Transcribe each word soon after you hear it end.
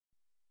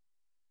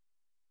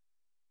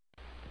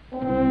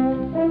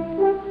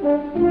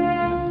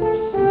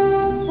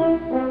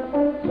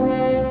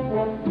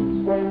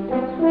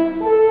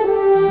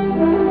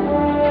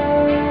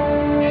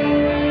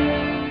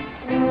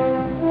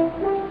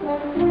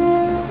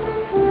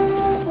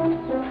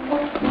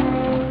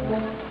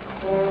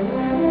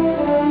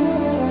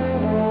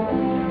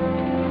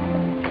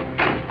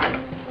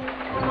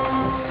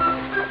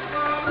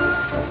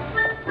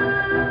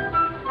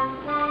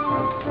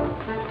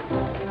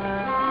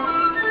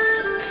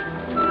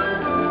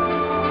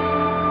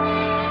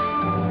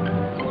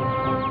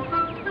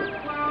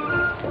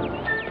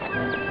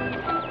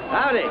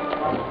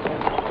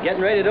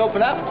Getting ready to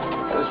open up?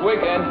 This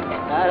weekend.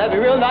 That'd be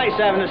real nice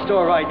having a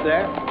store right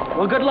there.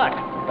 Well, good luck.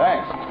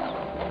 Thanks.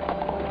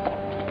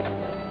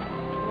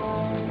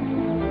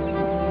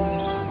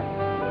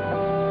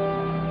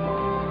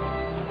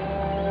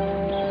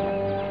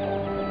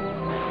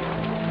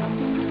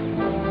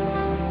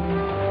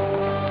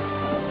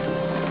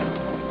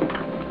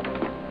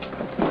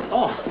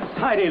 Oh,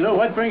 Heidi, Lou,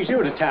 what brings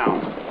you to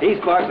town? Heath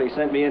Barkley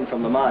sent me in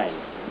from the mine.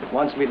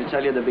 Wants me to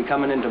tell you they'll be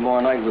coming in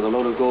tomorrow night with a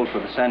load of gold for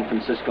the San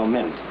Francisco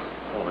Mint.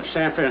 Oh, the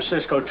San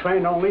Francisco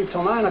train don't leave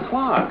till 9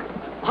 o'clock.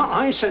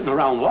 I ain't sitting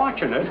around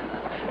watching it.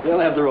 They'll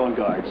have their own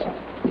guards.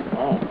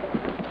 Oh.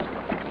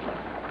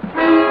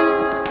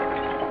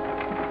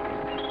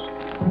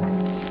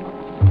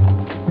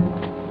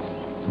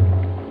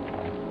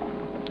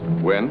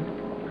 When?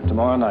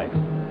 Tomorrow night,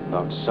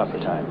 about supper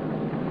time.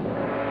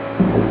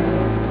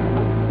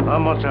 How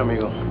much,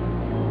 amigo?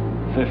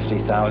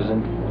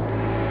 50,000.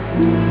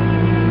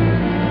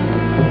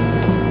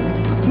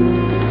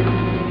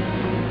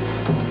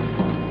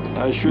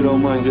 I sure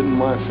don't mind getting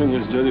my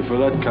fingers dirty for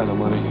that kind of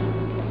money.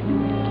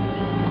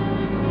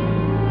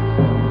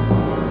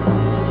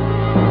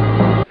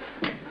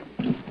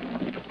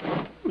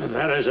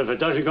 That is, if it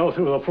doesn't go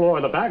through the floor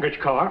of the baggage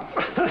car.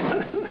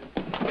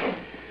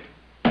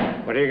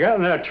 What do you got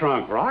in that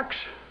trunk, rocks?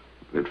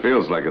 It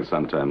feels like it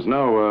sometimes.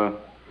 No,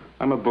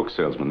 I'm a book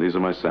salesman. These are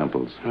my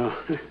samples. Oh.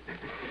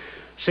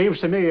 Seems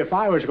to me if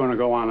I was going to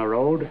go on the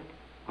road,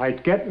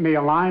 I'd get me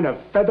a line of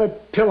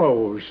feathered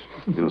pillows.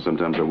 You know,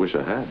 sometimes I wish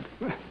I had.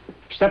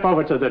 Step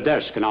over to the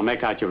desk and I'll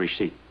make out your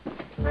receipt.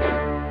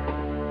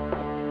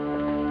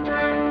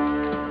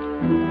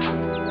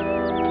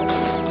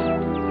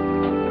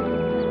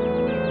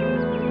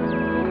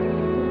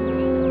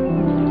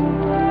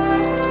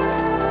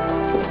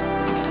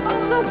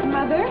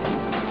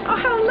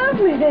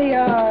 They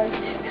are.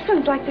 This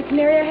one's like the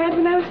canary I had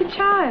when I was a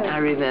child. I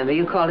remember.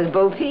 You called it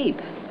Bo Peep.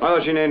 I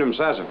thought you named him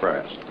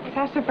Sassafras.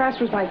 Sassafras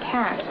was my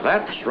cat.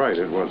 That's right,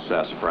 it was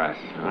Sassafras.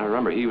 I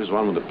remember he was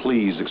one with a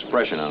pleased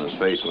expression on his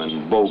face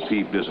when Bo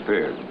Peep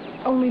disappeared.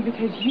 Only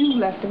because you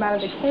left him out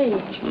of the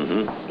cage.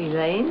 Mm-hmm.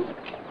 Elaine?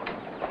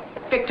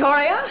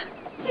 Victoria?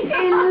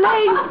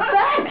 Elaine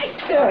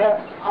Baxter!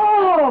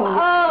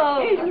 Oh,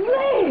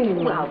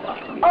 Elaine!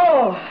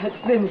 Oh,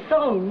 it's been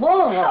so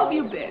long. How have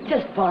you been?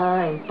 Just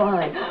fine,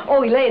 fine.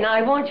 Oh, Elaine,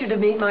 I want you to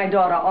meet my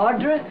daughter,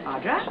 Audra.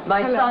 Audra?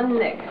 My Hello. son,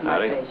 Nick.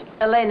 Howdy.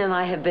 Elaine and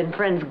I have been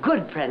friends,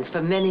 good friends,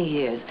 for many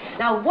years.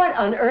 Now, what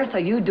on earth are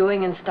you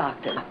doing in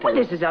Stockton? Well,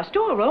 this is our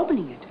store. We're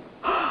opening it.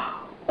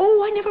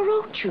 Oh, I never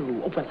wrote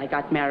you. Oh, well, I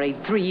got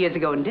married 3 years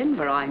ago in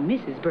Denver. I'm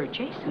Mrs. Bert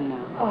Jason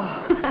now.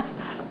 Oh.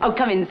 Oh,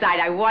 come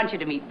inside. I want you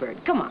to meet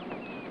Bert. Come on.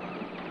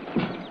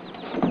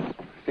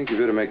 I think you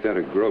better make that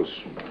a gross.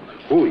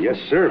 Oh, yes,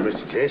 sir,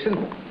 Mr.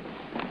 Jason.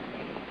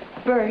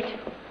 Bert,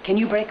 can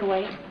you break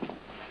away?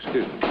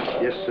 Excuse me.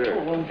 Yes,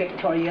 sir. Oh,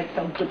 Victoria, it's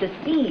so good to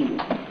see you.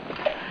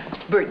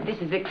 Bert, this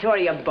is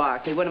Victoria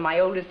Barkley, one of my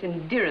oldest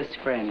and dearest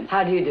friends.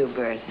 How do you do,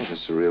 Bert?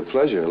 It's a real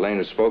pleasure. Elaine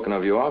has spoken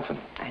of you often.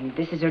 And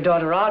this is her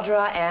daughter,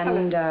 Audra,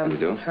 and do you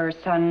do? her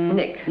son...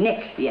 Nick.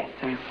 Nick, yes,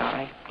 I'm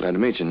sorry. Glad to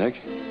meet you, Nick.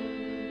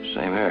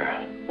 Same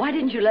here. Why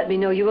didn't you let me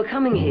know you were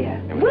coming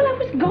here? Well, I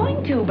was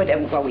going to, but,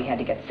 well, we had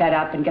to get set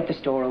up and get the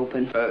store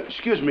open.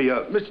 Excuse me,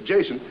 Mr.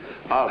 Jason.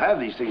 I'll have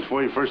these things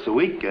for you first of the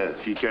week,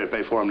 if you care to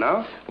pay for them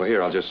now. Well,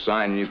 here, I'll just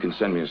sign and you can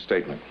send me a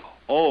statement.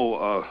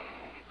 Oh,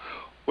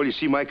 well, you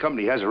see, my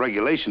company has a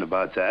regulation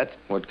about that.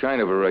 What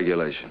kind of a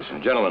regulation?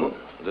 Gentlemen,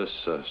 this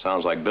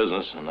sounds like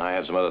business, and I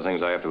have some other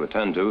things I have to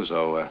attend to,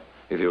 so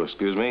if you'll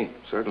excuse me.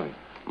 Certainly.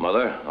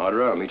 Mother,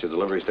 Audra, I'll meet you at the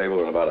delivery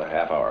stable in about a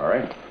half hour, all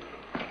right?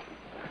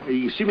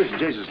 You see, Mr.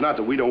 Jason, it's not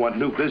that we don't want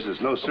new business.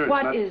 No, sir.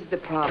 What is the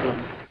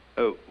problem?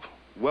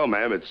 Well,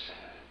 ma'am, it's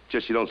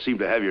just you don't seem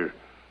to have your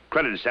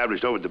credit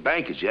established over at the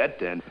bank as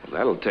yet, and... Well,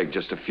 that'll take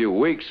just a few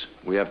weeks.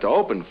 We have to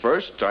open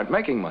first, start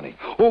making money.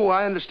 Oh,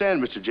 I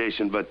understand, Mr.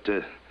 Jason, but,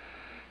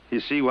 you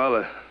see,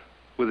 well,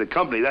 with the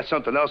company, that's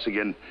something else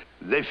again.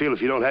 They feel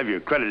if you don't have your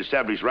credit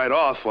established right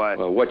off, why...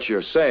 Well, what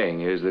you're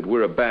saying is that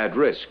we're a bad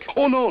risk.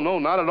 Oh, no,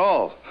 not at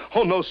all.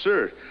 Oh, no,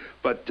 sir.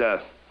 But,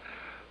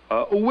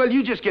 well,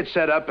 you just get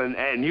set up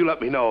and you let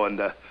me know, and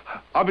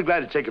I'll be glad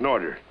to take an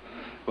order.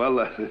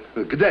 Well,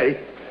 good day.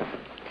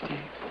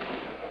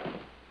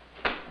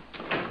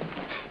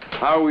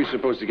 How are we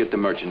supposed to get the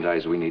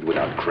merchandise we need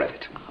without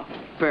credit? Oh,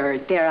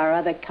 Bert, there are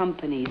other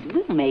companies.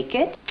 We'll make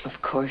it.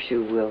 Of course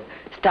you will.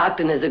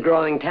 Stockton is a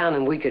growing town,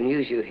 and we can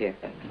use you here.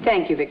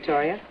 Thank you,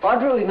 Victoria.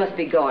 Audra, we must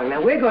be going.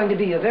 Now, we're going to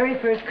be your very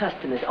first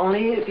customers,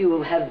 only if you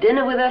will have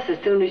dinner with us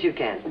as soon as you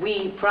can.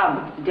 We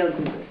promise. Don't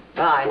we?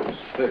 Bye.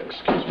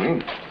 Excuse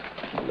me.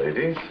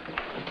 Ladies.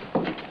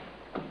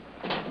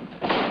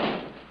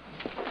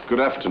 Good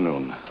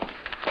afternoon.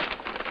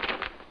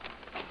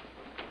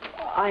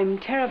 I'm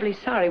terribly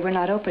sorry we're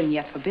not open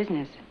yet for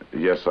business.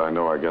 Yes, I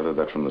know. I gathered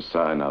that from the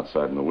sign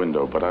outside in the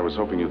window, but I was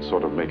hoping you'd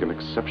sort of make an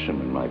exception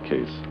in my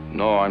case.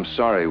 No, I'm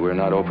sorry. We're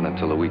not open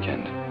until the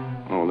weekend.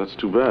 Oh, that's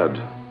too bad.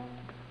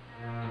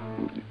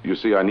 You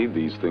see, I need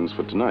these things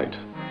for tonight.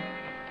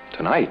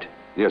 Tonight?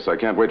 Yes, I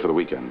can't wait for the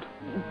weekend.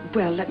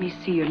 Well, let me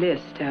see your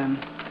list.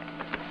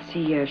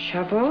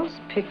 Shovels,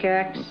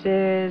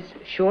 pickaxes,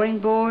 shoring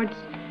boards,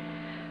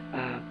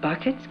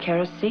 buckets,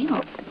 kerosene.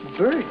 Oh,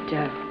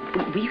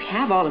 Bert, we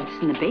have all of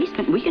this in the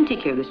basement. We can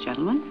take care of this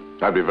gentleman.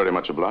 I'd be very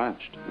much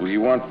obliged. Well,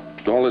 you want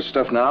all this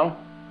stuff now?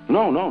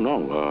 No.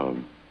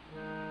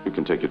 You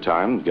can take your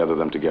time, gather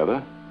them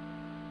together.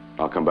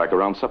 I'll come back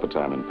around supper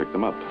time and pick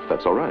them up, if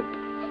that's all right.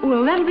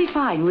 Well, that'll be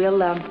fine. We'll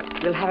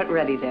have it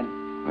ready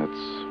then.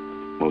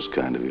 That's most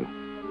kind of you.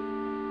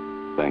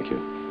 Thank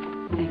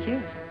you. Thank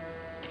you.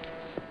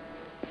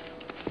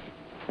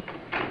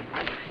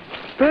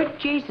 Bert,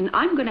 Jason,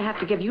 I'm going to have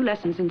to give you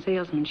lessons in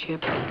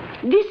salesmanship.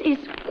 This is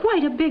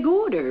quite a big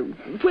order,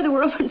 whether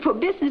we're open for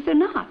business or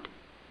not.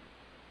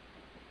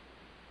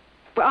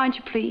 Well, aren't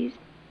you pleased?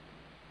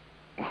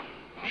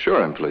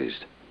 Sure, I'm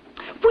pleased.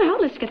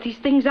 Well, let's get these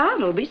things out.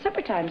 It'll be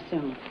supper time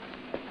soon.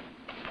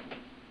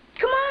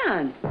 Come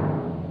on.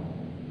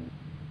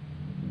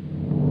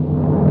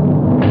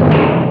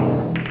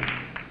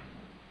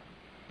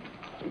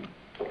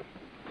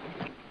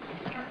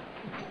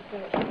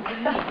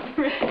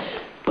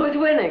 Who's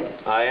winning?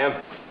 I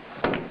am.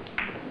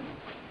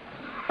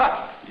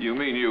 Ha! You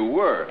mean you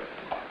were?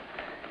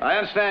 I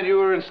understand you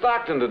were in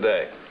Stockton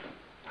today.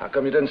 How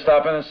come you didn't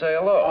stop in and say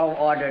hello? Oh,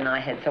 Audra and I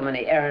had so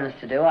many errands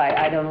to do.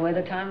 I don't know where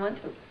the time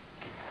went to.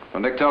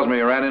 Well, Nick tells me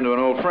you ran into an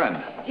old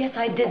friend. Yes,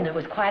 I did, and it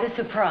was quite a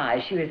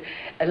surprise. She was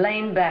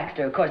Elaine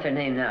Baxter. Of course, her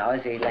name now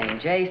is Elaine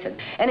Jason.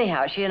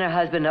 Anyhow, she and her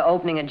husband are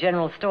opening a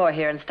general store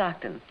here in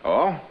Stockton.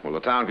 Oh? Well,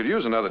 the town could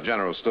use another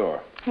general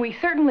store. We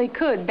certainly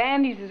could.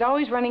 Bandy's is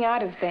always running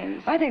out of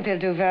things. I think they'll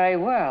do very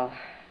well,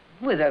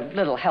 with a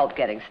little help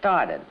getting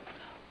started.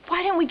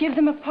 Why don't we give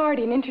them a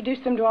party and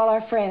introduce them to all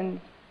our friends?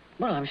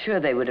 Well, I'm sure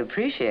they would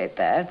appreciate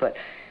that, but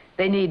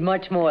they need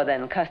much more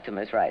than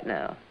customers right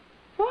now.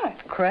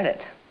 What?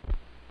 Credit.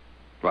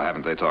 Well,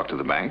 haven't they talked to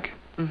the bank?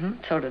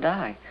 So did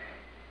I.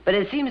 But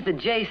it seems the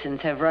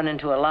Jasons have run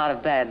into a lot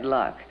of bad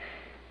luck.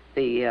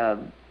 The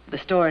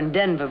store in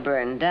Denver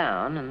burned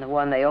down, and the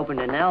one they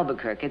opened in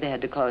Albuquerque, they had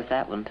to close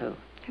that one, too.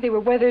 They were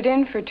weathered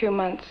in for 2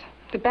 months.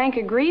 The bank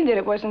agreed that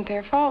it wasn't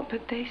their fault,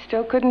 but they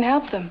still couldn't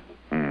help them.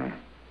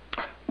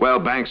 Well,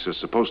 banks are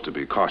supposed to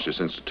be cautious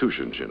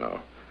institutions, you know.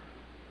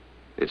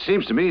 It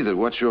seems to me that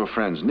what your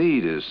friends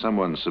need is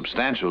someone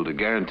substantial to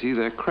guarantee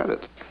their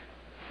credit.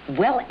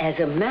 Well, as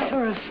a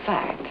matter of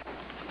fact,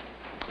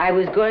 I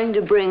was going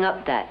to bring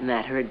up that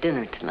matter at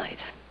dinner tonight.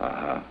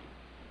 Uh-huh.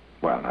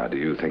 Well, now, do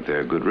you think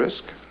they're a good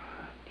risk?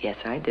 Yes,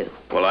 I do.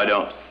 Well, I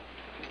don't.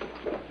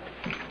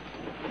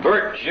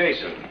 Bert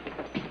Jason.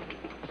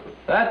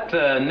 That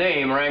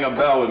name rang a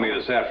bell with me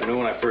this afternoon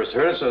when I first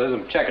heard it, so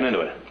I'm checking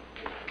into it.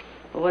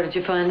 Well, what did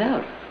you find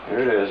out? Here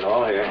it is,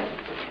 all here.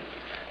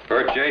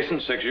 Bert Jason,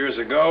 6 years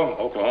ago,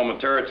 Oklahoma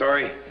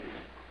Territory.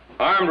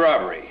 Armed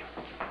robbery.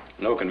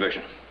 No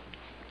conviction.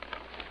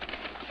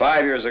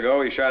 5 years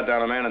ago, he shot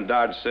down a man in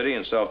Dodge City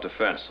in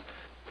self-defense.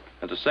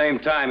 At the same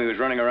time, he was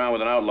running around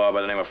with an outlaw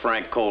by the name of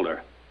Frank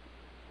Calder.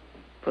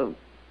 Well,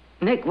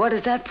 Nick, what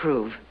does that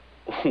prove?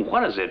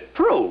 What does it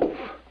prove?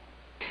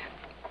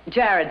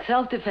 Jared,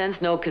 self-defense,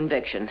 no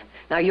conviction.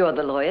 Now, you're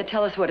the lawyer.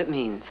 Tell us what it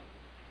means.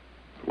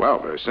 Well,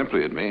 very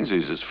simply, it means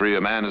he's as free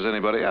a man as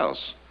anybody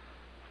else.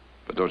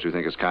 But don't you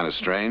think it's kind of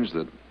strange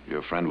that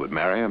your friend would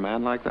marry a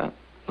man like that?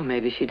 Well,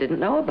 maybe she didn't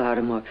know about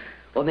him,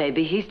 or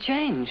maybe he's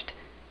changed.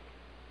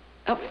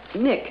 Oh,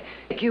 Nick,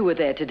 you were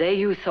there today.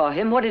 You saw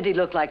him. What did he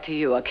look like to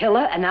you? A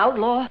killer? An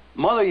outlaw?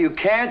 Mother, you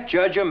can't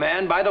judge a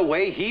man by the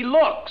way he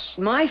looks.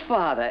 My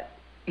father,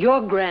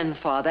 your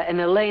grandfather, and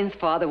Elaine's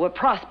father were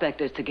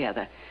prospectors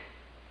together.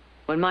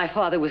 When my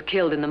father was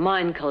killed in the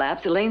mine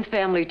collapse, Elaine's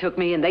family took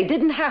me in. They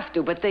didn't have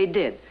to, but they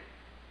did.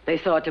 They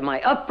saw to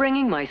my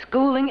upbringing, my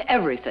schooling,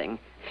 everything.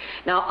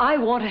 Now, I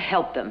want to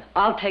help them.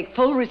 I'll take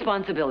full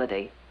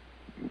responsibility.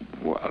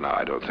 Well, now,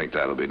 I don't think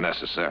that'll be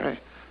necessary.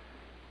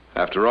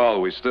 After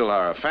all, we still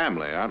are a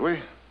family, aren't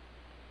we?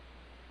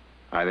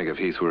 I think if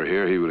Heath were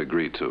here, he would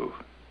agree, too.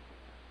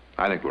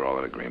 I think we're all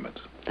in agreement.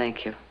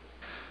 Thank you.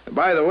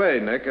 By the way,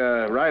 Nick,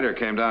 a rider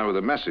came down with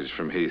a message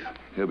from Heath.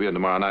 He'll be in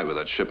tomorrow night with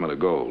that shipment of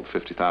gold,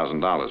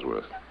 $50,000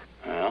 worth.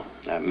 Well,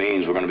 that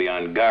means we're going to be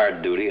on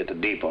guard duty at the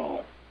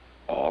depot.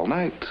 All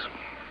night.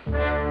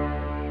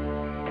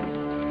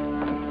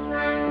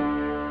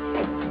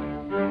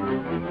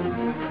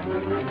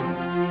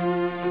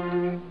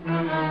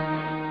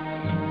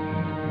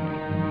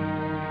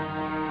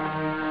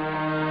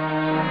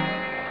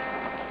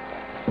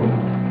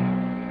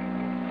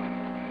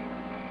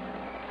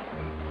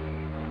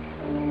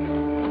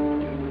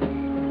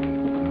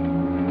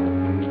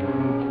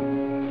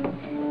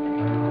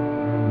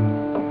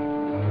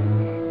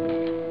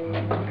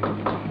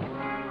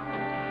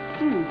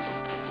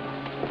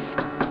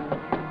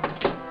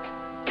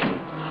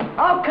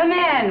 Oh, come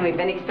in. We've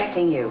been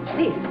expecting you.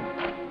 Please.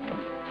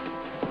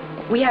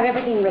 We have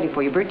everything ready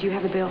for you. Bert, do you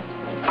have the bill?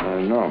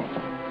 No.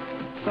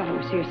 Thought it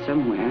was here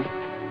somewhere.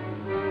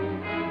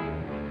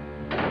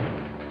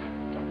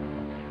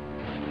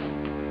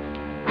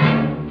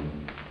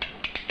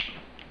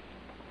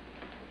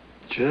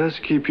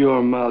 Just keep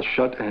your mouth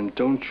shut and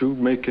don't you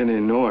make any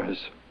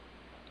noise.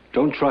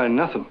 Don't try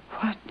nothing.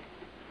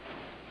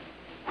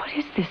 What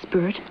is this,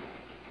 Bert?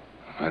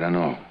 I don't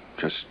know.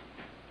 Just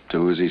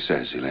do as he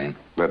says, Elaine.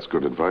 That's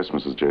good advice,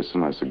 Mrs.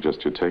 Jason. I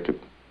suggest you take it.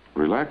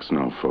 Relax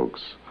now,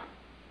 folks.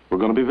 We're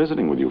going to be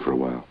visiting with you for a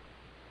while.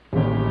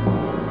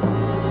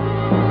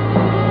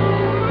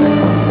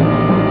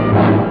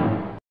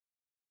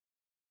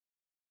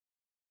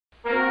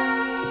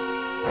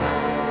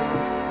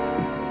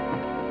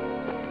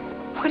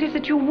 What is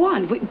it you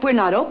want? We're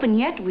not open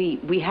yet.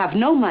 We have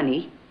no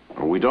money.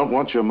 We don't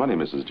want your money,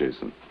 Mrs.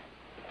 Jason.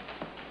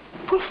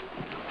 Well,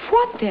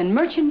 what then?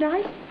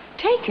 Merchandise?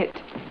 Take it.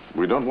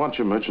 We don't want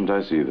your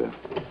merchandise either.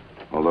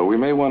 Although we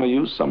may want to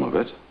use some of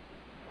it.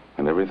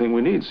 And everything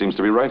we need seems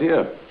to be right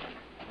here.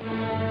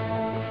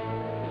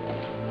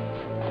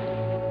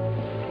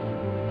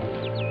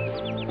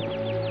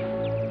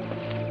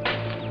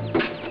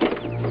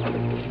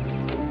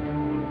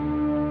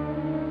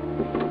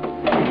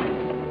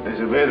 There's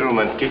a bedroom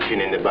and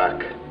kitchen in the back.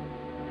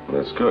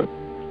 Well, that's good.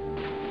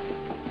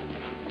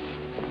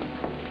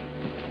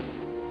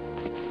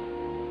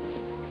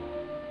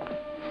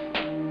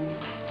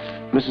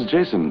 Mrs.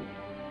 Jason,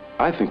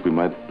 I think we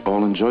might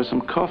all enjoy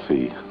some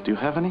coffee. Do you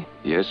have any?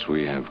 Yes,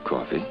 we have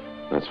coffee.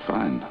 That's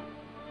fine.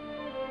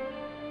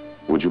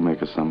 Would you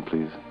make us some,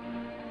 please?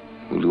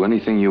 We'll do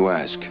anything you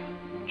ask.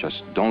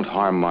 Just don't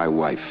harm my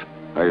wife.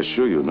 I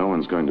assure you, no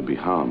one's going to be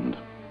harmed.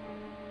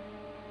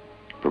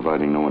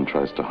 Providing no one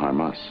tries to harm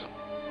us.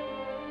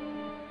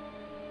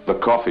 The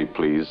coffee,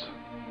 please.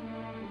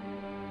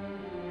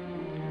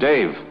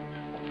 Dave.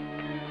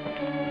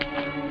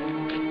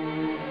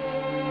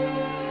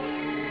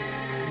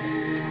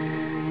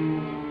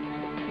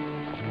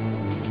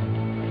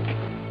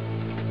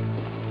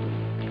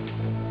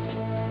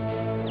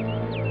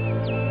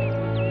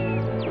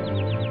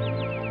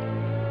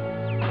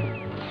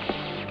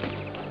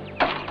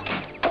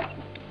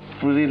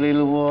 Pretty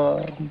little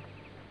one,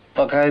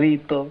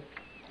 pajarito.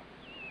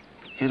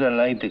 You don't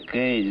like the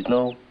cage,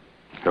 no?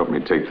 Help me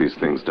take these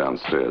things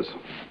downstairs.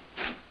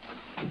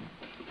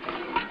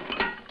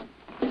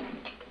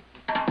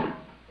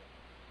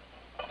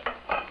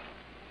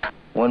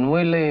 When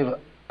we leave,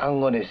 I'm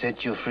gonna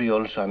set you free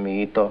also,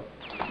 amiguito.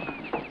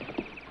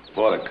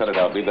 Boy, cut it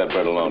out. Leave that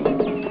bird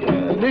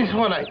alone. This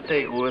one I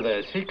take with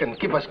us. He can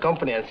keep us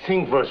company and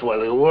sing for us while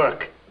we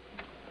work.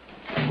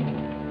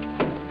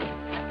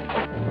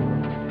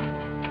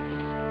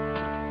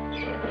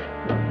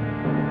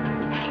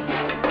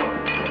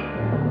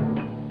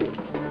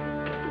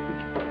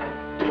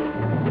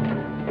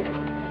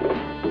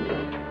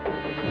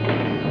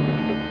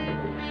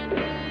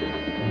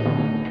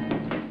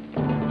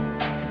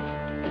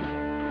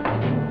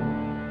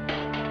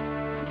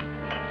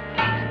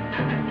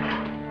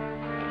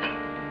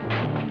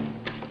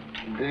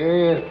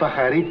 There,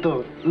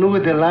 pajarito. Look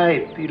at the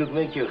light. It'll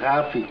make you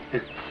happy.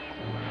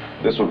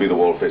 This will be the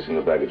wall facing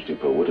the baggage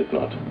depot, would it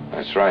not?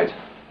 That's right.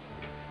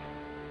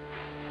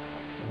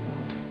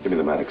 Give me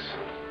the Mannix.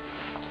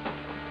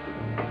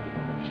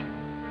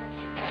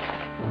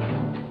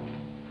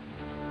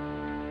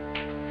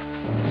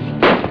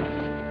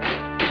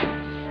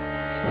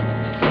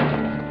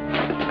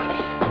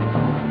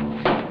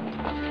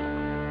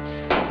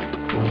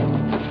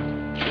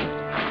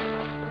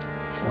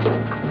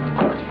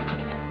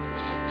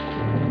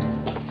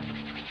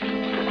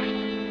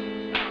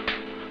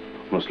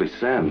 Mostly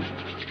sand.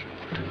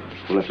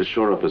 We'll have to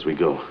shore up as we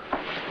go.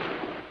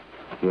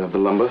 You have the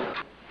lumber?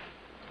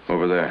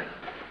 Over there.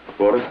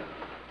 Porter,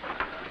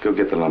 go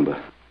get the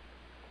lumber.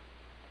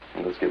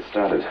 And let's get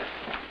started.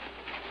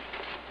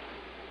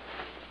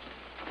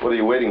 What are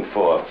you waiting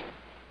for?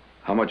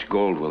 How much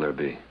gold will there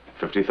be?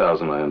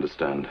 50,000, I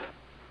understand.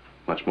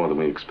 Much more than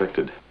we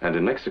expected. And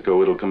in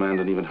Mexico, it'll command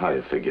an even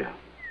higher figure.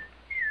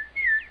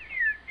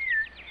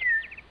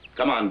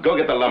 Come on, go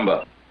get the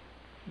lumber.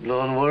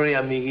 Don't worry,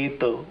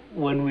 amiguito.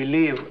 When we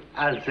leave,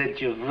 I'll set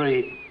you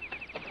free.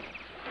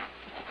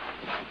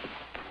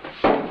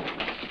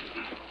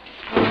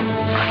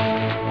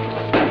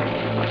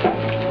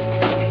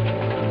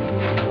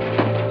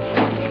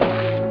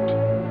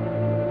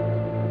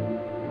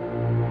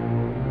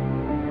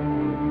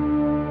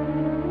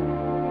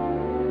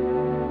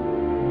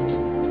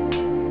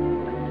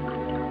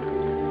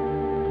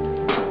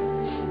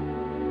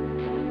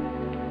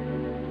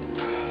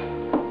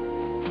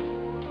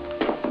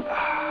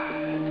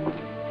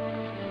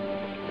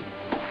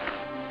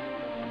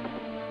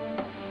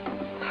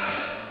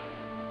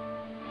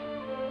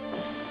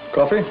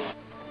 Coffee?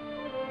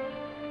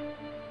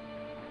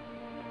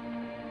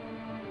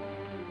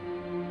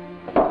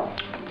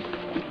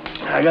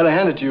 I gotta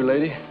hand it to you,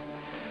 lady.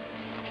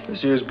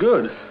 This here's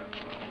good.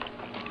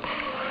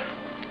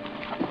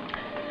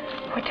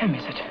 What time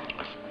is it?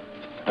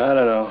 I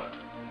don't know.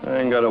 I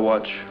ain't got a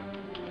watch.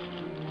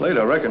 Late,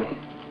 I reckon.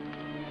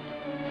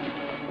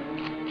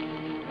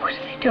 What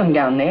are they doing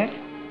down there?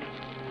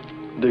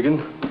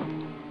 Digging?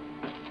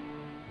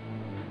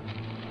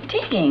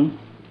 Digging?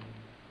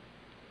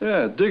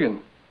 Yeah,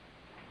 digging.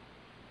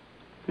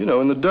 You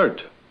know, in the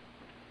dirt.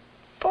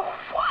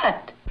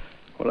 what?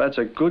 Well, that's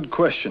a good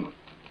question.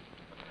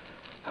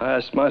 I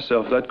asked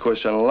myself that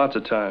question lots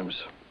of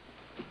times.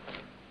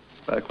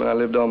 Back when I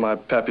lived on my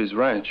pappy's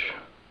ranch.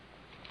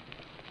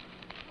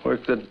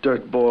 Work the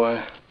dirt,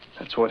 boy.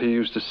 That's what he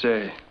used to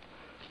say.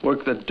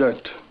 Work the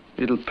dirt.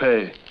 It'll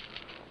pay.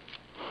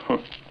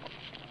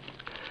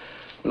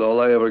 But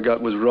all I ever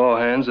got was raw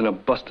hands and a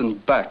busting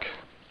back.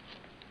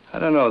 I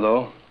don't know,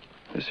 though.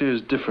 This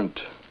here's different.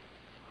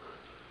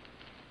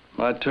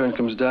 My turn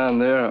comes down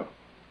there.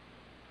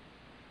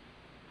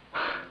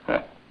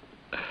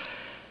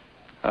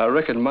 I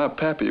reckon my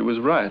pappy was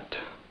right.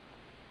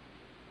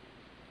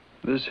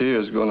 This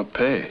here's gonna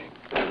pay.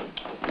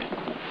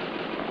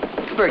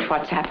 Bert,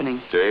 what's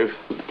happening? Dave,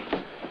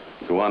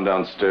 go on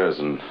downstairs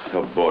and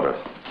help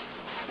Border.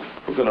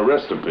 We're gonna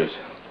rest a bit.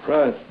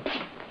 Right.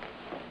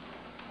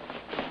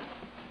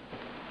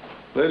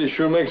 Lady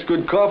sure makes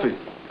good coffee.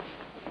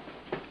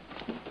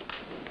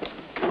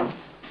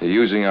 They're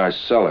using our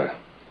cellar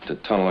to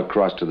tunnel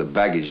across to the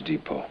baggage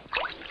depot.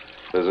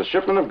 There's a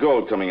shipment of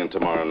gold coming in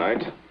tomorrow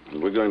night,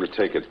 and we're going to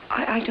take it.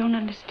 I don't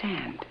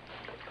understand.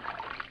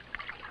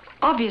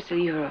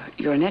 Obviously,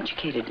 you're an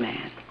educated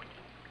man.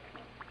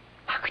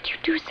 How could you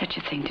do such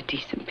a thing to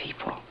decent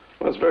people?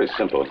 Well, it's very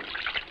simple.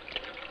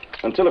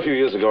 Until a few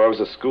years ago, I was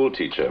a school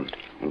teacher,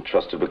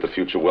 entrusted with the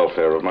future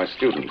welfare of my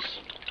students.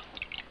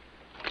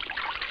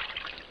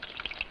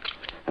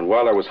 And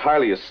while I was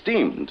highly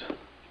esteemed,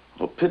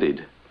 or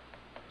pitied,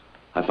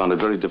 I found it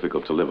very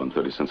difficult to live on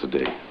 30 cents a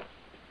day.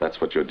 That's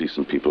what your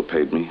decent people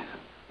paid me.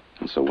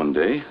 And so one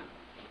day,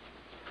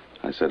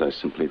 I said I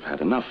simply have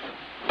had enough.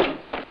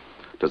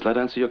 Does that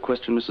answer your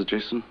question, Mrs.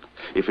 Jason?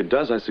 If it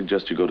does, I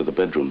suggest you go to the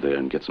bedroom there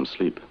and get some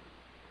sleep.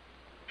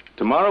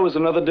 Tomorrow is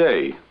another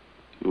day.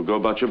 You'll go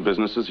about your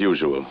business as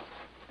usual.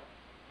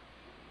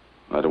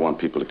 I don't want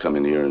people to come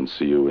in here and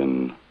see you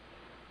in,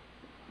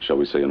 shall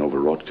we say, an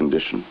overwrought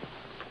condition.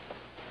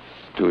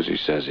 Do as he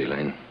says,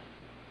 Elaine.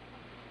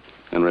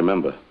 And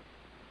remember,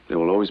 there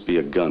will always be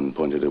a gun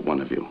pointed at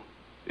one of you.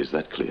 Is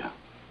that clear?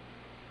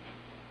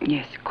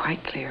 Yes,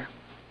 quite clear.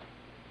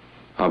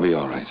 I'll be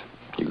all right.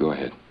 You go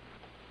ahead.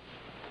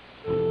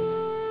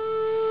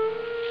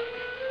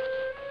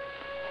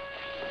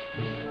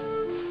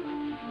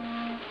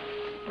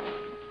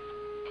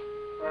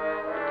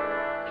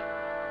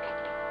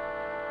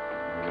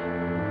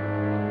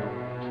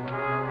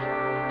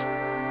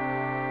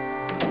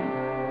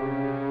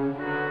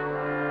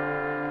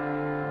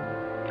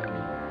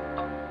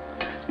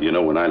 You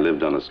know, when I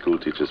lived on a school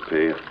teacher's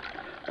pay,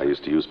 I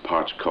used to use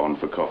parched corn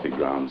for coffee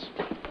grounds.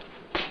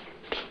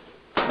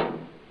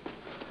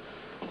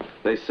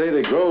 They say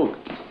they grow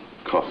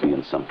coffee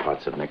in some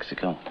parts of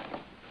Mexico.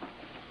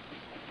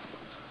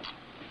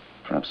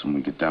 Perhaps when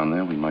we get down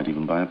there, we might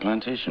even buy a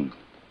plantation.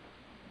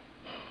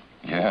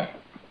 Yeah.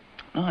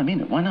 No, I mean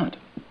it. Why not?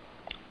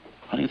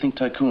 How do you think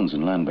tycoons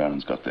and land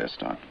barons got their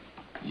start?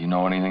 You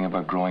know anything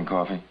about growing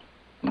coffee?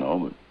 No,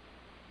 but...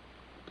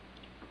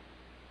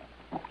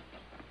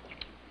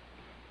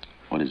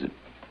 What is it?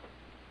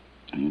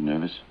 Are you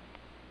nervous?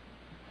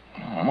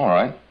 I'm all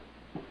right.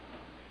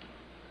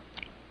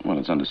 Well,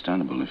 it's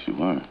understandable if you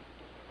were.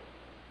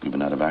 You've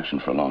been out of action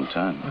for a long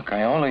time. Look,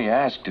 I only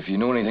asked if you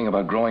knew anything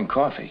about growing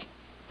coffee.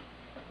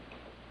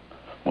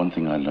 One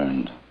thing I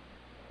learned.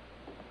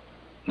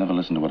 Never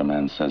listen to what a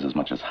man says as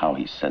much as how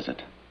he says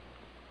it.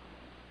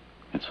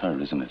 It's her,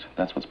 isn't it?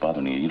 That's what's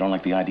bothering you. You don't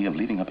like the idea of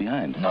leaving her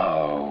behind.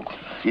 No.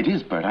 It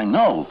is, Bert, I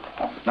know.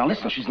 Now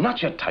listen, she's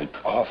not your type.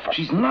 Oh,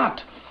 she's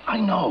not. I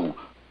know.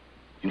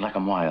 You like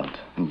them wild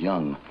and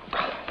young.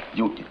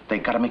 They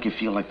gotta make you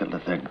feel like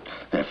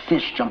they're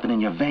fish jumping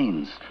in your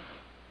veins.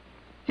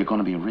 You're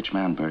gonna be a rich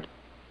man, Bert.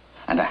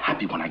 And a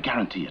happy one, I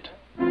guarantee it.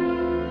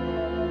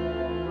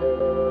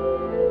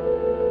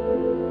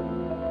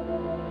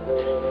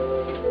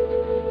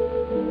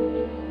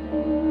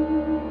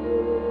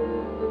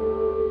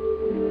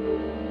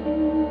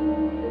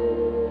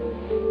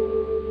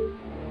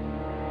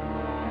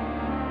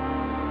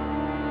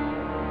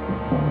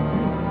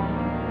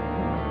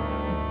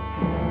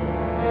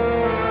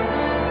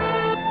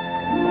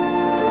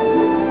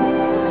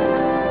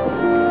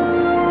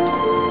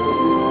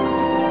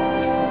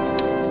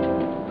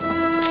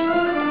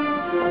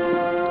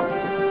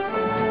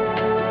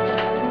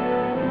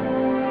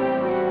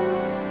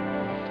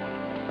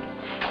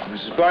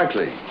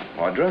 Barkley.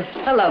 Audra?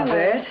 Hello,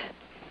 Bert.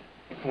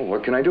 Oh,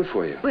 what can I do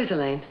for you? Where's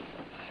Elaine?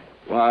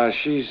 Well,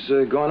 she's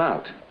gone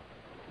out.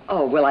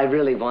 Oh, well, I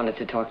really wanted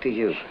to talk to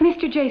you.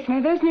 Mr. Jason,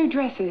 are those new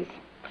dresses?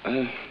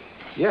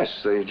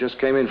 Yes, they just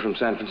came in from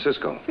San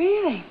Francisco.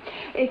 Really?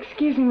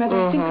 Excuse me, Mother.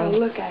 I think I'll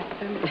look at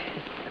them.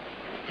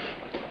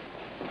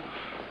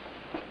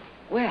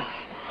 Well,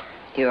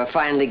 you are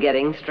finally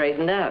getting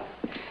straightened out.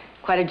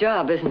 Quite a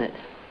job, isn't it?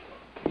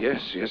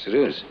 Yes, it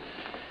is.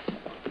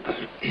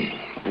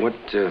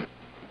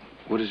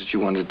 What is it you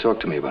wanted to talk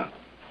to me about?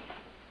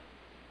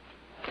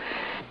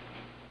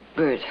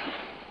 Bert,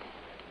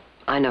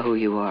 I know who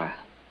you are.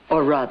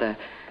 Or rather,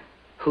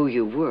 who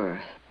you were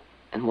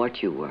and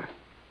what you were.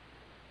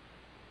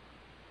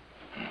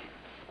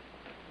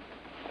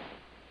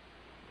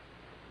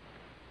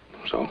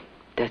 So?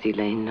 Does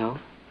Elaine know?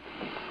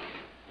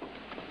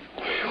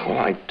 Well,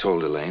 I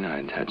told Elaine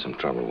I'd had some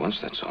trouble once,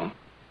 that's all.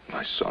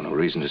 I saw no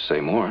reason to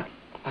say more.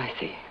 I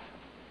see.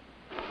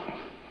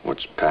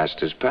 What's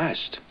past is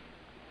past.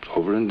 It's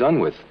over and done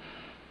with.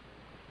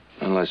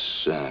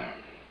 Unless,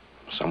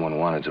 someone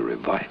wanted to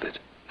revive it.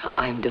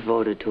 I'm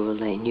devoted to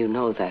Elaine. You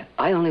know that.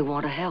 I only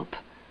want to help.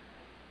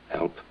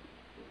 Help?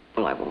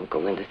 Well, I won't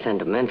go into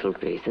sentimental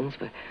reasons,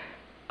 but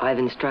I've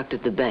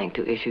instructed the bank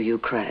to issue you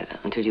credit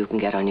until you can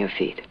get on your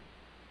feet.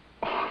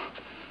 Oh,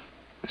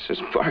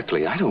 Mrs.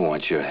 Barkley, I don't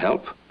want your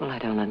help. Well, I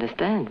don't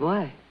understand.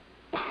 Why?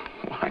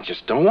 Well, I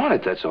just don't want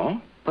it, that's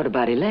all. What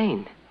about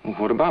Elaine? Well,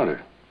 what about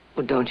her?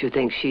 Well, don't you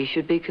think she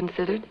should be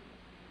considered?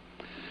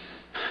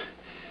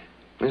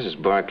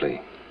 Mrs.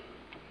 Barkley,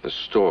 the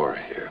store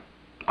here.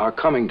 Our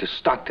coming to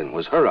Stockton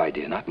was her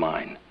idea, not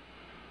mine.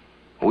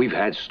 We've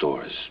had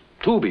stores,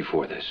 2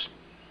 before this.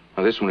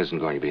 Well, this one isn't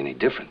going to be any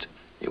different.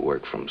 You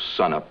work from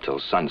sunup till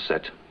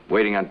sunset,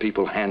 waiting on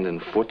people hand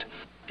and foot.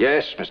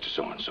 Yes, Mr.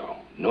 So-and-so.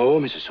 No,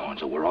 Mrs.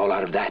 So-and-so, we're all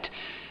out of that.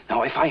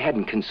 Now, if I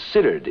hadn't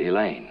considered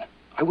Elaine,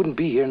 I wouldn't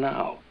be here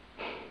now.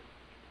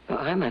 Well,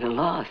 I'm at a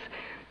loss.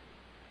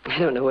 I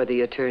don't know whether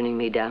you're turning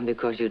me down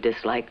because you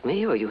dislike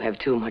me, or you have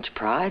too much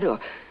pride, or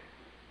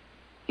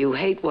you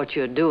hate what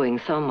you're doing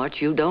so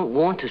much you don't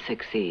want to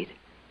succeed.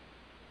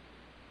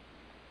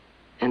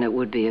 And it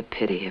would be a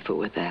pity if it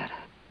were that.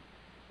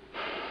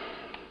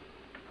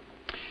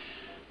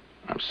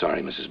 I'm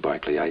sorry, Mrs.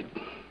 Barkley. I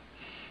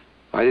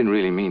didn't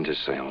really mean to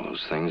say all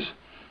those things.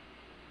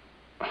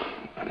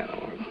 I don't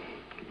know.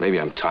 Maybe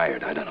I'm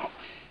tired. I don't know.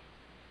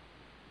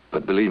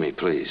 But believe me,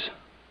 please,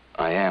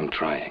 I am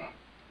trying.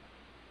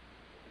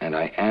 And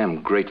I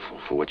am grateful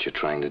for what you're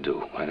trying to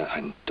do. I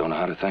don't know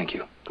how to thank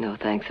you. No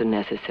thanks are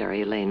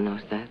necessary. Elaine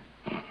knows that.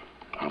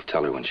 I'll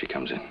tell her when she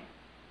comes in.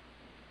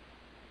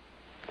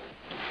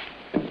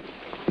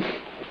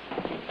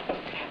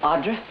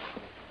 Audra?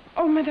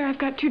 Oh, Mother, I've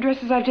got 2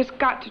 dresses I've just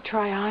got to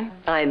try on.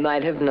 I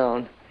might have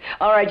known.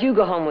 All right, you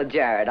go home with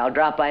Jared. I'll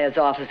drop by his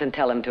office and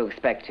tell him to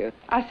expect you.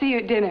 I'll see you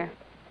at dinner.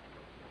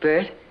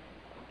 Bert,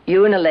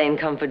 you and Elaine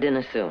come for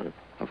dinner soon.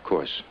 Of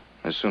course.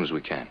 As soon as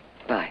we can.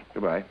 Bye.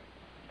 Goodbye.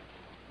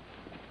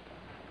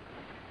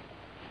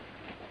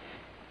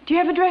 Do you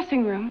have a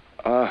dressing room?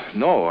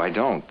 No, I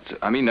don't.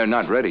 I mean, they're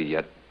not ready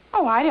yet.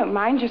 Oh, I don't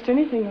mind. Just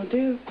anything will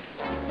do.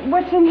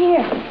 What's in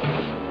here?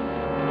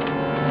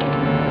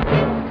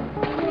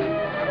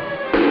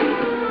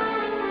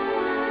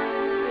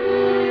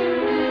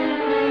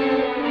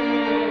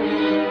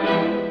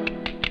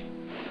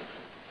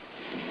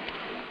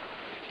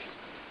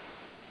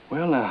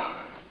 Well, now,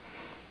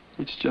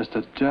 it's just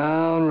a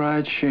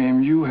downright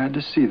shame you had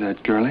to see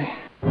that, girlie.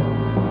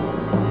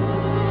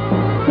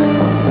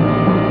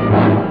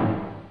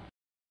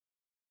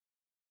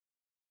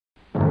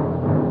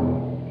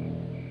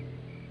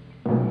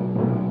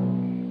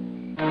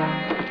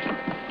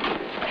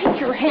 Take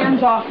your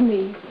hands off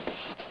me.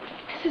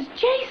 This is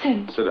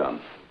Jason. Sit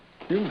down.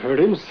 You heard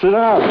him. Sit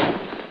down.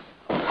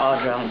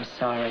 Audra, I'm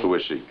sorry. Who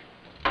is she?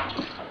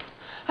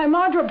 I'm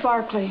Audra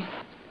Barkley.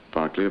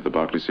 Barkley of the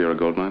Barkley Sierra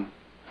Gold Mine?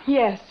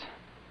 Yes.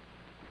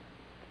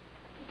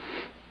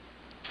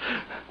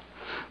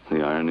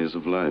 The ironies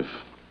of life.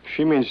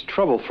 She means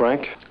trouble,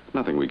 Frank.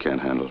 Nothing we can't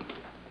handle.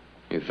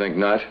 You think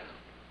not?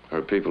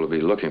 Her people will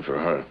be looking for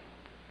her.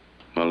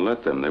 Well,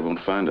 let them. They won't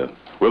find her.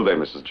 Will they,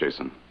 Mrs.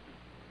 Jason?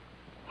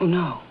 Oh,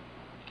 no.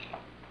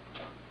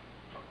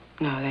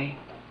 No,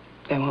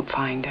 they won't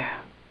find her.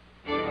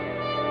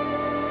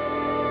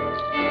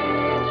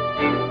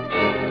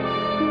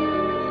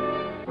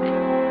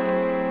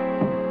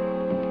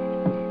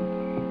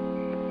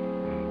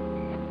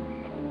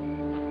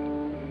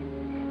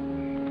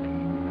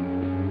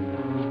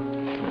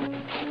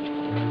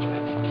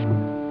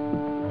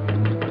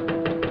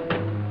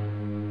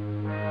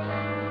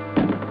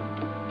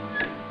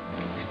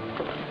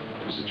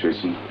 Mrs.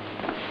 Jason,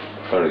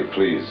 hurry,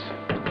 please.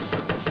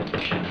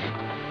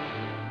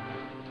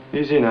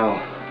 Easy now.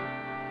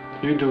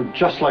 You do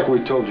just like we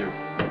told you.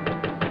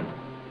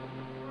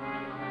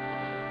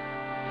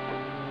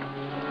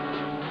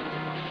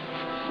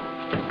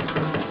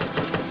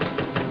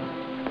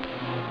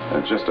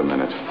 Just a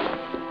minute.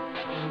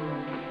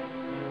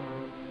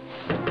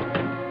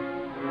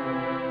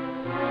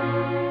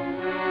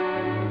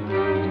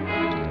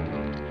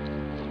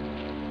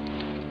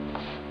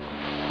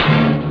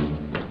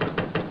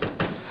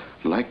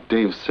 Like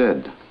Dave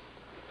said,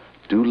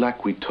 do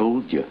like we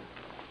told you.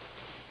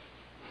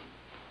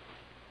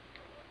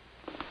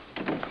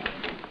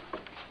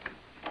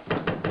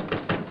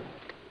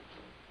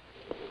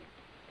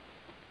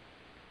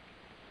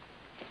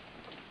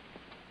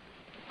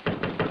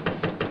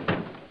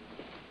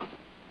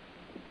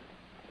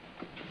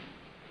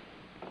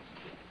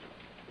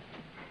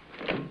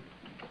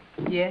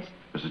 Yes?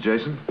 Mrs.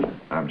 Jason,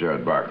 I'm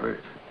Jared Barkley.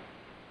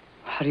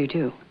 How do you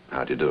do?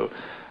 How do you do?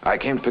 I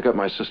came to pick up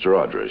my sister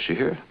Audra. Is she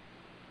here?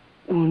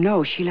 Oh,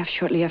 no, she left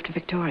shortly after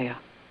Victoria.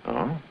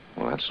 Oh,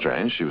 well, that's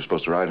strange. She was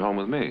supposed to ride home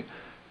with me.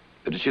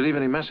 Did she leave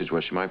any message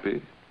where she might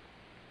be?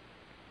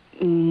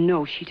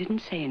 No, she didn't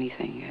say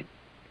anything.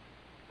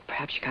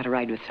 Perhaps she got a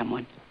ride with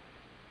someone.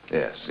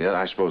 Yes, yeah,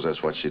 I suppose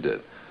that's what she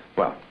did.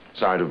 Well,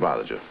 sorry to have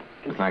bothered you.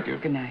 Thank you.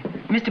 Good night.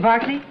 Mr.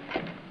 Barkley?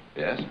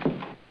 Yes?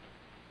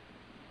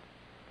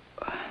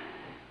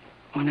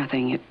 Oh,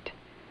 nothing. It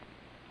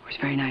was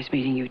very nice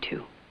meeting you,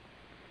 too.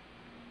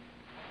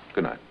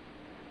 Good night.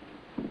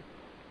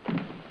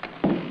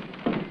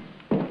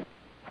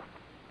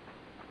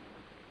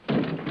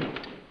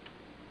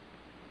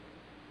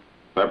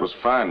 That was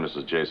fine,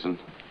 Mrs. Jason.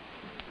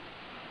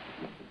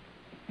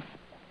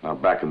 Now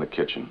back in the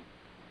kitchen.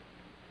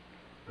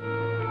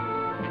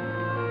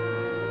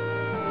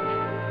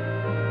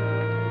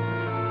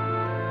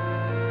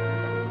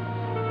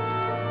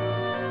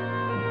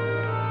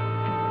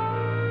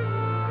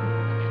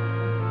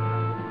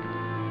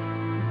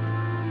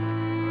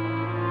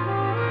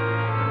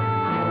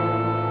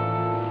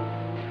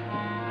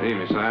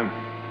 Evening, Sam.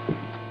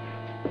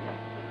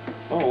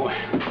 Oh,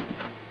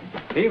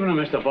 evening,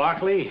 Mr.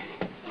 Barkley.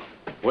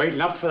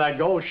 Waiting up for that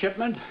gold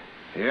shipment?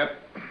 Yep.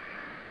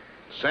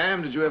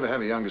 Sam, did you ever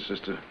have a younger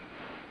sister?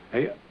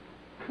 Hey,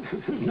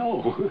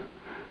 no.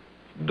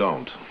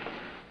 Don't.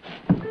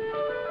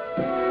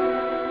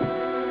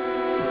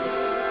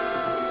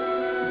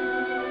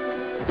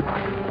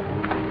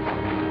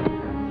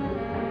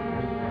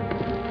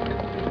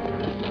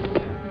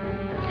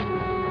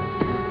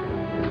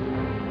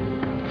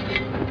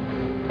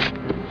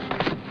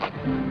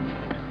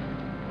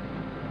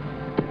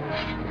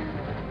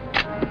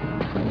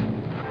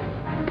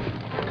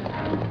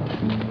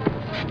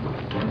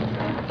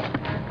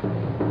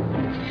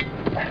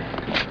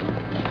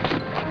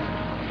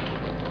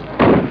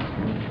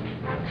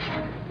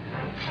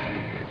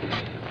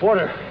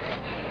 Porter,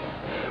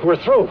 we're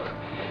through.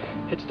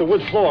 It's the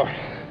wood floor.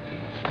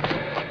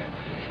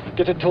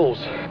 Get the tools.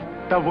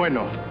 Está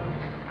bueno.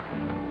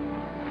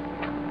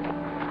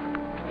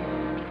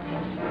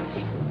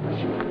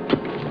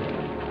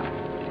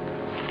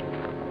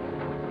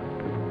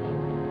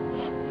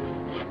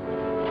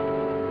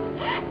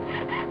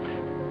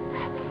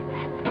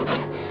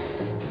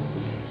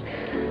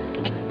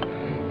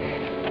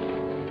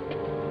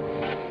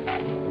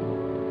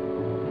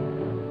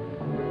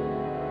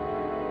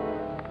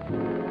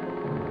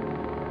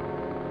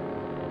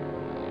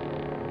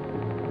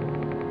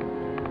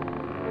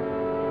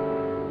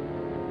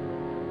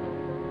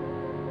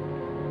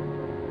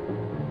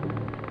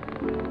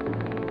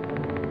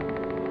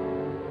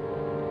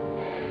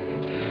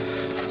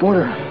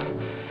 Porter,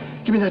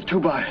 give me that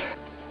 2x.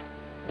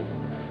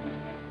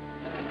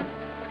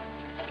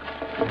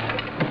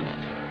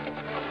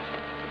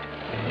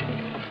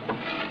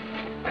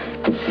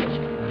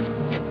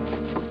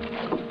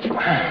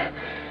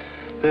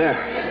 There.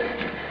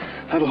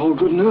 That'll hold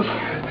good enough.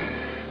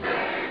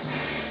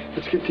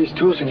 Let's get these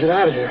tools and get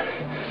out of here.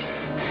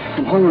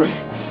 I'm hungry.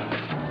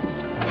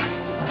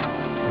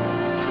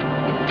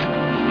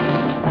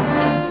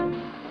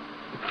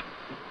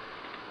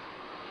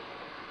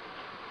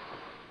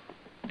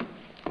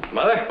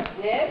 Mother?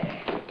 Yes?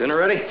 Dinner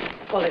ready?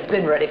 Well, it's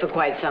been ready for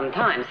quite some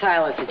time.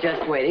 Silas is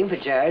just waiting for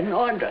Jared and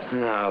Audra.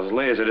 No, as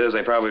late as it is,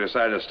 they probably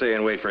decided to stay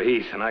and wait for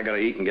Heath, and I gotta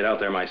eat and get out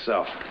there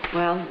myself.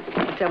 Well,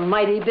 it's a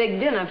mighty big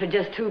dinner for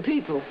just 2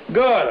 people.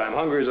 Good. I'm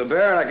hungry as a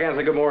bear, and I can't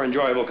think of more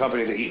enjoyable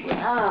company to eat with.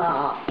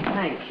 Ah,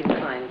 thank you,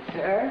 kind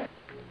sir.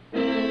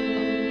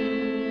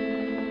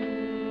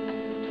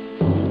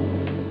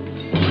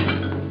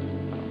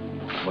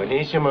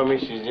 Buenísimo,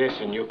 Mrs.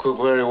 Jason. You cook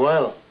very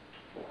well.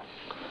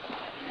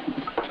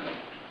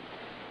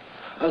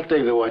 I'll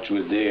take the watch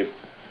with Dave.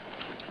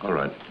 All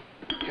right.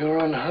 You're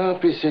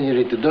unhappy,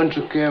 senorita. Don't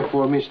you care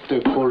for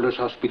Mr. Calder's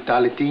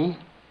hospitality?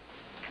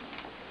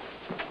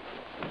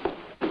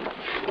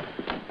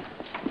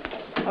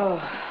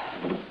 Oh,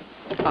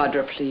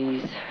 Audra,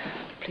 please.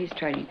 Please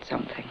try to eat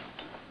something.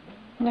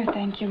 No,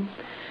 thank you.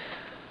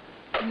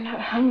 I'm not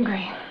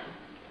hungry.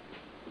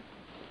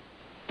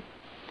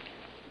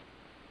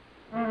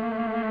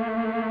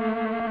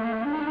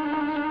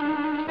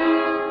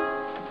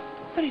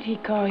 What did he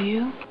call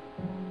you?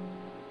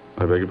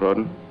 I beg your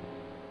pardon?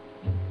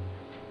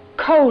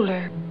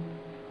 Calder.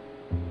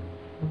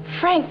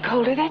 Frank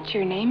Calder, that's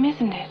your name,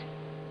 isn't it?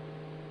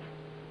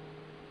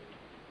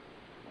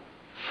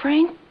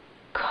 Frank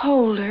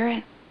Calder,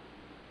 and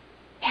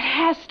it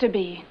has to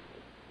be.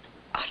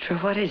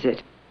 Audra, what is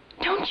it?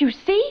 Don't you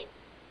see?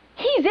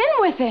 He's in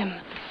with him.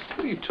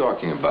 What are you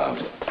talking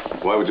about?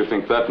 Why would you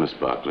think that, Miss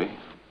Barkley?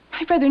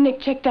 My brother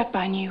Nick checked up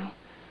on you.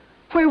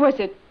 Where was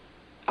it?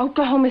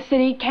 Oklahoma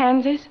City,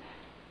 Kansas?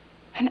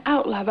 An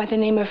outlaw by the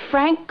name of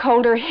Frank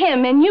Calder,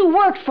 him, and you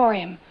worked for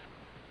him.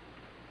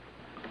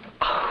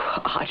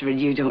 Oh, Audra,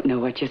 you don't know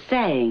what you're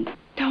saying.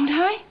 Don't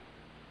I?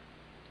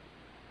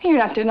 You're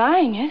not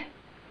denying it.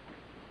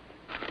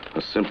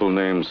 A simple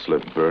name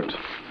slip, Bert,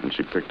 and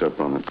she picked up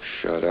on it.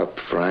 Shut up,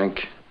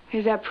 Frank.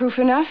 Is that proof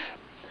enough?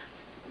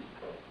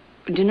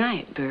 Deny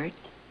it, Bert.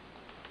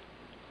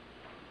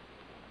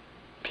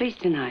 Please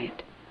deny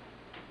it.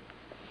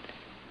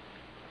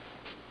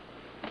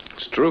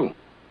 It's true.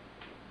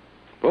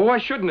 Well, why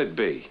shouldn't it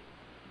be?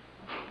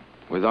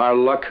 With our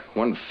luck,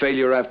 one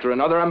failure after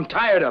another, I'm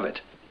tired of it.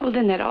 Well,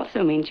 then that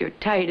also means you're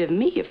tired of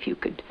me if you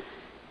could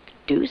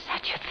do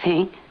such a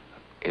thing.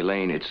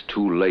 Elaine, it's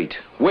too late.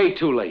 Way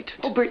too late.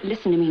 Oh, Bert,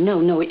 listen to me.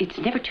 No, it's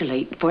never too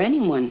late for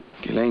anyone.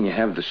 Elaine, you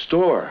have the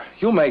store.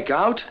 You'll make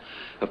out.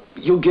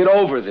 You'll get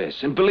over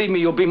this. And believe me,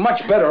 you'll be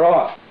much better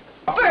off.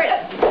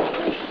 Bert!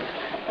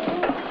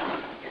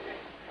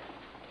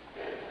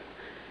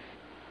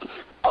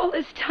 All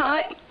this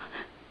time,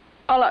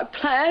 all our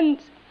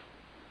plans,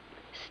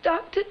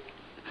 Stockton,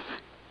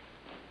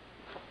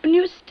 when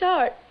you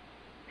start,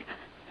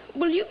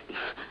 well,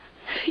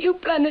 you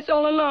planned this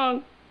all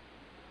along.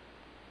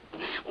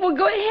 Well,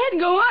 go ahead,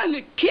 go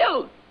on,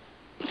 kill,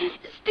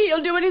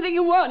 steal, do anything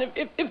you want,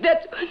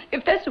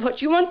 if that's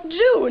what you want to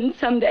do. And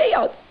someday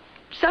I'll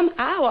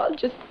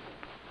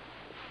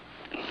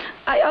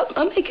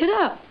make it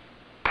up.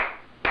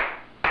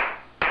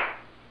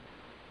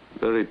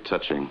 Very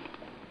touching.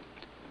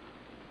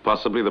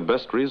 Possibly the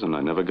best reason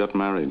I never got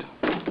married.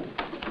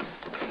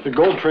 The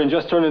gold train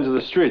just turned into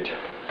the street.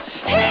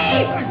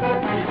 Hey!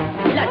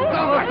 Let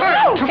go of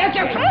her! Get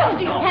your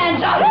filthy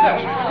hands off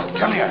her!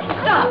 Come here.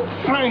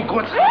 Stop! Frank,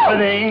 what's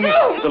happening?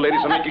 The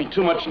ladies are making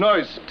too much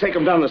noise. Take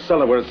them down the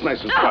cellar where it's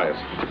nice and quiet.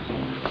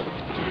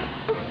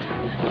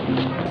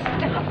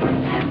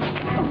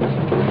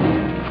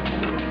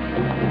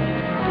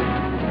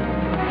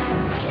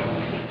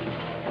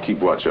 Keep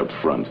watch up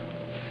front.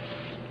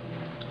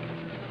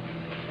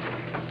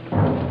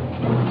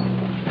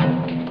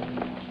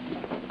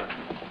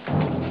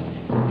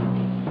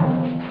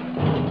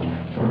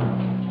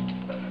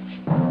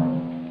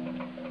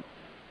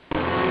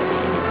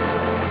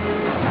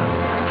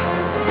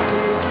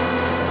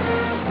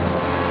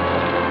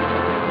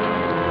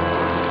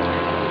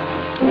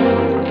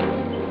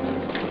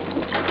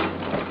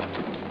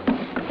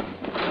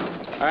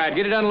 All right,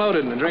 get it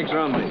unloaded and the drinks are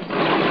on me.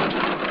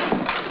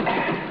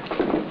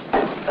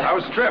 How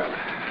was the trip?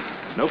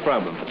 No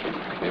problem.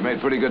 You made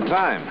pretty good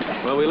time.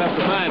 Well, we left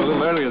the mine a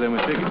little earlier than we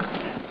figured.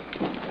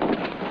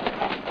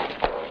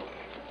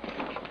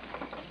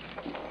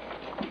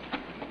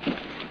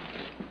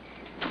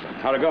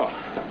 How'd it go?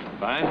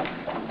 Fine.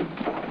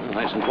 Well,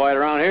 nice and quiet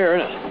around here,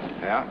 isn't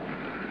it?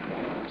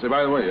 Yeah. Say,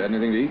 by the way, you had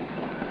anything to eat?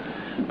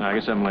 No, I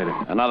guess something later.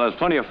 And now there's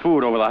plenty of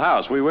food over the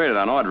house. We waited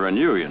on Audra and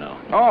you know.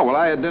 Oh, well,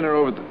 I had dinner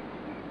over at the...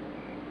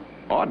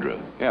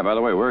 Audra? Yeah, by the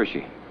way, where is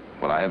she?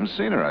 Well, I haven't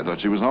seen her. I thought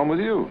she was home with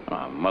you.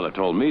 Mother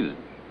told me that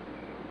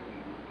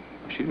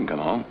she didn't come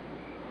home.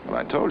 Well,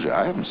 I told you,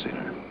 I haven't seen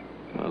her.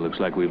 Well, it looks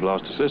like we've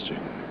lost a sister.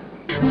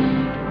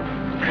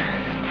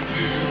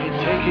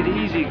 Take it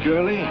easy,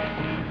 girlie.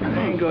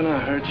 I ain't gonna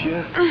hurt you.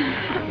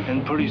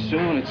 And pretty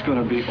soon it's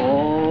gonna be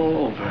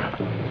all over.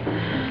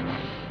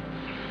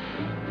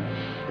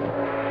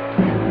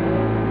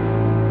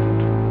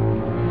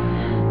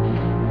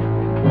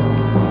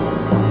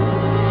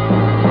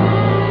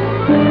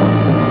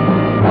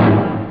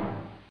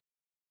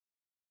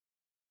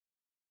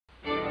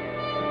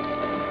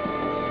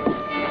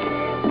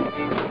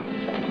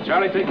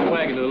 Charlie, take the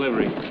wagon to the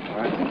livery. All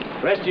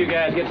right. Rest of you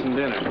guys get some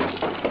dinner.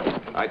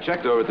 I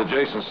checked over at the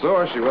Jason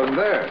store. She wasn't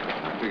there.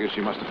 I figured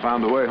she must have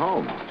found her way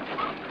home.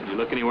 Did you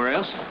look anywhere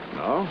else?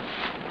 No,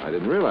 I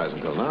didn't realize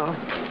until now.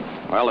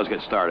 Well, let's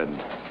get started.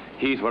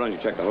 Heath, why don't you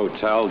check the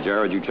hotel?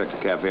 Jared, you check the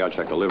cafe. I'll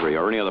check the livery,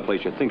 or any other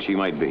place you think she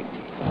might be.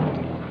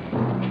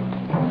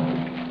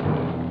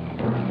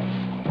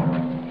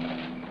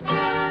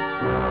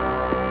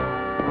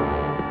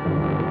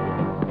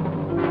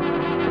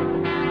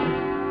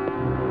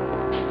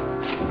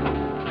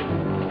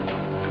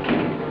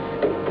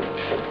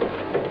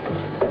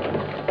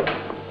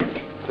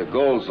 The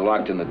gold's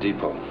locked in the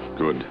depot.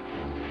 Good.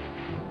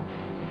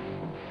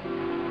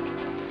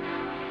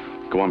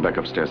 Go on back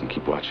upstairs and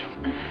keep watch.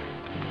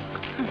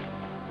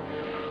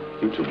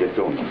 You two get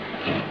going.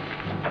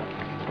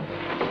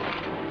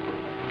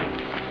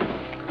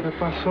 ¿Qué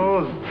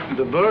pasó?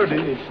 The bird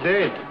is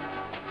dead.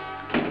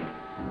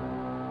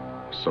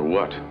 So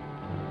what?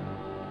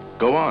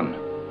 Go on.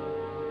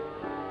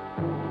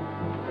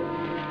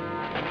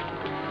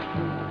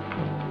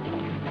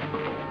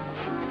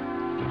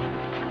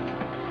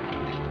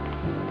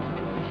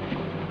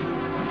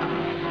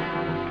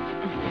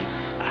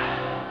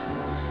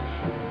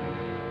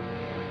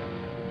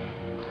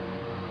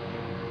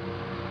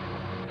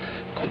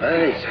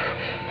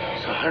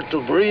 It's so hard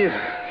to breathe.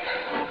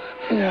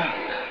 Yeah,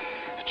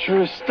 it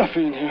sure is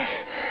stuffy in here.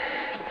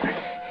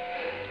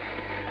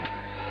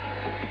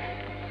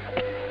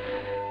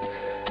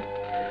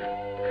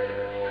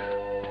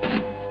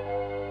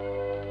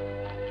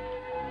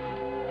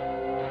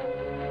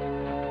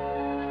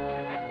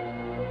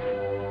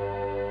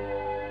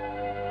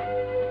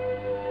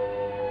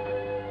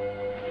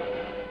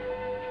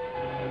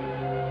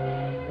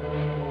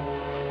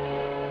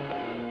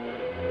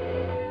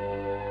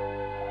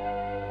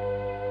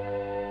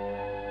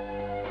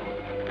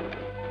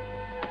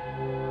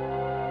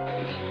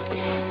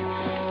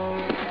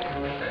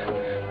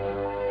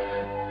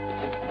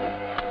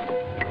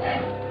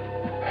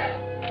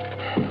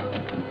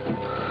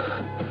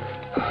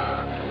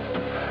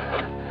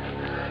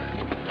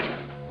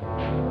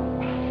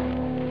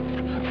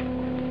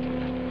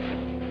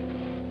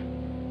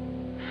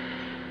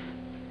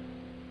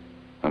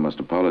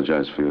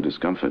 apologize for your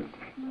discomfort.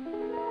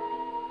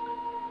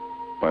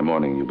 By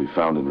morning, you'll be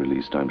found and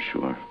released, I'm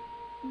sure.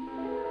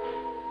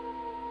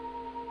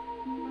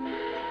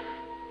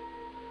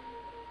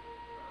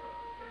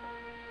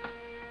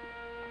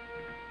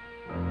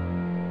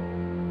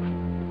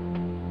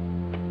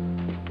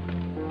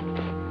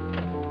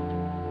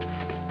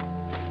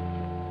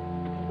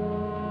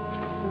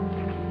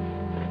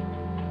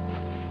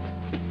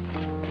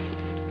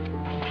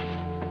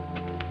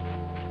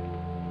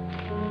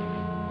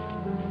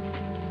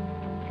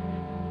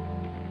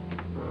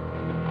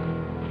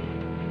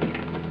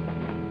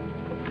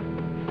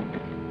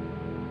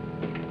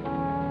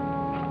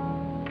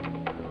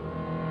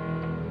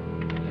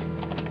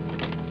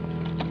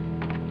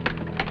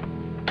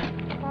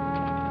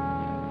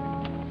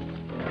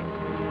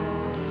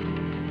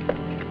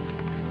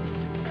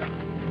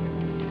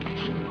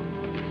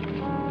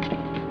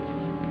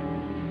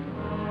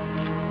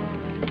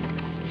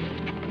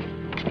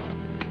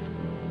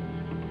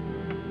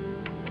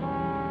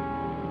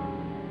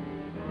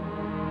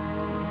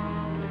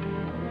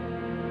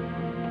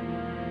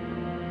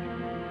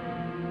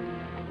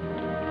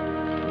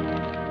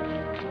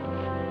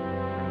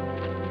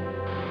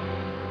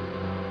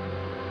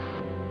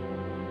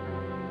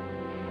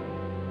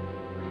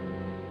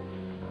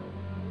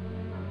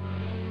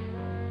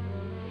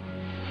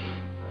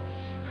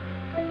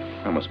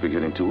 I must be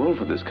getting too old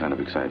for this kind of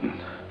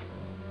excitement.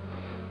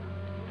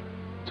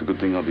 It's a good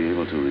thing I'll be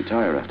able to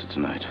retire after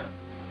tonight.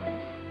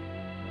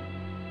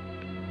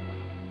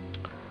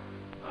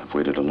 I've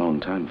waited a long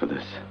time for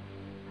this.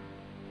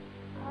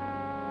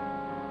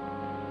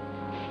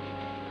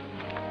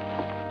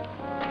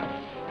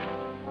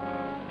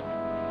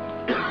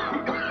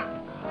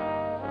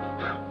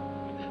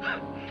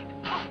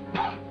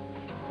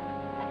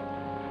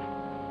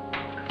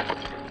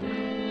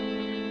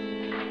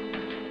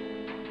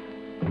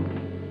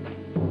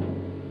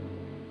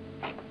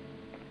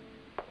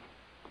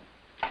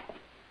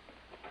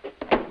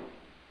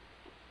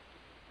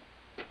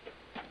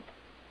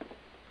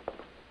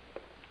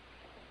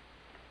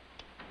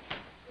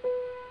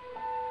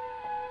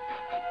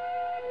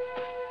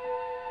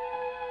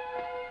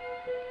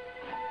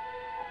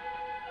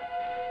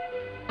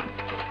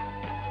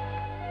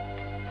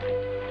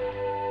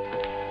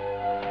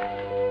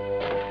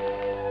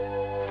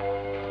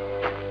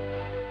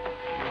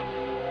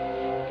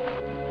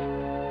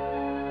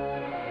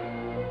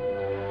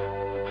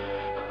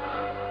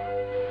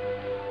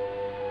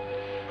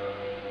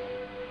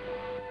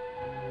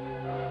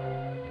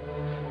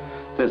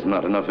 There's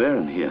not enough air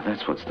in here.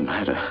 That's what's the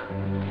matter.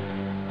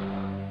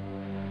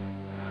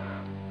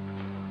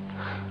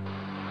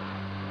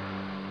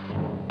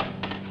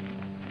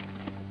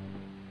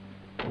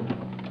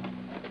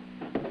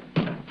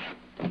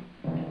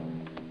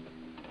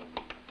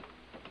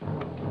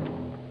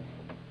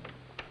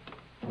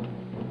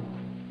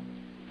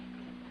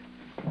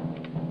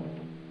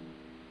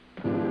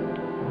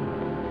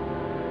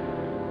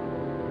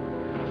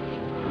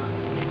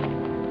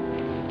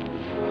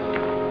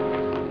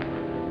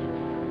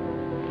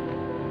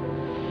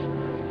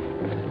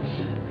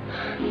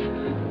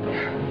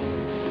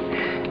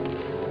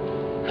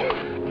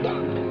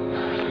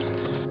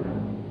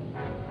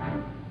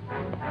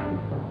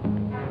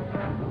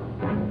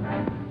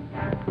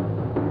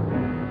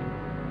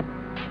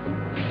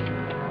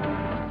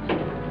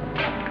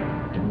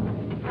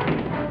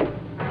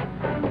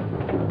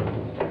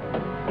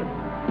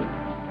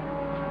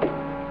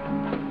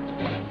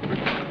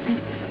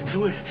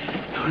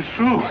 We're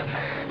through.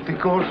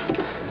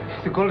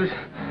 The gold is...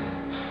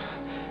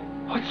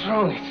 What's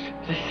wrong?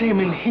 It's the same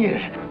in here.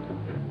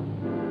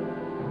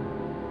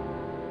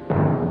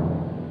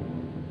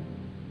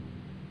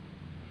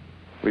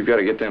 We've got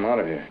to get them out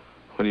of here.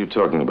 What are you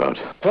talking about?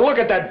 Well, look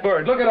at that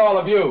bird. Look at all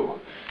of you.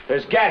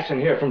 There's gas in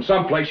here from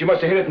someplace. You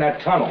must have hit it in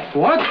that tunnel.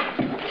 What?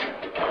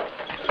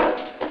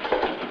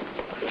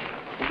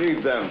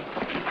 Leave them.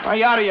 Are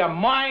you out of your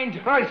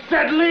mind? I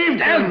said leave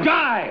them! They'll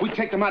die! We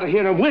take them out of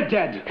here and we're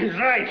dead. He's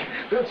right.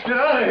 Let's get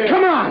out of here.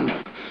 Come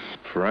on!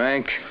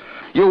 Frank?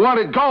 You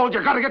wanted gold,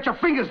 you gotta get your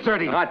fingers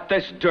dirty. Not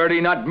this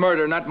dirty, not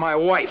murder, not my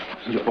wife.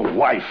 Your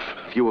wife?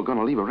 You were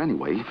gonna leave her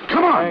anyway.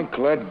 Come on! Frank,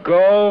 let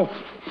go.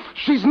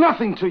 She's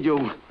nothing to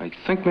you. I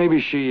think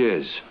maybe she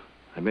is.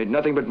 I made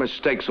nothing but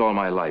mistakes all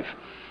my life.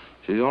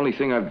 She's the only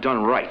thing I've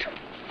done right.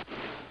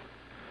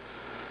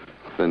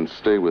 Then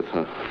stay with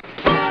her.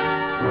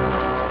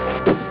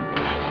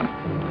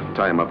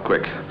 Tie him up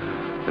quick.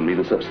 And meet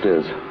us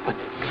upstairs. But,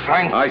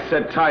 Frank... I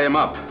said tie him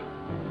up.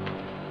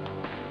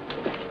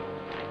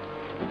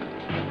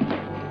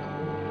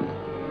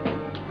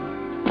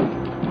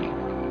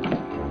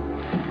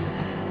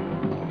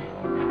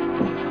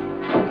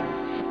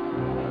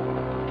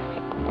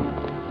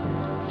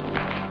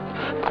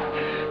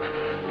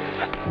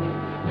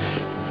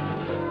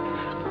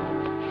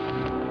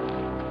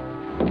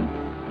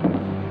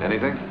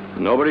 Anything?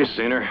 Nobody's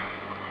seen her.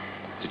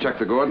 Did you check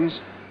the Gordons?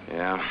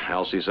 Yeah,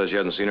 Elsie says she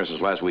hasn't seen her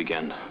since last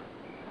weekend.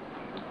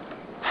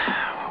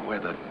 Where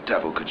the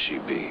devil could she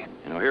be?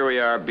 You know, here we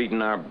are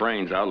beating our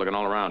brains out, looking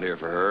all around here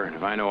for her. And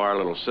if I know our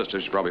little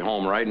sister, she's probably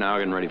home right now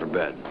getting ready for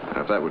bed.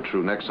 If that were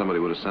true, next somebody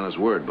would have sent us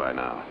word by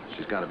now.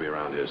 She's got to be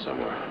around here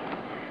somewhere.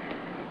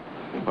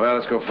 Well,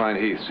 let's go find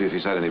Heath, see if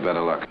he's had any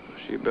better luck.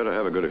 She better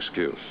have a good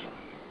excuse.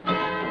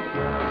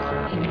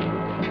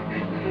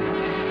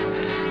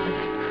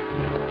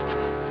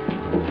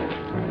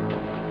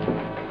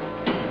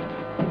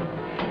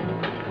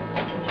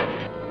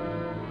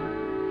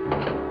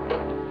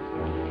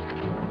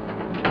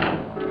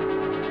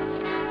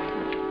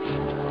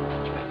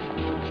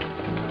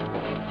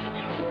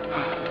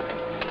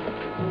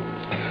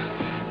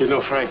 You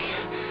know, Frank,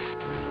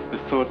 the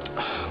thought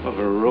of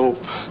a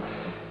rope.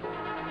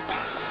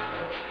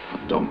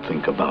 Don't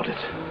think about it.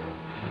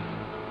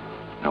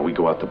 Now we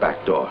go out the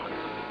back door.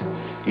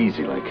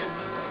 Easy, like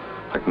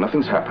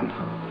nothing's happened.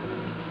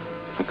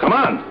 Now, come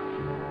on!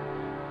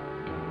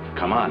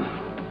 Come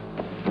on.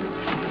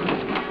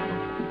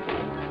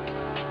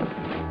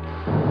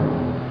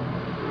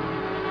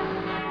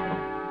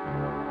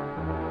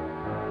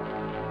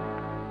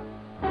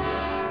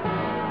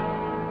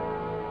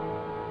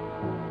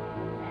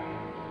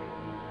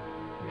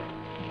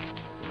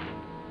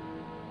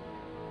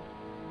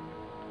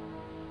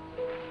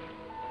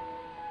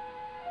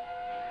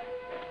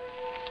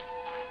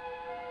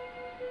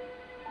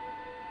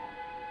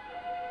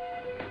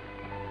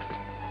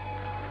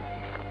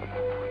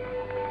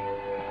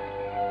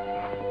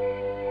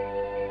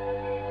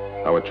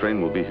 Our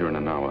train will be here in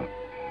an hour.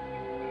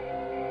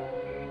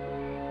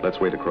 Let's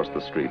wait across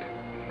the street.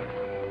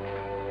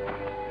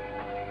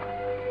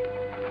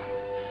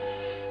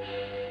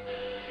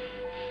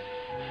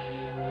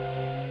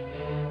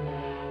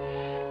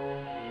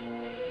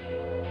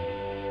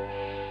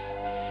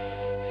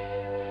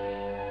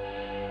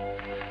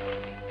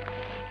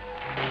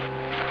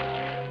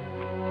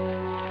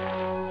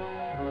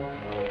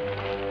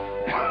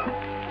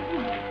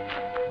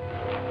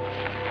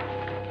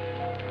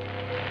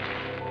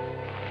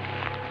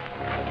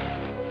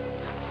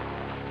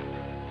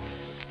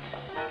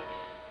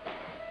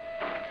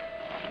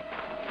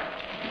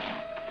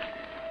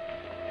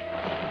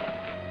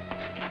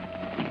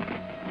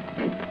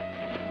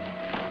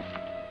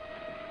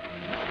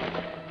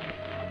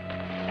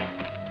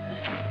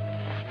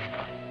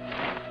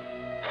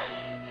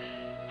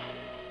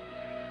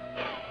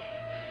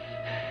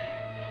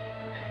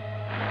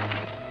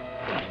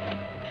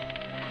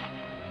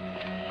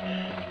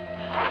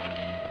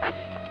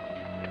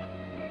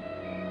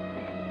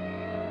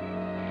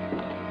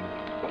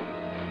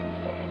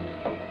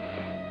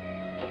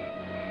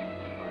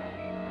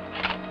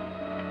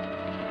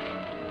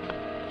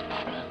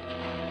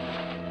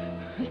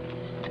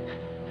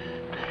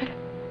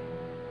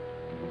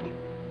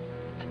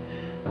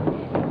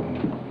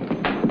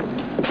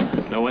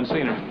 No one's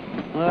seen her.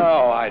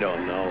 Oh, I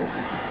don't know.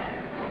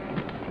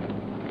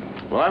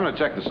 Well, I'm going to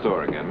check the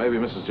store again. Maybe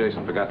Mrs.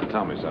 Jason forgot to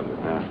tell me something.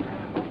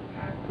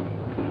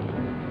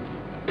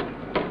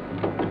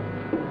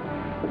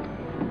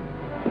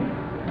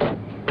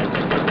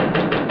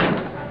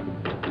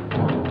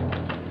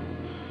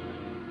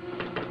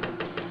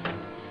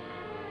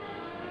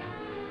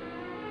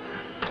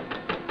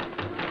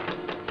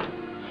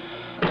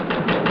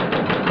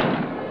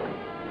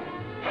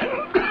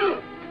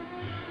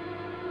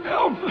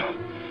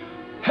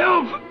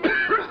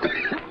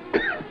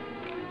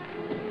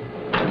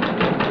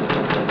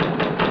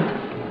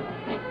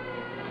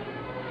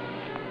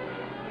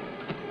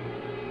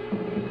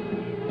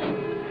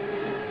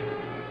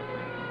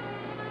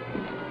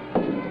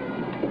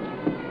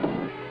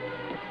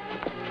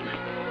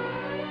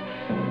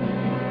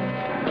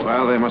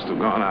 Well, they must have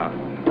gone out.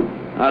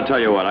 I'll tell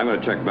you what, I'm going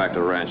to check back to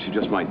the ranch. She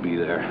just might be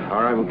there.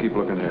 All right, we'll keep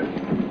looking here.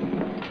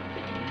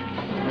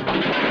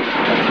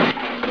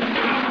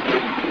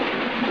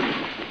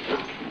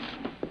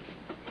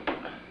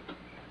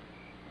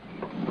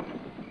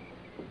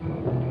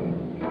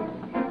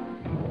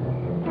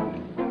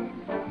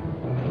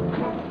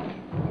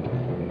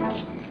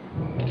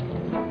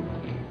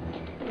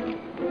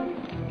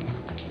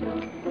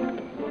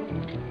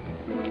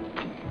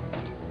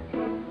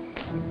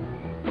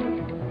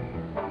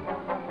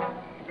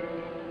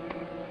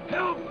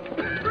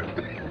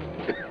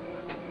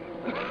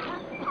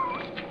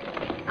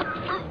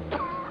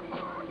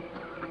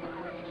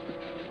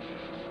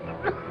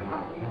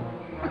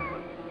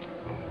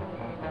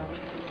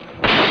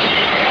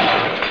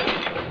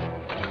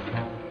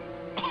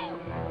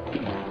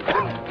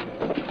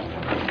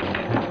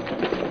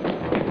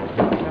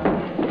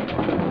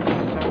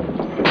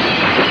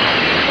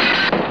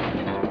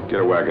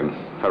 Wagon.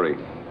 Hurry.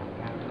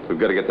 We've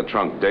got to get the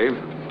trunk. Dave,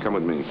 come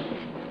with me.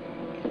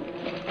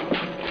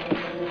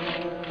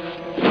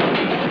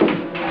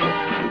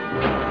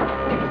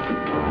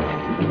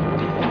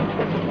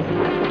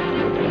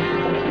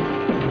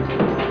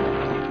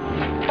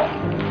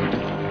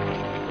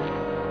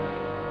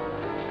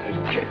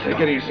 Okay, take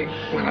it easy.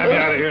 We'll have you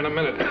out of here in a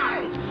minute.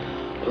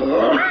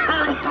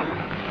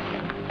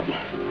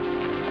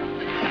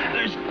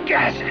 There's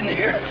gas in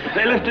here.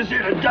 They left us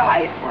here to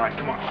die. All right,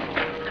 come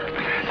on.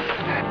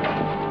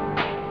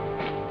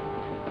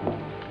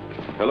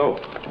 Hello.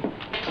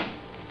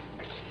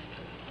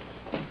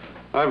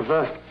 I've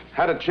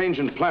had a change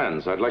in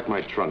plans. I'd like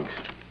my trunk.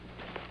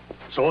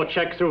 So I'll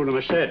check through to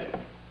Merced.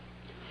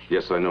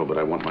 Yes, I know, but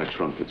I want my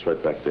trunk. It's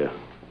right back there.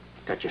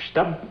 Got your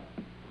stub?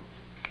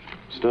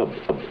 Stub?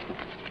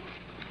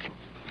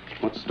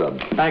 What stub?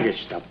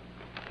 Baggage stub.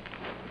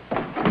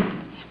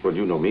 Well,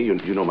 you know me.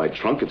 You know my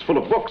trunk. It's full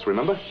of books,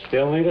 remember?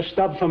 Still need a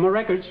stub for my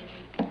records.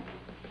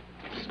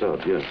 Stub,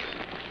 yes.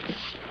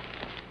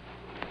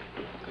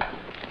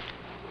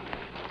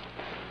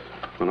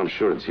 Well, I'm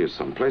sure it's here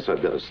someplace.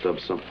 I've got a stub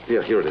some...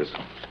 Yeah, here it is.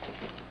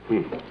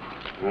 All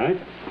right.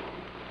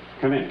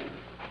 Come in.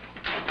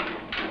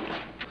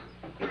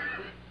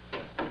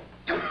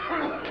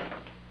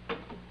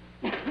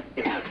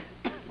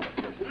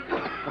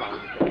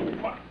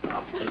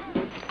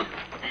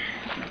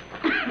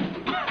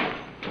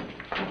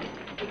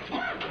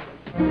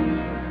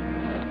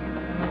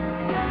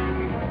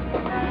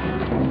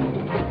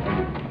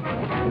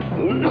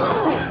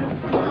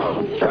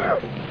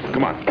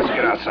 Come on, let's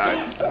get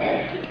outside.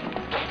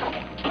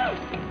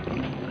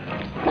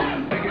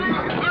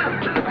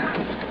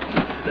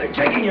 They're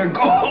taking your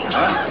gold,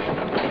 huh?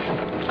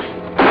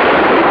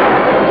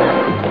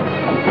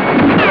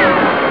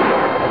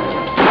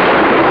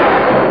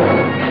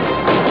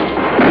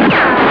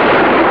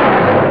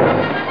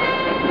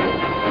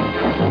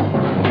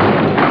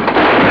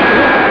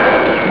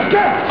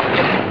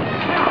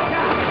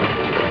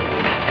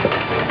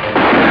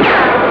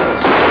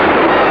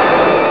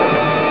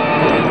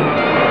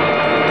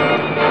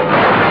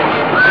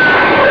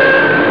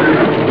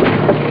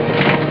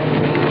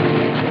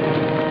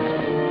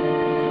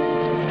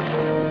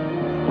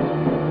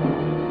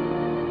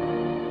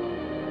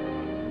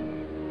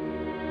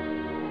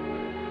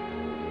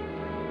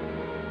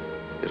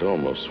 It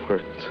almost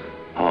worked.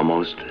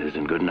 Almost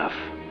isn't good enough.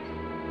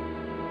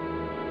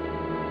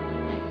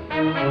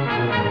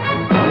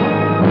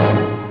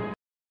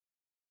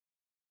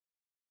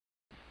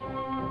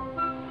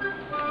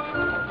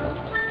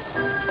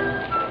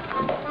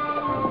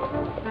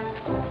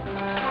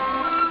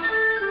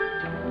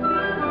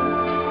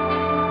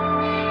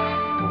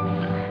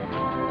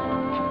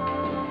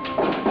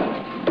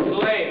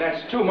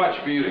 That's too much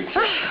for you to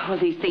carry. Well,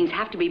 these things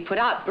have to be put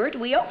out, Bert.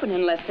 We open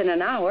in less than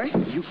an hour.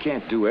 You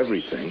can't do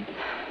everything.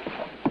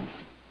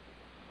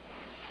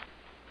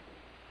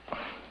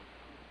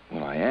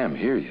 Well, I am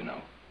here, you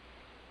know.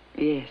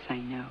 Yes, I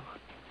know.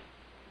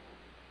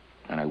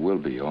 And I will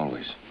be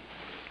always.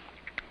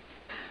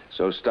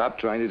 So stop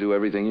trying to do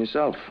everything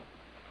yourself.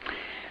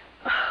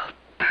 Oh,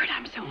 Bert,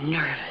 I'm so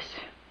nervous.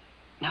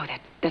 No,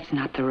 that's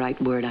not the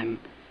right word. I'm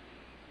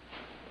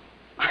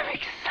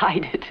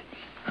excited.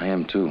 I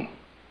am, too.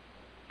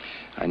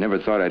 I never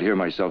thought I'd hear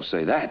myself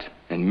say that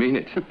and mean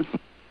it.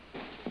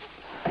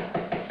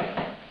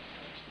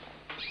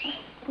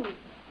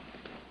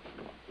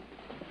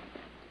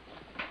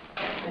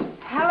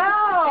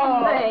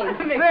 Hello.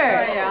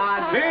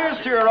 Here's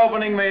to your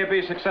opening. May it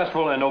be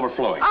successful and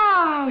overflowing.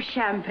 Oh,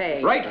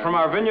 champagne. Right from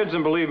our vineyards,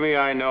 and believe me,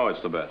 I know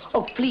it's the best.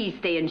 Oh, please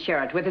stay and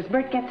share it with us.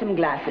 Bert, get some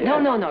glasses. No,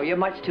 no, you're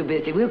much too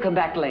busy. We'll come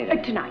back later.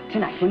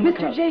 Tonight, when we Mr.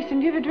 close. Jason,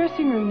 do you have a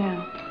dressing room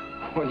now?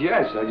 Well,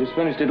 yes, I just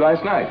finished it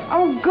last night.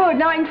 Oh, good.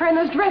 Now I can try on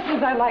those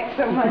dresses I like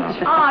so much.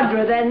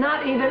 Audra, they're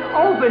not even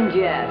opened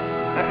yet.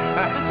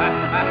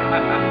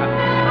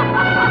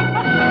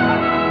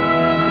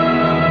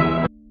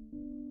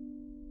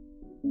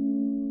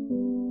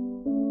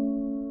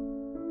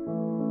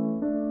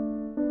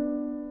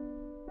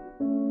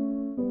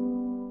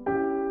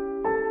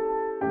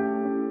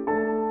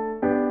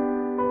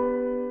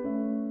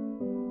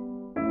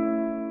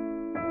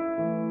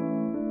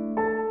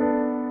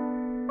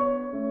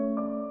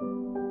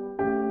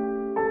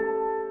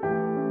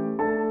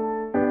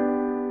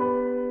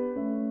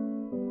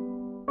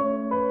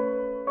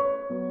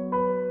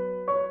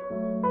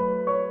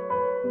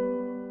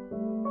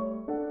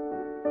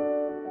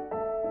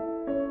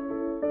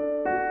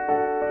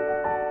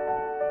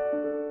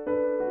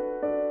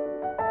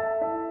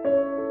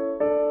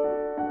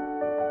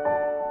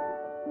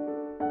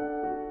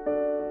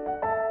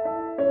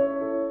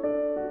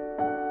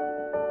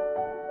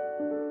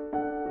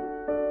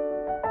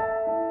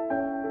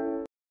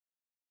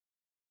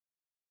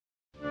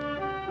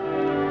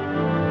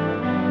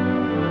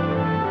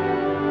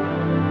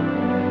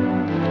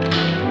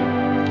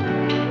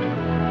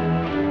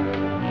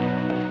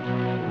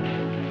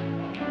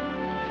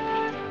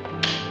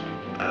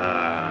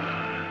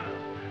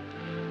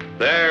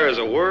 There is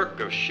a work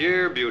of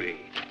sheer beauty.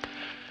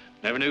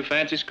 Never knew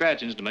fancy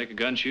scratchings to make a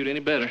gun shoot any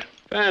better.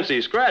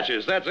 Fancy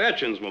scratches, that's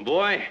etchings, my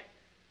boy.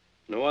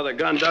 No other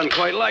gun done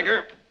quite like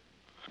her.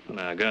 Well,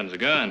 now, a gun's a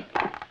gun.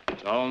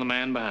 It's all in the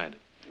man behind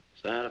it.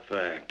 Is that a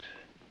fact?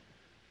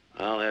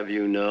 I'll have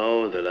you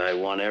know that I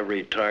won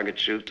every target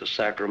shoot to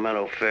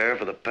Sacramento Fair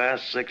for the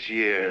past 6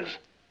 years.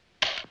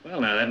 Well,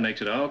 now, that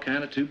makes it all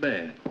kind of too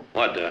bad.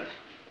 What does?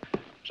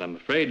 So I'm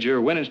afraid your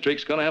winning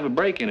streak's going to have a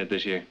break in it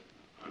this year.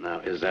 Now,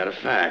 is that a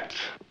fact?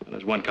 Well,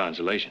 there's one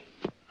consolation.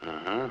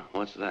 Uh-huh.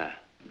 What's that?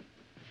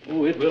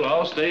 Oh, it will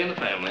all stay in the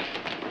family.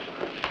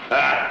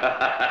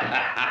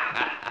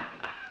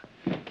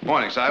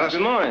 Morning, Silas.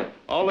 Good morning.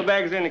 All the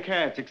bags are in the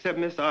carriage except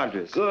Miss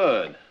Audrey's.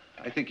 Good.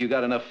 I think you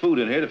got enough food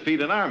in here to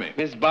feed an army.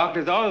 Miss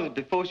Barkley's orders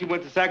before she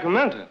went to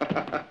Sacramento.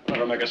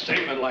 Never make a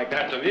statement like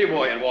that to me,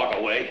 boy, and walk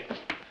away.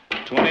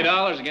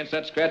 $20 against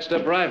that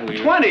scratched-up rifle.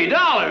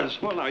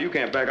 $20? Well, now, you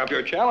can't back up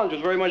your challenge.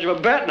 It's very much of a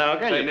bet now,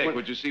 can Say, you? Nick,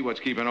 would you see what's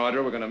keeping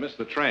order? We're going to miss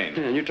the train.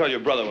 And you tell your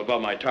brother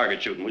about my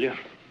target shooting, will you?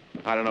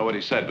 I don't know what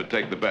he said, but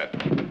take the bet.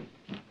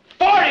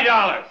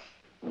 $40!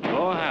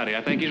 Oh, howdy.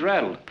 I think he's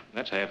rattled.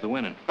 That's half the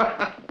winning.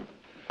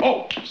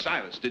 Oh,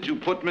 Silas, did you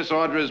put Miss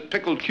Audra's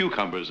pickled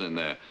cucumbers in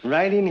there?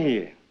 Right in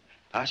here.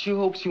 I sure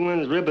hope she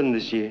wins ribbon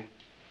this year.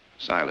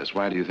 Silas,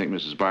 why do you think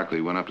Mrs.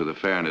 Barkley went up to the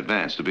fair in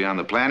advance? To be on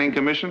the planning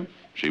commission?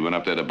 She went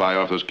up there to buy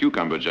off those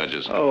cucumber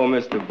judges. Oh,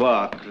 Mr.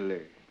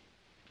 Barkley.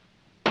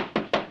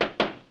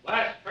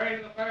 Last train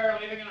to the fair,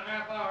 leaving in a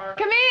half hour.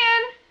 Come in.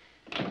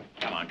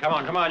 Come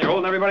on. You're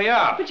holding everybody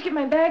up. Would you get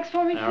my bags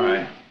for me, please? All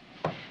right.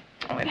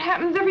 Oh, it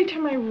happens every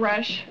time I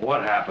rush.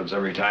 What happens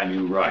every time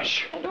you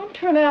rush? I don't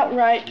turn out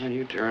right. When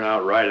you turn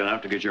out right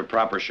enough to get your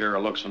proper share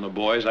of looks from the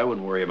boys, I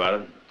wouldn't worry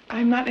about it.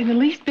 I'm not in the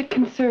least bit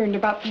concerned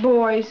about the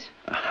boys.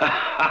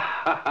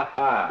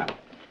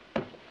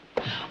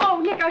 Oh,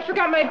 Nick, I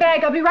forgot my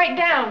bag. I'll be right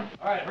down.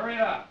 All right, hurry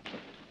up.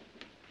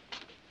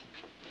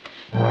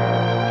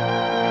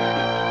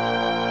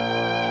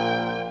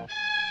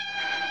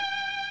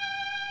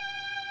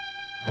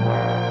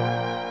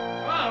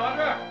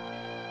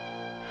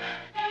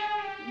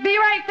 Be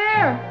right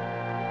there.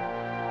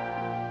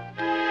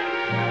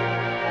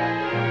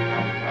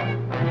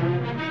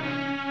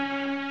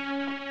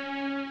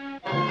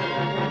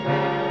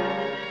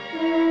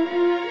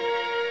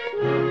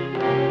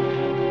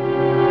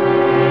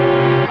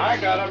 I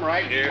got him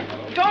right here.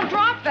 Don't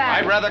drop that.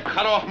 I'd rather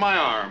cut off my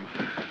arm.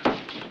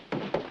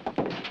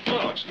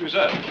 Oh, excuse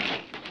that.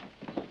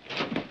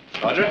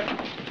 Roger,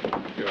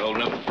 you're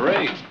holding up the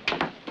parade.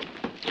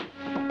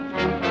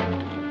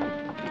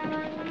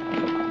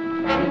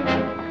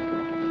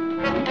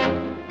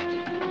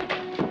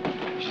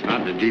 It's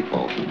not the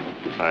depot.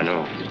 I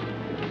know.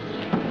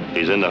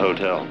 He's in the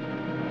hotel.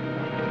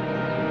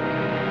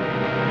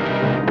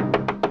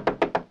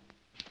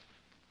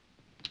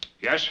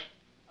 Yes?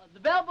 The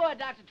bellboy,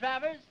 Dr.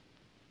 Travers.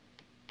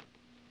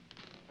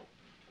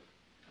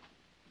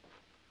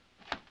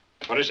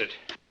 What is it?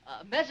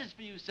 A message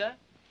for you, sir.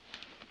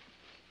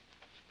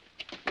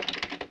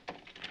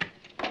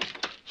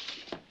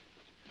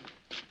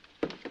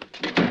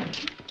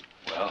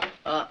 Well?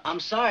 I'm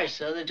sorry,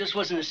 sir. There just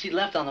wasn't a seat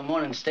left on the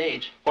morning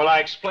stage. Well, I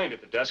explained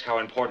at the desk how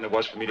important it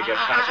was for me to get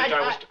passage.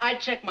 I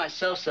checked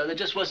myself, sir. There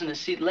just wasn't a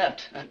seat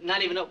left.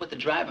 Not even up with the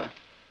driver.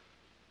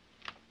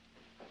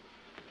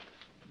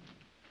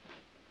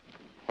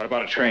 What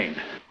about a train?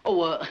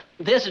 Oh,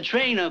 there's a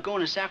train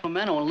going to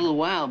Sacramento in a little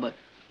while, but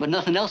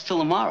nothing else till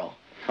tomorrow.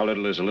 How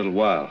little is a little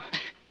while?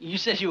 You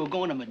said you were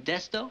going to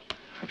Modesto?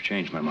 I've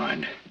changed my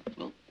mind.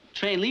 Well,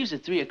 train leaves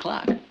at 3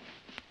 o'clock.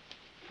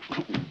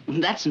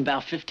 That's in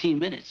about 15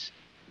 minutes.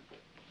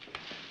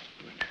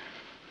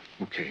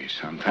 Okay,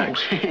 son,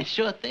 thanks.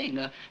 Sure thing.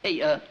 Hey,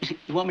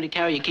 you want me to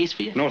carry your case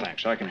for you? No,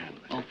 thanks. I can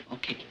handle it. Oh,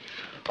 okay.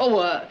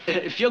 Oh,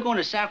 if you're going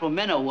to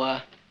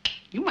Sacramento,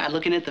 you might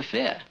look in at the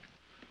fair.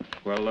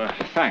 Well,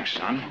 thanks,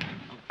 son.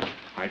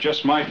 I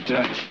just might,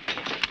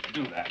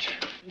 do that.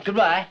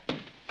 Goodbye.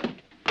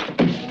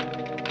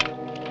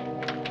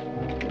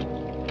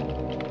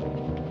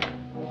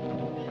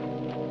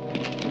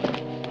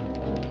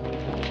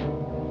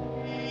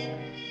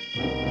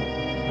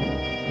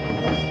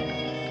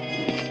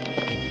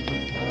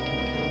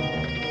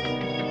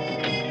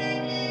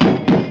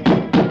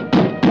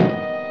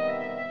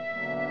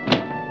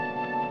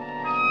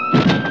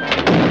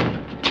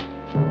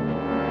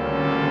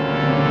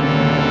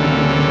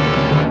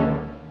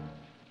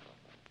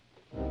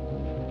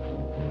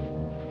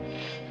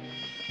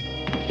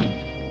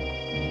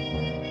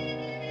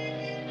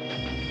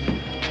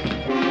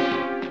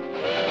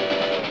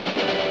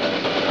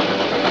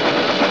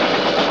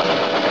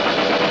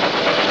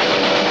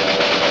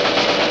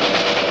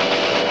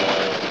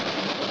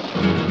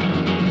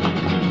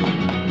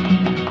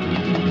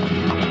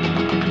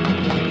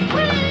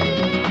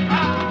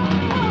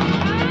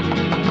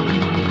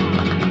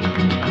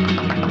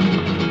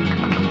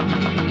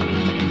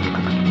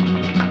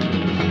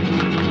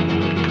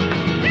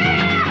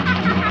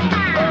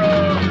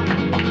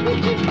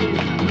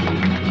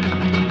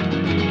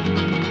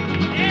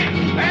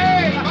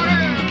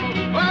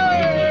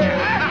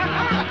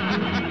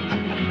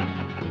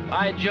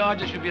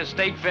 Georgia should be a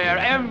state fair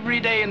every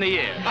day in the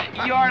year.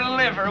 Your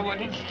liver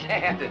wouldn't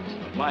stand it.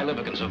 If my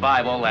liver can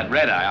survive all that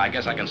red eye, I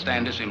guess I can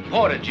stand this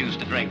imported juice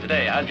to drink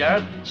today, huh,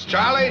 Garrett?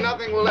 Charlie,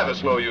 nothing will ever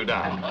slow you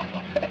down.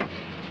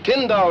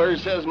 $10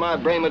 says my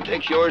Brahma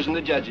takes yours in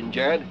the judging,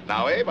 Jared.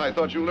 Now, Abe, I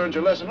thought you learned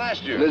your lesson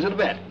last year. Is it a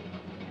bet?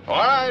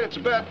 All right, it's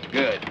a bet.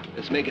 Good.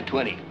 Let's make it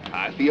 20.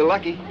 I feel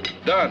lucky.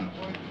 Done.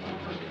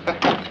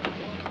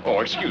 Oh,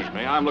 excuse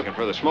me. I'm looking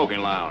for the smoking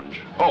lounge.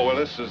 Oh, well,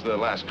 this is the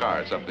last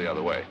car. It's up the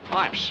other way.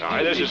 I'm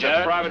sorry. This is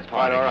a private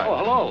party. All right. Oh,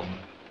 hello.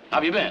 How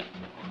have you been?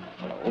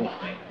 Hello.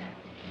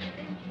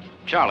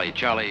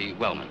 Charlie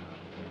Wellman.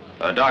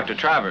 Dr.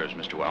 Travers,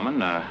 Mr. Wellman.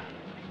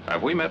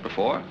 Have we met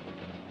before?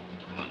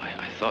 Well,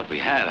 I thought we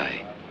had.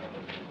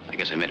 I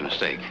guess I made a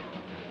mistake.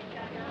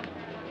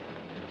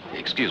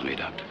 Excuse me,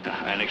 Doctor.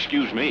 And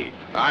excuse me.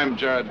 I'm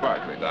Jared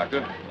Barkley,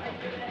 Doctor.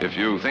 If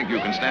you think you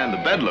can stand the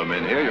bedlam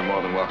in here, you're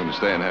more than welcome to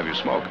stay and have your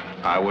smoke.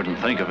 I wouldn't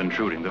think of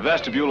intruding. The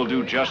vestibule will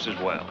do just as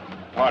well.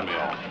 Pardon me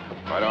all.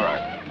 Quite all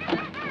right.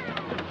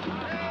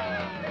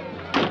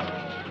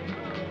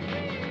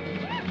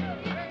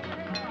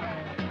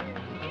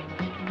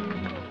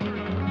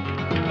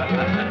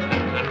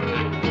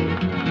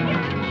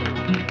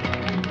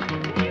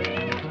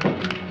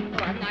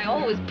 I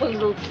always put a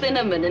little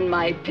cinnamon in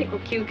my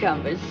pickled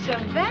cucumbers. So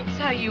that's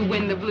how you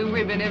win the blue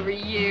ribbon every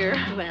year.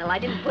 Well, I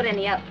didn't put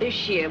any out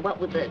this year. What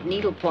with the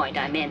needlepoint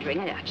I'm entering,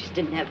 I just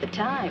didn't have the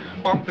time.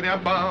 Oh,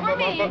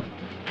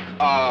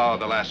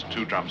 the last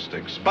 2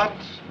 drumsticks. But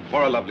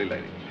for a lovely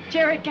lady.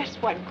 Jared, guess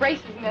what?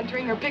 Grace isn't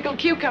entering her pickled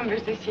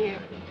cucumbers this year.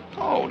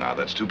 Oh, now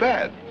that's too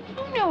bad.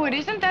 Oh, no, it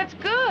isn't. That's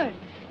good.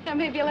 Now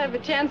maybe you'll have a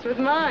chance with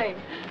mine.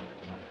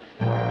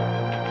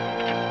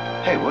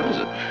 Hey, what is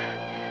it?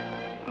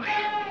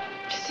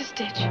 Just a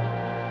stitch.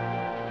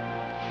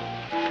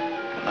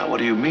 Now, what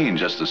do you mean,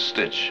 just a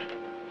stitch?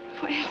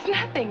 Well, it's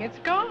nothing. It's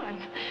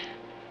gone.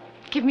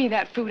 Give me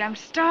that food. I'm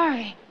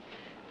starving.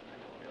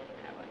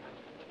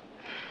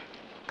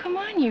 Come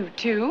on, you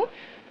two.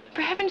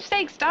 For heaven's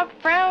sake, stop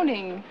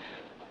frowning.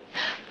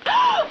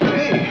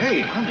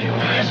 Hey, honey,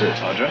 what is it,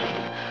 Audra?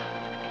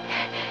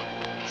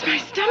 It's my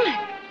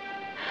stomach.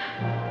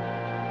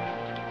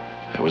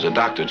 There was a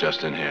doctor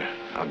just in here.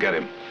 I'll get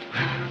him.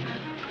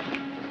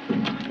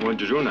 What'd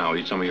you do now?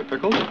 Eat some of your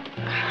pickles?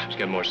 Just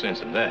get more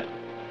sense than that.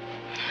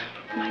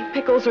 My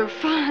pickles are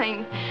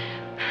fine.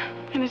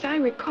 And as I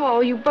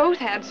recall, you both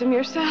had some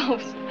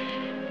yourselves.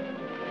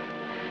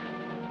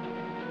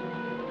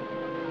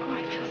 Oh,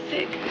 I feel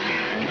sick.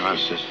 Hang on,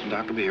 sis. The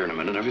doctor will be here in a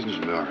minute. Everything's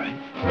gonna be all right.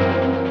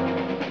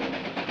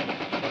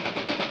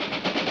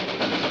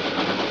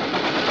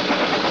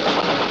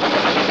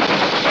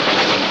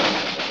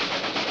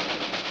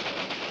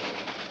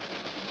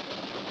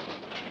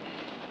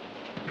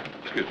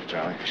 Excuse me,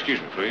 Charlie. Excuse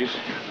me, please.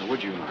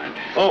 Would you mind?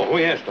 Oh,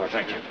 yes, Doctor.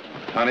 Thank you.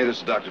 Honey, this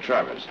is Dr.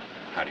 Travers.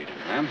 How do you do,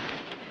 ma'am?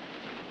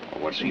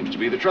 Well, what seems to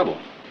be the trouble?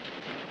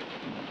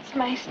 It's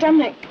my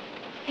stomach.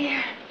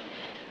 Here.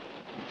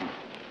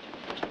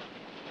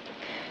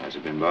 Has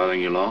it been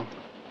bothering you long?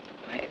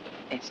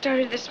 It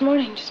started this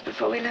morning, just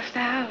before we left the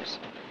house.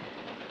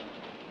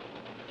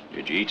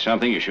 Did you eat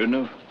something you shouldn't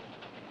have?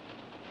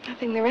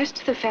 Nothing the rest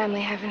of the family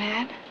haven't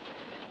had.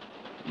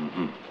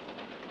 Mm-hmm.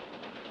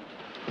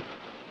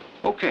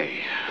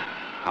 Okay.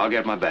 I'll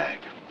get my bag.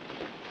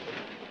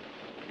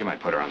 You might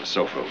put her on the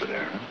sofa over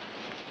there, huh?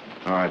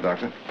 All right,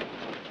 Doctor.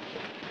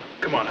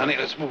 Come on, honey,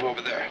 let's move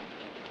over there.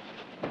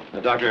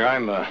 Doctor,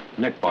 I'm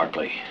Nick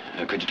Barkley.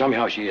 Could you tell me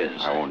how she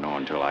is? I won't know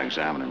until I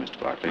examine her, Mr.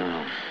 Barkley.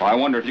 Oh. Well, I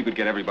wonder if you could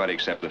get everybody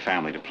except the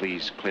family to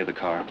please clear the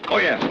car. Oh,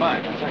 yes,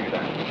 fine. Thank you,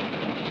 Doctor.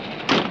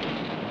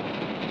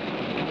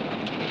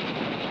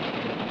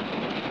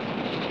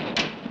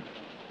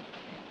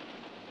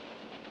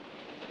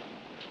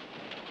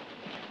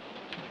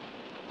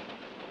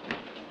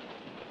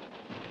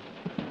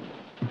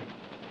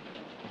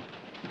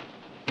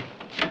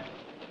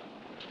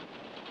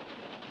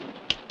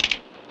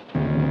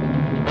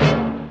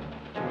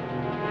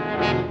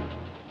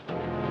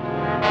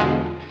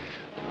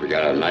 We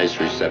got a nice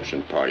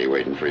reception party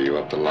waiting for you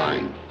up the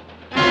line.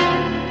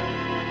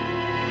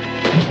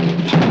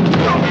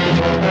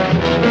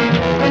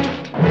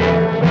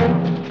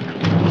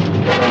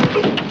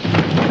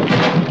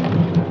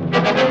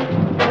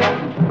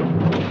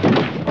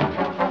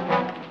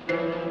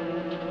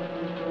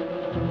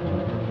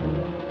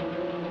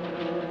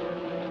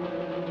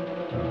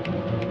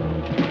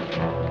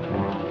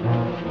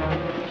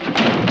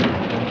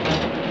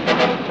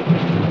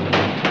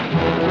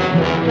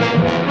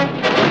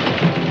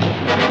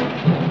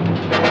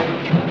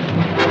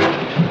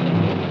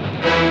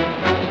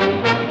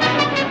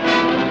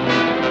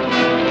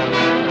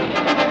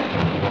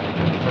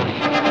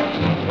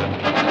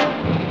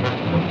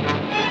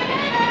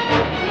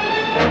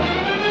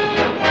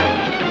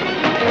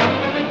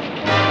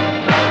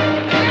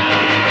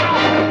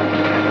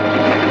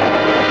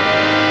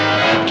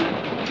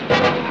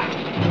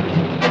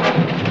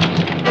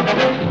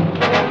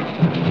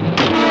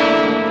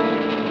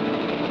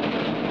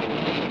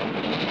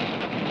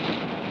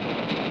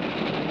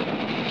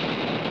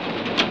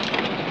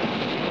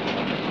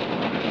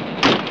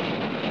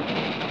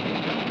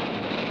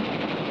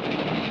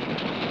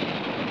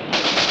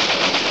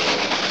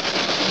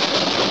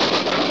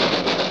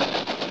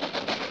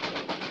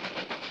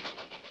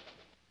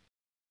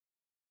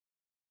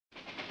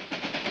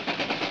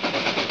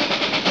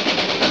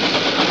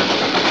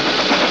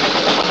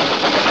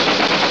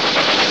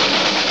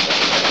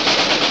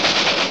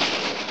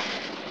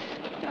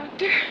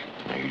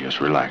 Just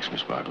relax,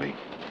 Miss Barkley.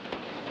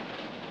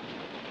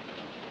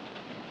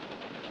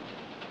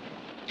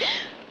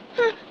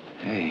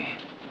 Hey.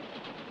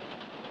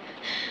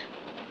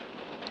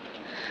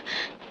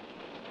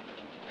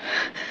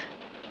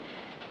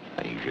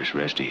 Now, you just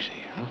rest easy,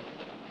 huh?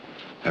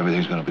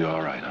 Everything's gonna be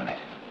all right, honey.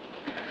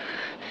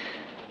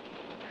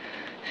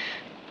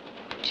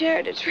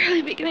 Jared, it's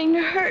really beginning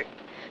to hurt.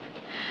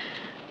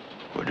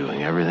 We're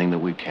doing everything that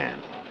we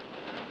can.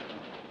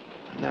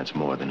 And that's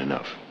more than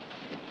enough.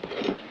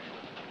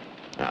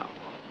 Now,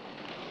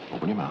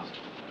 open your mouth.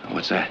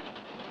 What's that?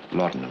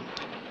 Laudanum.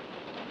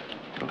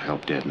 It'll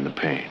help deaden the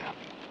pain.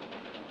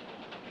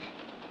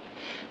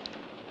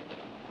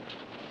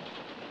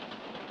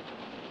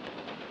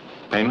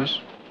 Painless?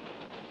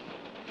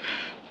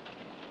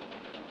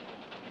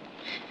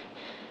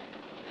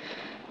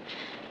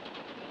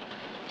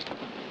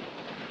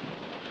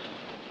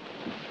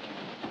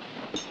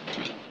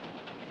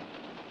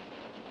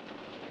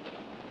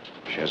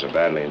 She has a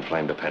badly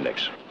inflamed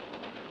appendix.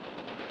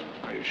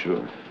 Are you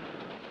sure?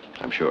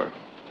 I'm sure.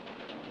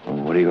 Well,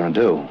 what are you going to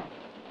do?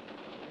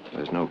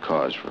 There's no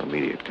cause for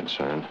immediate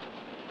concern.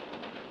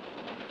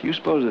 Do you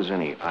suppose there's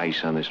any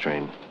ice on this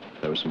train?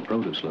 There was some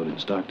produce loaded in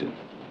Stockton.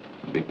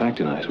 It'd be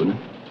packed in ice, wouldn't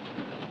it?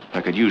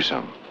 I could use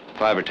some.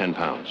 5 or 10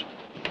 pounds.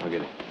 I'll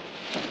get it.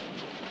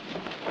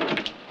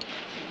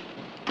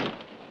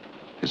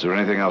 Is there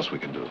anything else we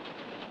can do?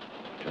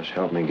 Just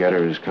help me get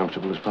her as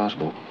comfortable as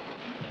possible.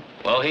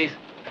 Well, Heath?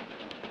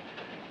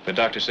 The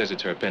doctor says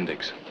it's her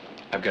appendix.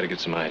 I've got to get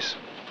some ice.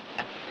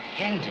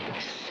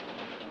 Appendix?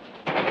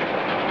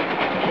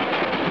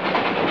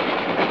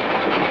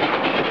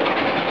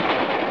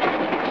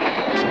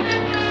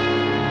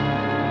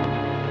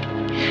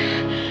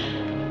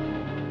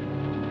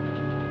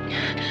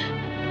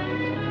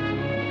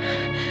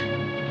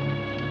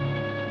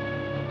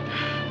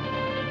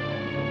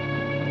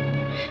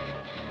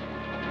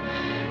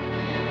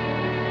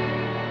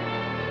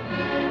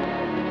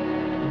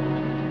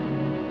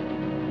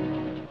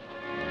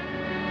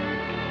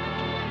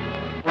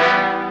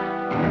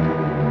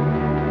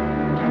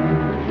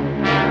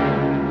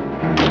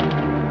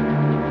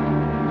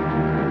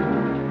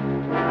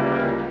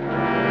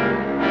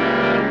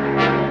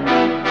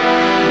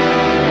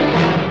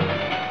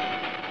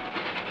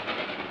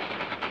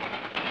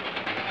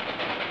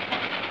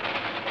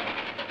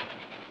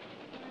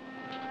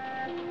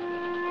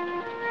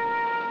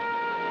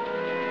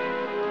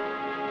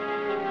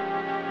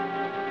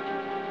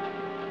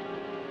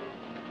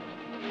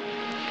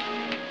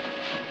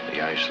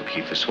 The ice will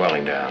keep the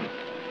swelling down.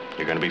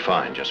 You're going to be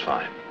fine, just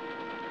fine.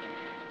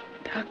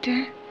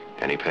 Doctor?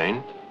 Any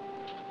pain?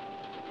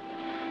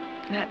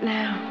 Not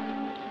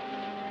now.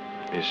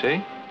 You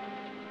see?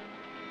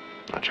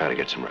 I'll try to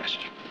get some rest.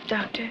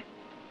 Doctor,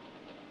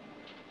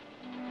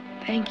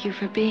 thank you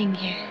for being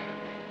here.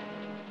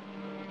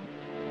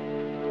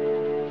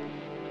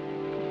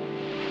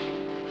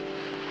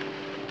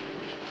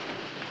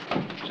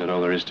 Is that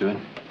all there is to it?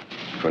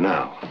 For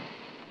now.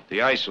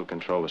 The ice will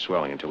control the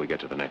swelling until we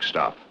get to the next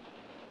stop.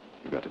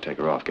 You've got to take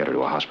her off, get her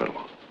to a hospital.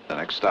 The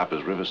next stop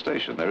is River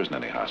Station. There isn't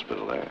any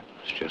hospital there.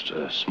 It's just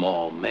a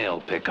small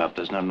mail pickup.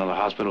 There's not another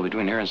hospital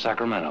between here and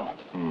Sacramento.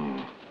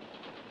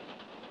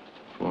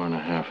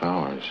 4.5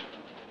 hours.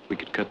 We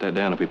could cut that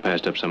down if we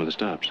passed up some of the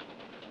stops.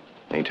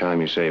 Any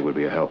time you save would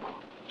be a help.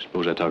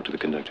 Suppose I talk to the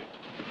conductor.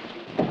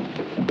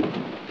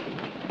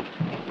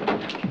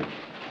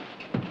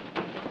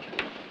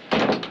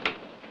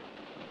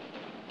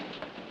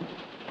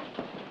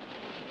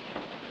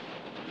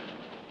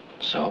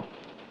 So?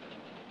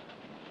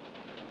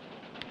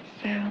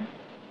 So?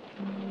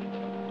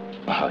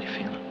 Well, how are you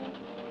feeling?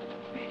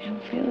 I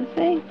don't feel a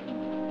thing.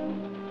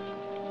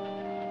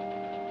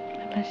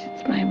 Unless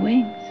it's my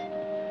wings.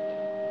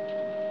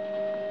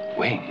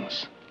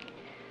 Wings?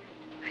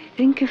 I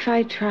think if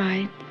I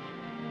tried,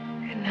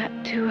 and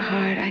not too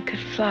hard, I could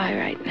fly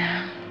right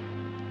now.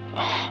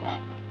 Oh.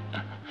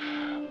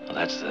 Well,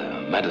 that's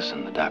the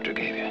medicine the doctor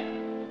gave you.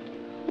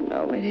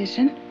 No, it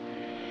isn't.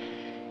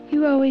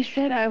 You always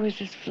said I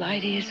was as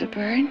flighty as a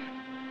bird.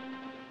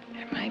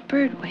 They're my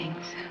bird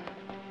wings.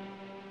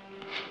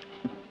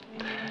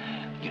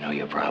 You know,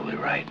 you're probably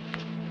right.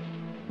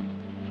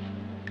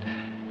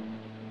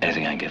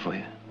 Anything I can get for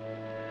you?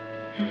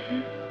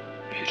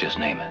 You just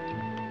name it.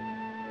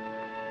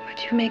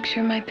 Would you make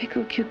sure my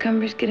pickled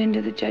cucumbers get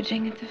into the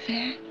judging at the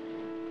fair?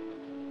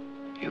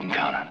 You can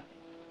count on it.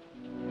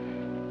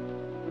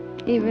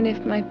 Even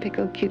if my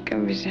pickled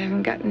cucumbers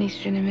haven't got any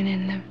cinnamon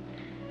in them.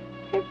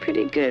 They're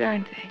pretty good,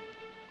 aren't they?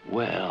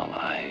 Well,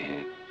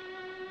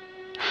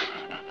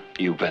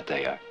 You bet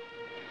they are.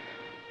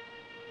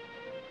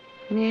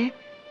 Nick?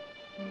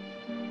 I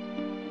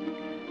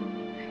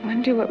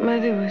wonder what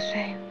Mother will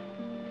say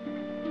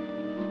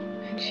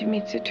when she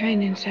meets a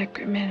train in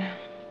Sacramento.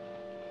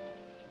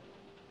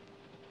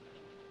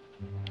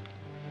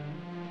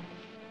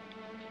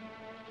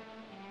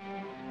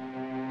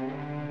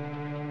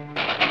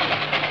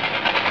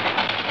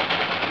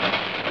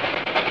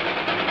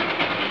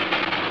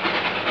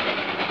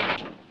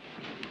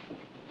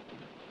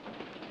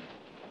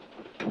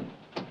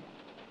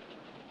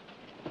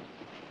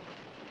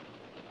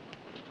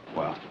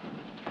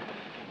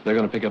 They're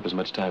going to pick up as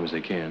much time as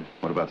they can.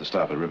 What about the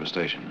stop at River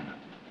Station?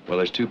 Well,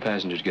 there's 2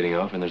 passengers getting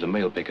off, and there's a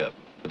mail pickup.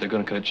 But they're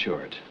going to cut it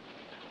short.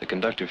 The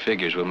conductor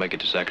figures we'll make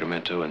it to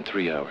Sacramento in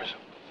 3 hours.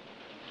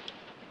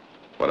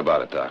 What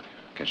about it, Doc?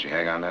 Can she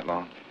hang on that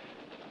long?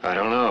 I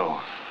don't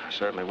know. I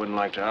certainly wouldn't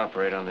like to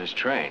operate on this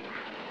train.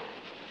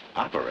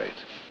 Operate?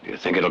 Do you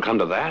think it'll come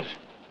to that?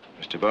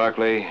 Mr.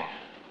 Barkley,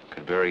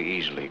 could very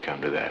easily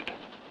come to that.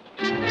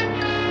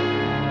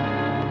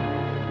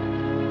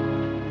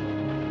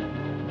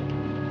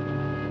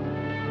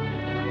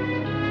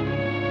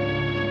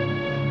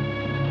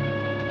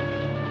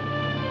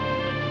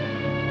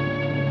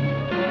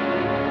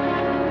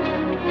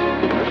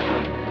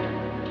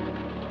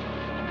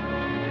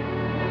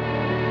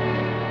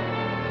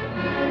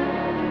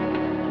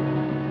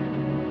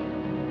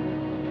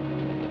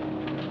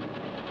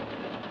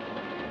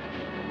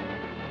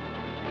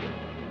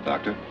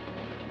 Doctor?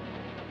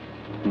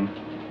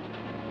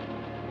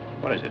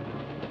 What is it?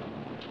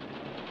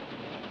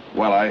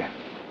 Well,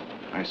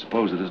 I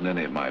suppose it isn't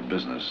any of my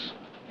business.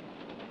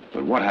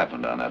 But what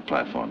happened on that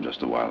platform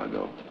just a while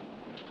ago?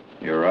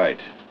 You're right.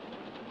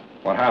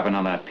 What happened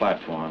on that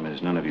platform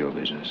is none of your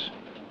business.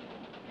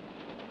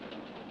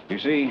 You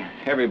see,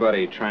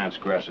 everybody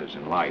transgresses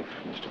in life,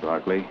 Mr.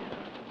 Barkley.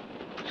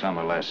 Some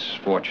are less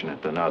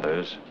fortunate than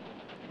others.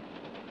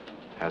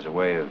 Has a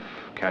way of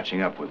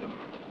catching up with them.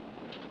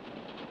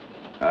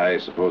 I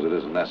suppose it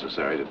isn't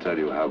necessary to tell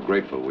you how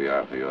grateful we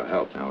are for your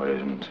help. No, it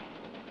isn't.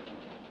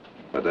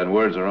 But then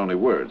words are only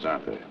words,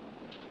 aren't they?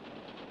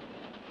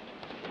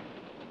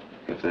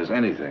 If there's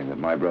anything that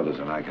my brothers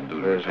and I can do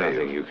to There's repay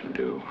nothing you can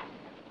do.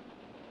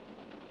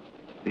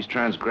 These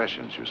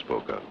transgressions you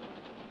spoke of.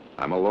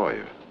 I'm a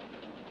lawyer.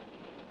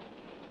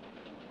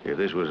 If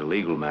this was a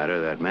legal matter,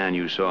 that man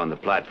you saw on the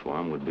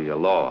platform would be a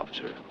law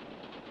officer.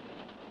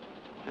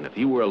 And if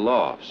he were a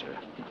law officer,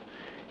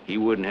 he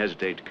wouldn't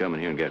hesitate to come in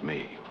here and get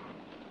me.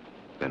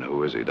 Then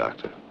who is he,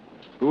 Doctor?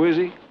 Who is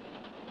he?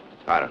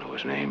 I don't know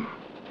his name.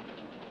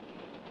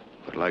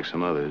 But like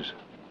some others,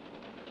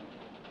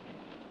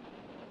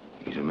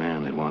 he's a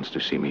man that wants to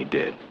see me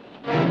dead.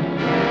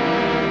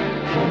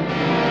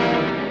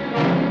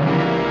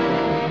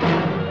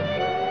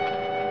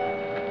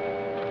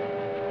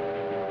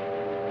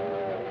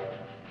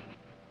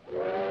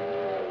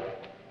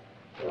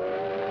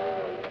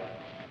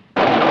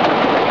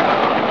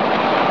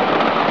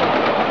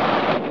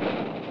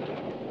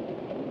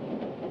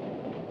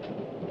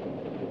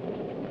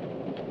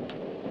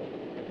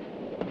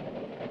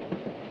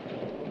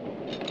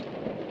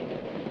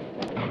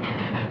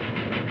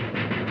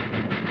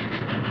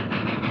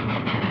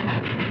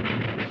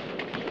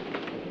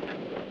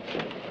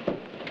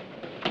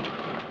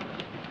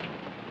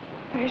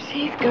 Where's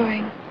Heath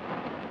going?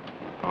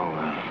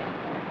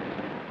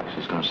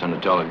 She's gonna send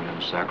a telegram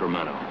to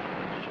Sacramento.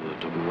 So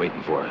that they'll be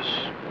waiting for us.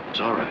 It's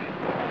all right.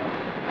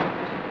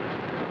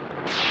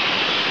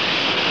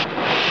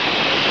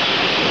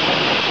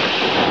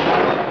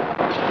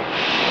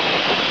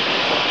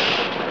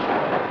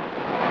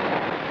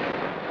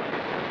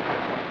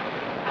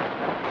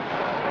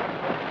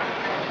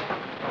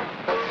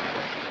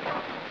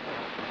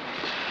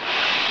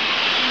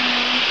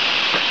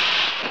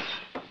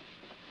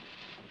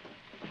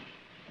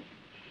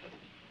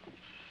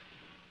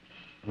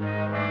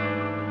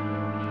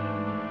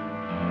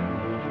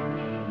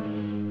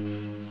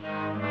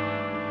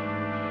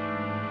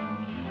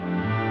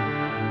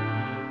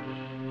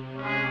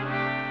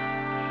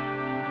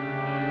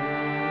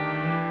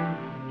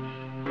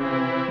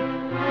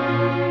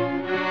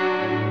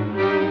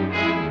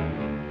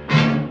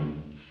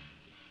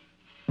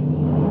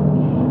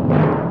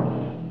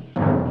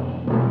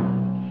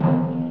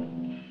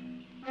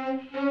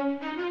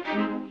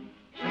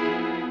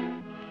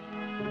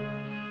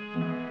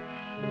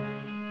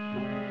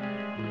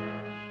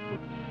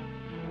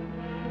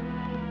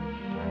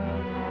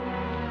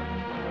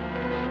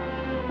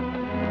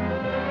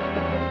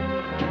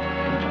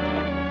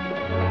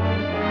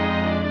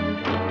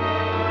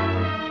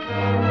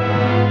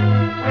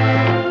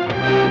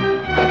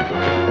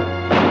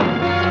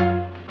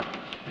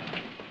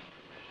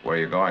 Where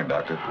are you going,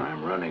 Doctor?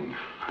 I'm running.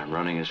 I'm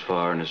running as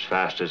far and as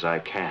fast as I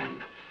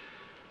can.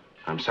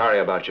 I'm sorry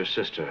about your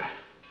sister,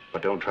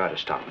 but don't try to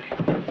stop me.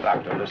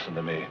 Doctor, listen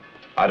to me.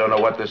 I don't know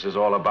what this is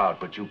all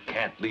about, but you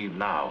can't leave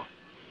now.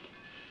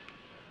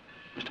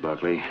 Mr.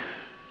 Barkley,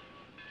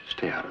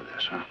 stay out of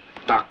this, huh?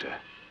 Doctor,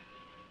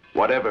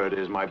 whatever it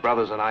is, my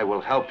brothers and I will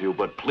help you,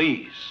 but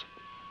please,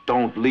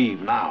 don't leave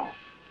now.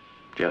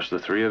 Just the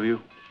 3 of you?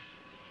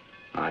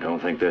 I don't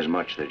think there's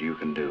much that you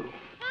can do.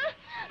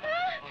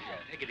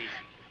 Take it easy.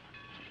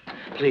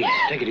 Please,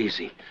 take it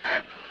easy.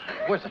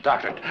 Where's the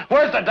doctor?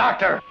 Where's the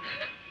doctor?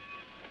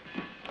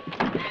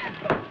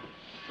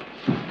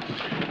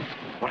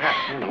 What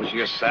happened? She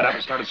just sat up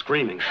and started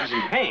screaming. She's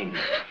in pain.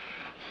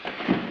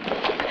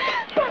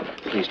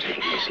 Please take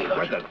it easy.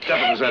 What the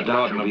devil is that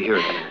doctor? I'll be here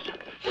in a minute.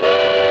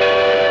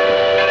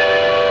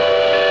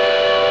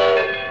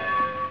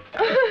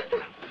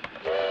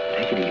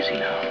 Take it easy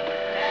now.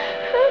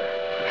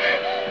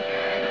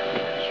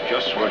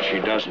 Just what she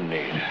doesn't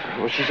need.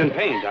 Well, she's in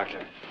pain,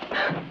 Doctor.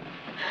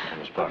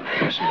 Miss Barkley,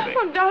 listen to me.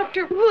 Oh,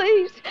 doctor,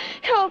 please,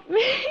 help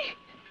me.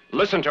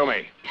 Listen to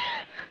me.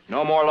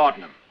 No more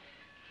laudanum.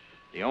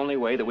 The only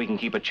way that we can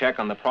keep a check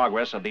on the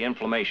progress of the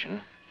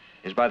inflammation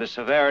is by the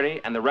severity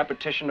and the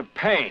repetition of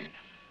pain.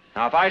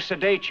 Now, if I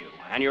sedate you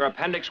and your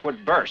appendix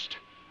would burst,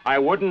 I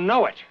wouldn't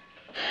know it.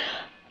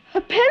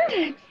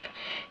 Appendix?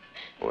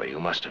 Boy,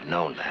 you must have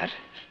known that.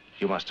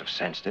 You must have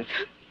sensed it.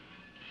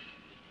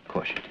 Of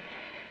course you did.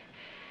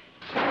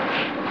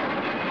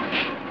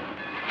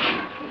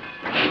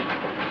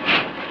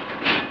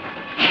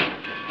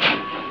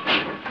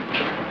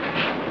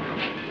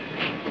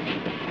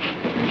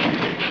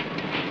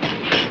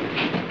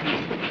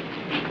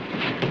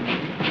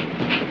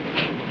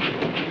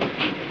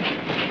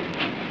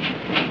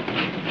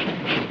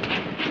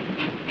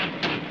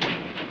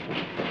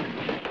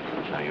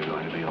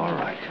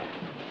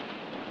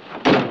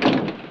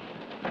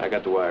 I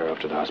got the wire off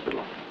to the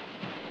hospital.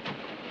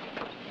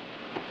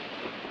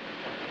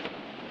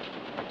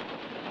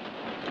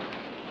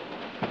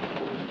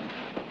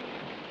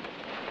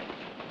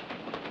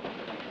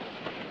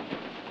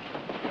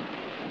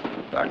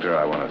 Doctor,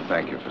 I want to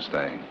thank you for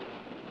staying.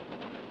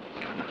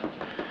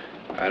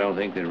 I don't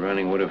think that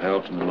running would have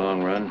helped in the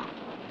long run.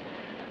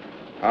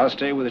 I'll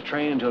stay with the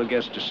train until it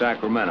gets to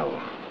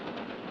Sacramento.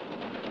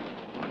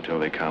 Until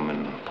they come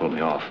and pull me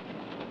off.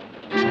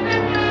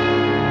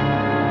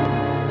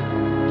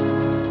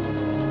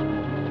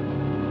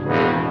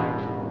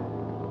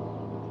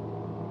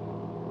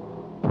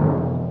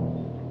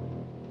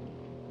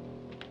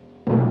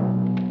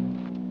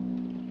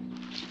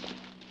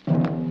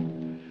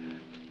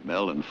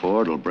 Melvin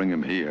Ford will bring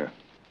him here.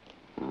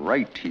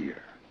 Right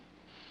here.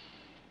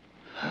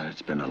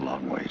 It's been a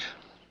long wait.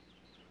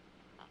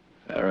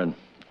 Aaron,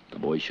 the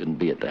boy shouldn't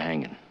be at the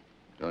hanging.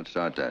 Don't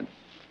start that.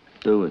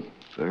 Do it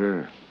for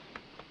her.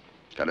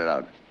 Cut it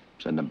out.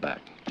 Send him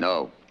back.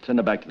 No. Send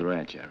him back to the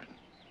ranch, Aaron.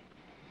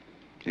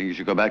 Think you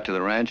should go back to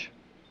the ranch?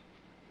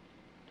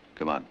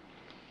 Come on.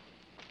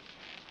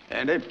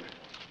 Andy?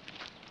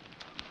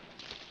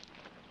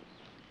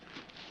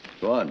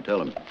 Go on,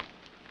 tell him.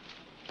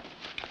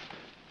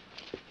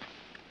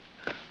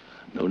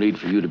 No need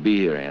for you to be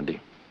here, Andy.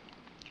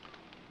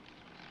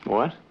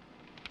 What?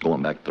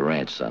 Going back to the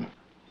ranch, son.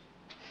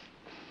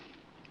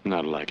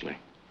 Not likely.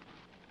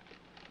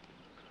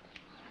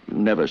 You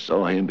never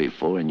saw him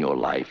before in your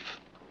life.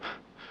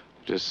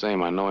 Just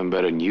same, I know him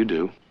better than you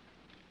do.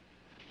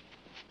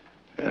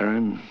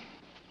 Aaron,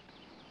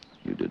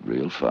 you did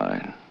real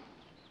fine.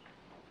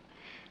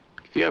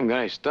 If you haven't got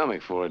any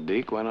stomach for it,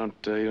 Deke, why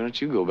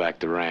don't you go back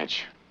to the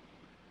ranch?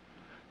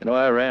 You know,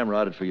 I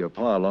ramrodded for your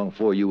pa long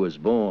before you was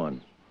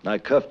born. I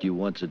cuffed you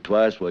once or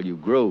twice while you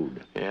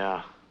growed.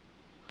 Yeah.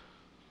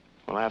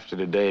 Well, after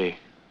today,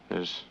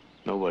 there's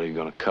nobody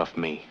gonna cuff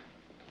me.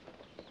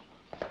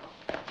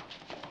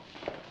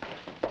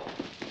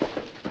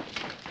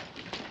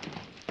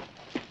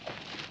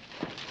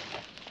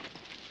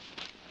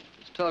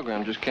 This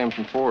telegram just came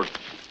from Ford.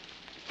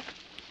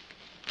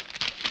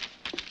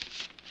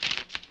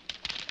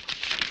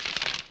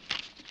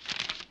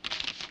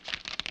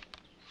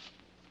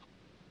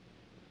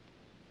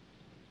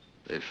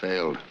 They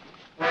failed.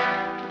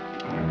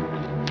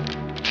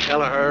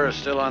 Kelleher is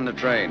still on the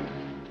train.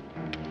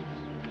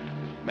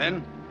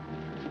 Men,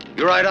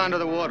 you ride on to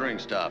the watering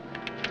stop.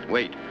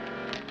 Wait.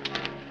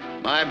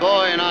 My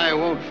boy and I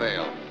won't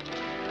fail.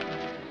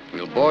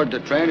 We'll board the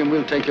train and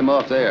we'll take him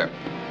off there.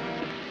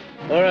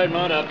 All right,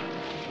 mount up.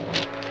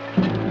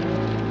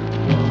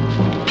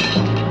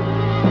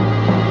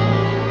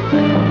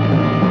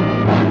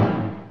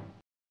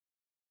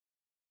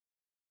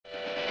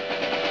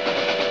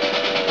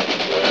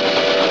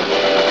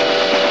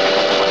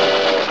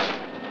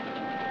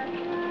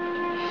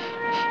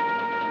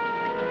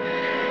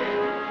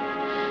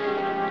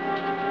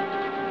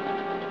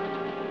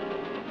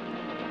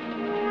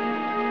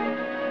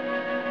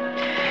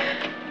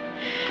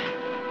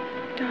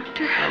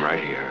 I'm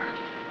right here.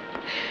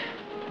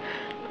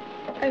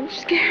 I'm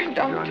scared,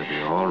 Doctor. You're going to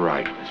be all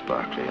right, Miss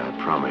Barkley. I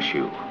promise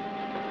you.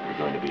 You're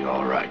going to be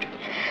all right.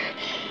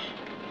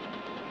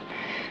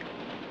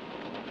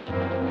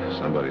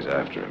 Somebody's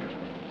after him.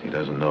 He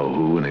doesn't know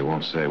who, and he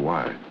won't say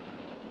why.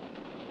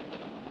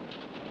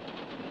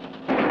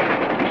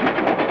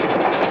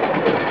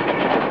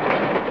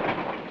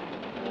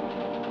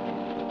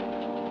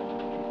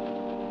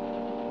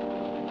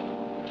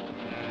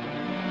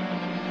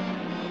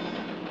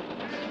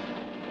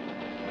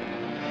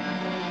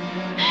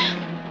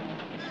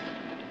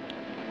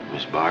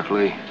 Miss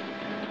Barkley,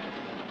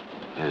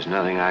 there's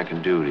nothing I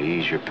can do to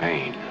ease your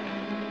pain.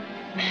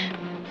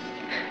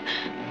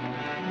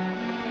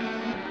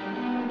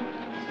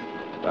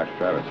 Dr.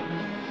 Travis.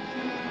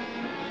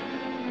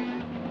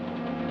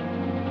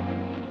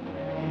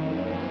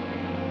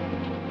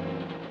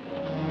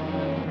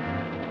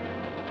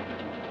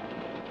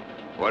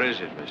 What is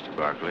it, Mr.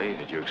 Barkley?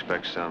 Did you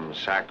expect some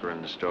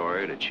saccharine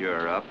story to cheer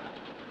her up?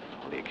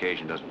 Well, the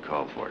occasion doesn't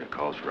call for it. It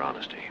calls for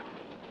honesty.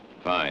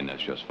 Fine,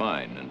 that's just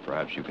fine. And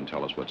perhaps you can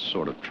tell us what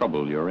sort of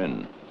trouble you're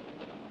in.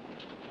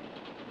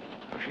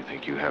 you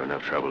think you have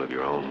enough trouble of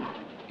your own.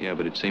 Yeah,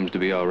 but it seems to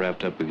be all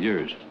wrapped up with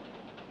yours.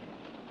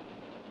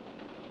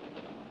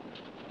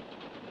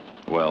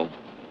 Well?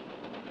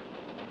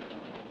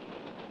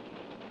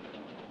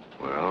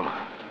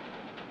 Well,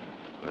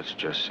 let's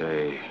just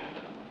say,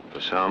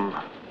 for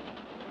some,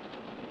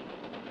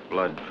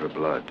 blood for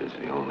blood is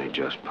the only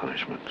just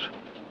punishment.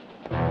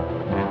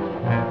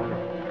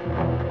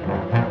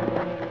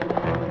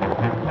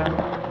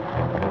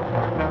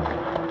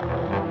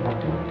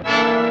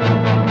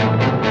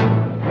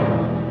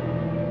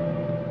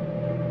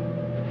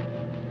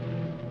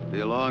 Be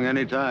along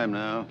any time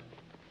now.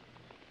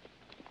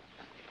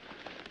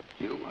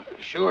 You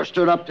sure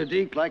stood up to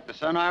Deke like the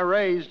son I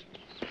raised.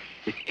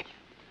 You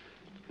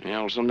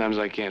know, sometimes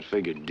I can't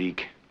figure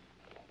Deke.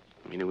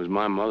 I mean, it was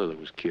my mother that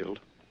was killed.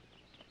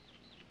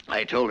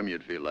 I told him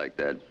you'd feel like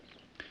that.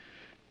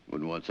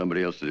 Wouldn't want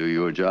somebody else to do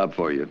your job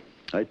for you.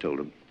 I told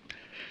him.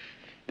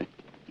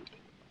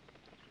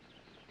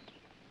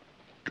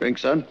 Drink,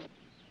 son?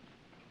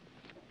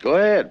 Go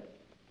ahead.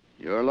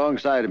 You're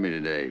alongside of me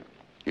today.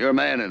 You're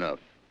man enough.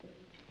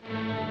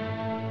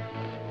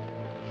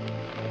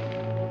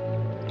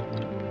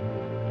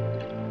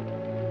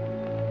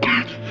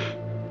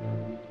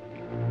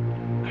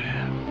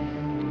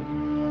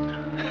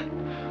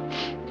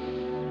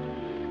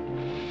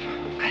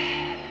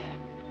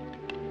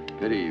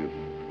 Pity you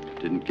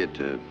didn't get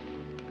to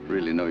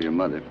really know your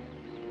mother.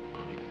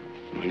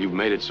 Well, you've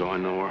made it so I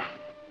know her.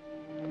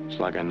 It's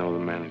like I know the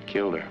man that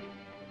killed her.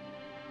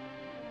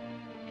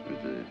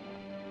 With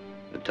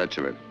the touch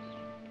of her,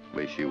 the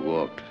way she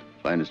walked.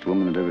 Finest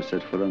woman that ever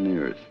set foot on the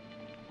earth.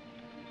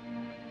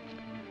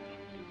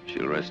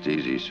 She'll rest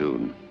easy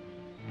soon.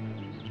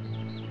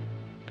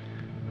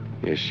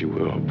 Yes, she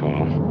will,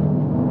 Paul.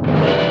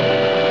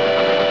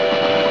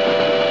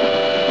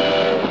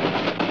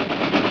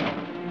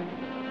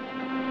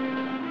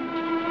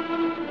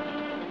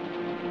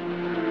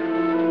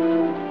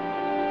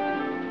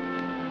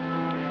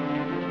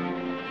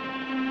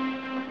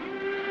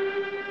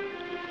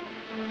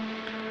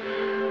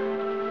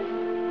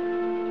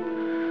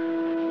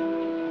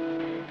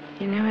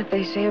 You know what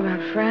they say about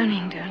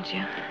frowning, don't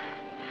you?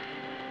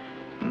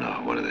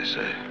 No, what do they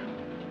say?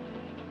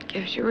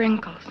 Gives you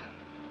wrinkles.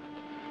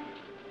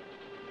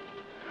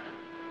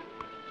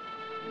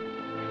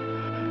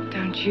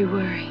 Don't you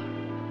worry.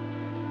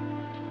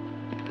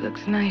 It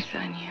looks nice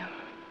on you.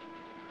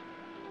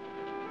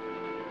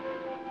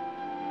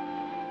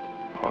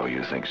 Oh,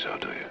 you think so,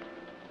 do you?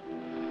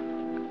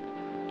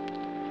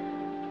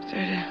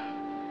 Sort of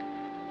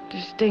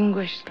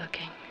distinguished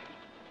looking.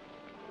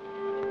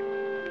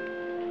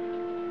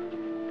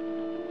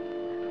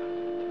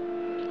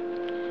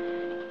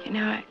 You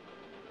know, I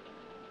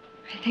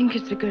think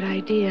it's a good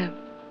idea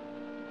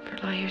for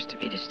lawyers to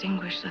be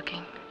distinguished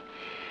looking.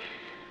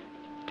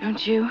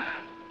 Don't you?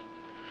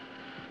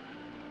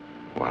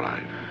 Well,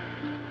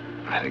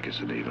 I think it's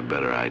an even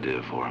better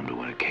idea for him to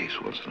win a case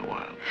once in a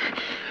while.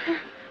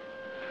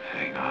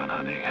 Hang on,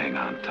 honey. Hang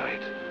on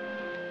tight.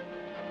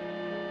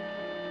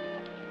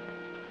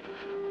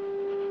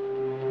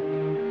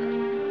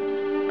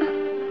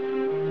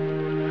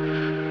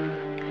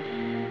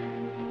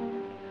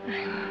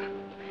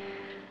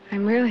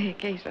 I'm really a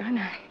case, aren't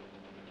I?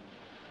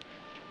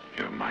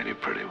 You're a mighty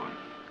pretty one.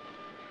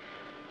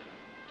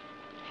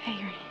 Hey,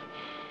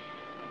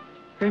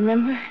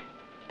 remember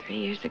 3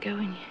 years ago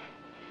when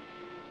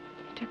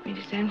you took me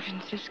to San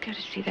Francisco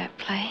to see that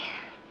play?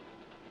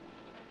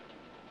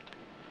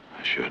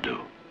 I sure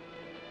do.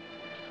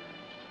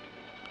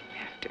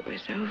 After it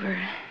was over,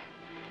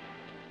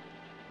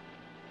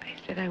 I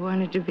said I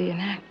wanted to be an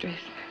actress.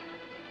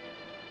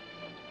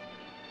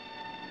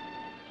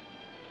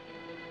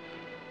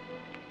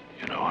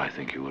 You know, I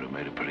think you would have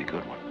made a pretty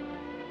good one.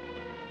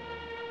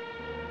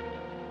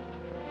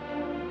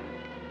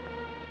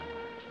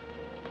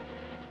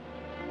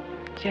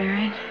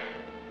 Jared?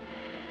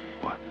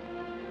 What?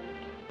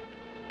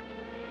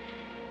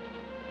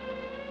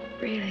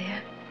 Really,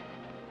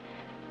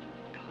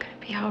 I'm gonna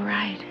be all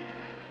right.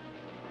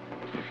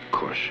 Of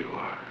course you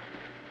are.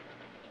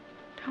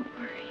 Don't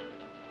worry.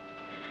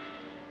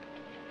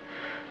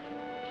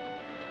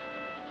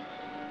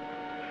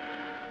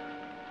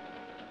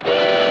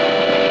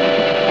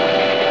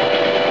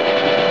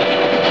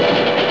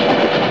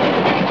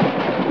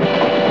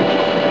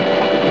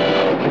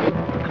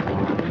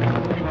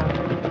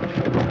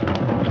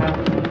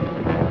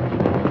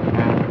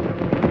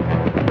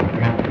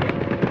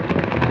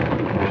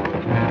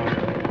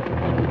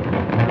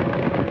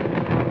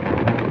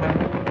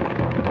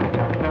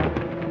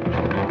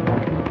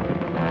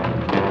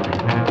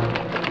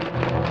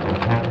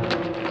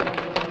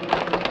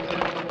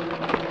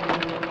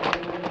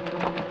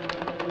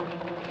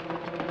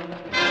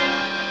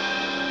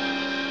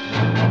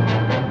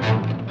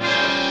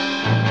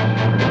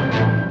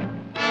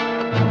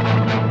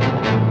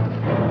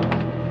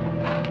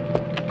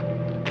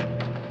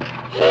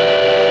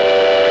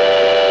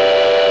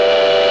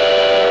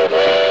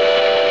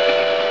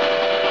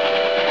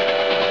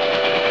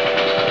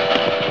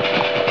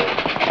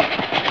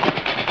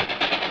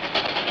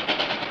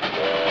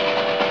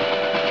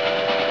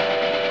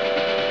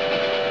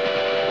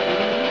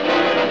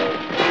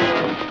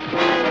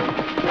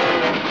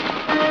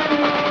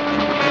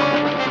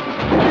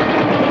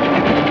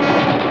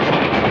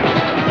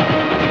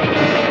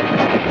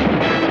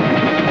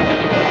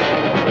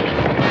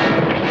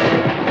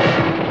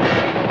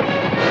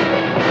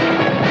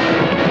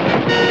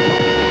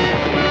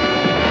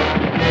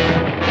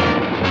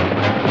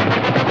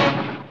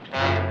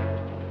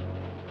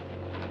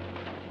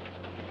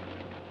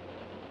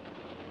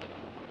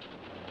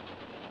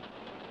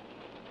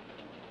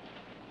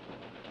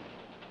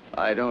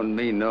 I don't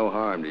mean no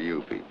harm to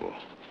you people.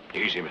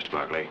 Easy, Mr.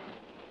 Barkley.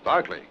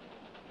 Barkley?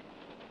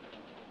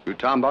 You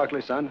Tom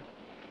Barkley, son?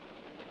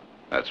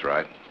 That's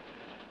right.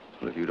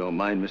 Well, if you don't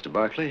mind, Mr.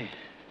 Barkley,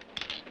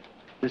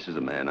 this is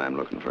the man I'm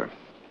looking for.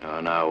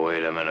 Oh, now,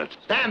 wait a minute.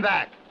 Stand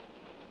back!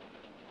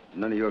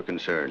 None of your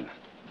concern.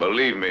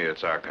 Believe me,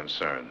 it's our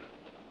concern.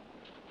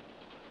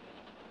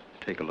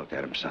 Take a look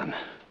at him, son.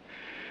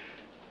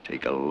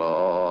 Take a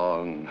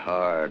long,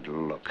 hard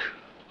look.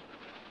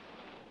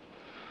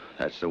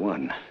 That's the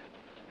one.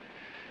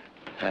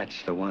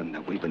 That's the one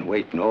that we've been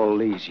waiting all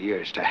these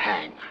years to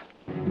hang.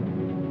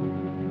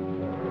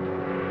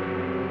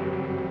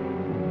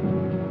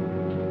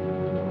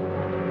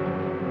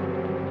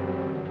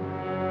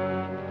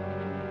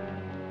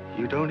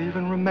 You don't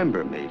even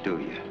remember me, do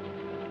you?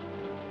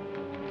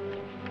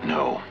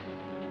 No.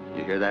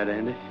 You hear that,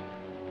 Andy?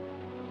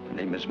 The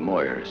name is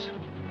Moyers.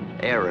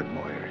 Aaron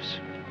Moyers.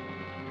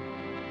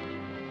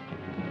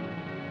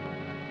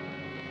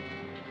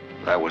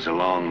 That was a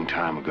long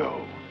time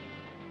ago.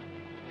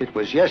 It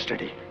was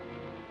yesterday.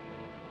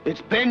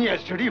 It's been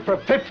yesterday for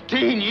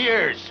 15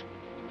 years.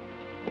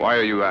 Why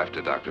are you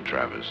after Dr.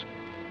 Travers?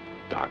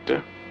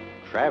 Doctor?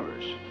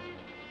 Travers?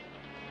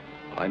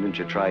 Why didn't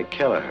you try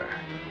Kelleher?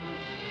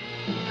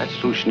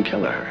 That's Lucian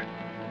Kelleher.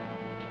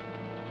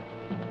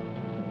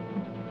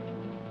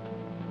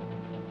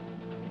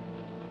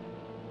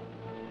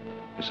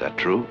 Is that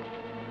true?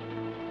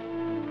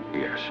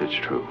 Yes, it's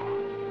true.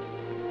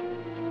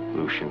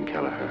 Lucian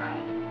Kelleher.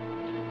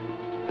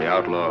 The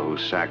outlaw who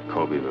sacked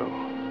Colbyville.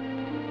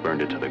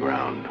 Burned it to the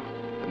ground.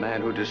 The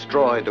man who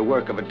destroyed the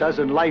work of a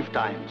dozen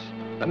lifetimes.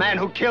 The man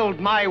who killed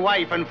my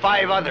wife and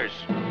 5 others.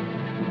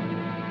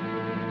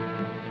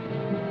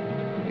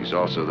 He's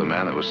also the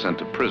man that was sent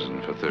to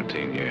prison for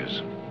 13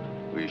 years.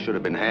 We should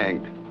have been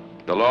hanged.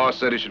 The law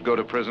said he should go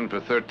to prison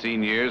for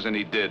 13 years, and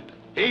he did.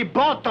 He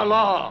bought the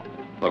law!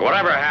 Look,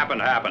 whatever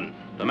happened, happened.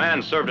 The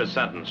man served his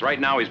sentence. Right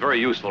now, he's very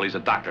useful. He's a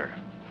doctor.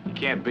 He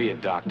can't be a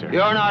doctor.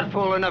 You're not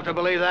fool enough to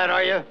believe that,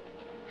 are you?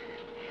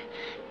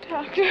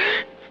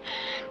 Doctor!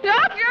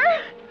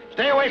 Doctor!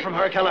 Stay away from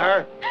her,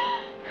 Kelleher.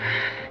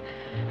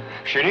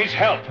 She needs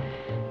help.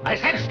 I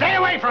said stay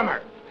away from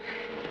her!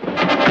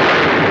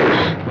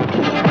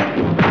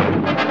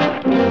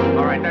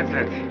 All right, that's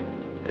it.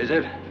 Is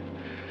it?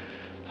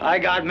 I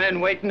got men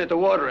waiting at the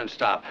watering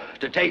stop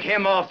to take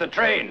him off the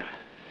train.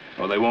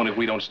 Well, they won't if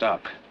we don't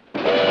stop.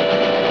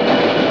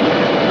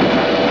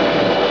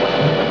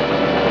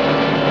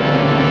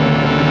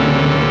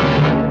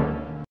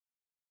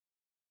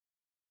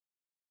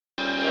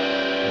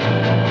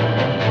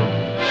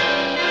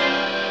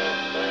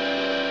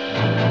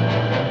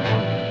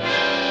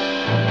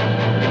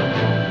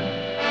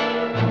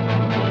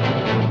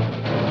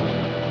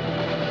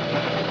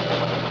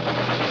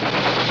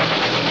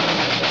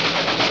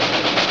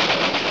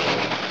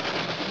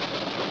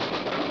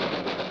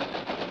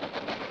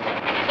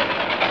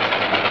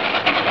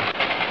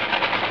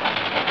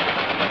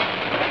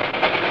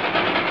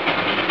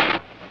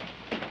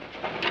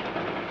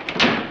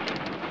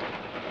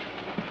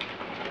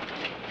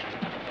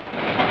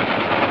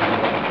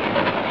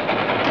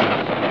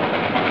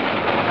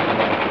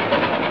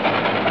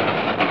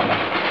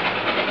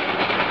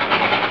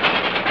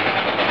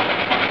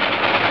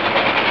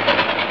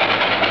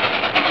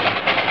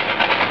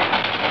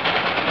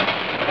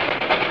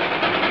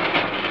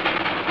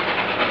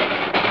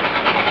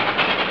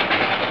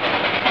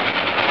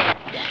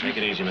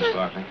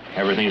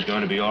 Everything's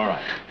going to be all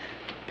right.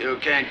 You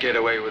can't get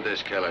away with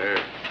this, Kelleher.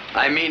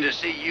 I mean to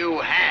see you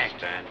hanged.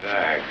 Stand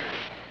back.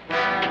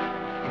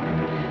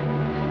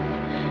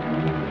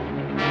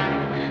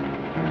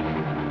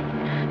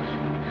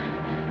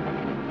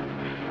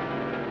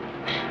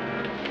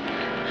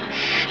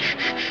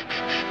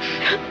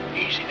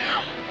 Easy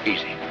now.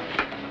 Easy.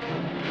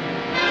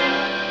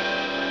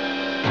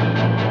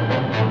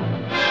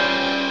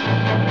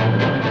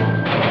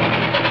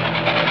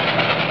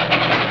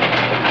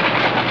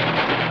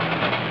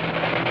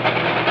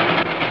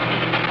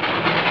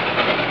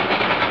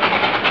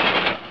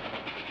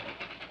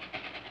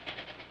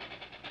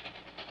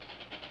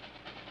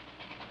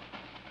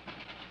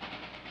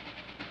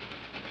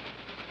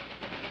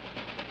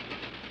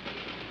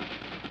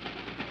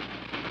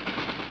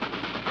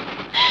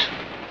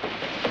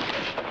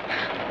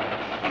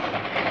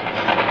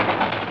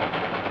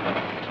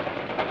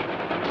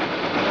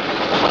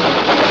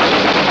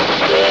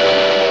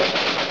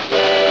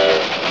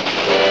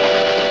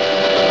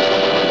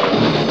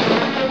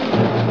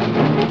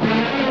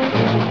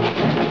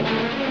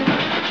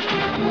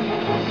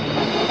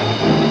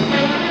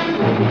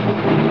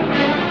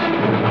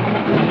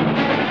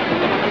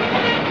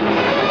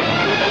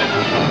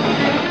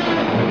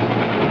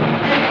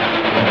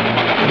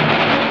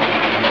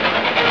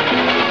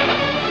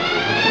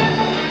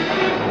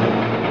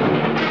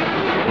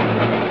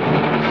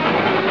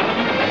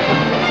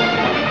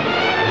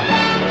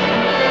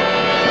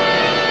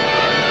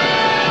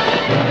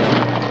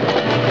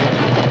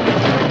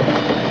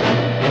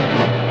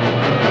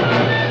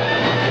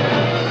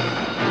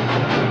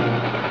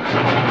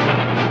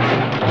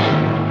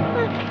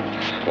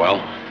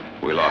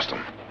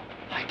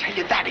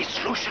 you that. He's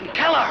Lucian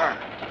Kelleher.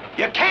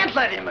 You can't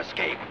let him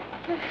escape.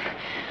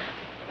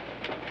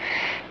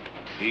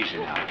 Easy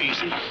now,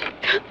 easy.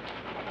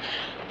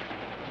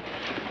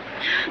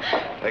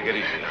 Take it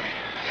easy, honey.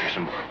 Here's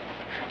some more.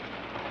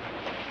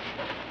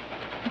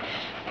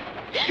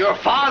 Your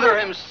father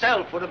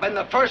himself would have been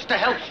the first to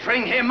help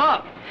string him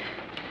up.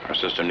 Our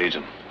sister needs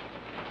him.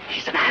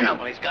 He's an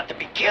animal. He's got to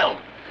be killed.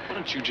 Why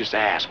don't you just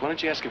ask? Why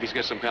don't you ask if he's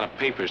got some kind of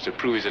papers to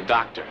prove he's a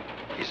doctor?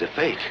 He's a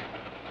fake.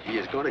 He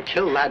is going to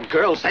kill that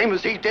girl, same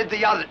as he did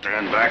the other.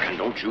 Stand back and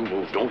don't you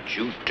move. Don't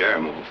you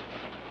dare move.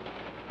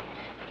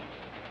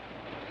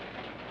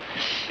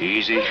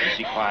 Easy,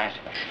 easy, quiet.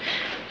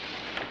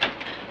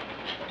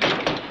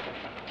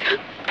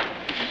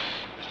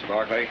 Mr.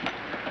 Barkley?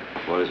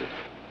 What is it?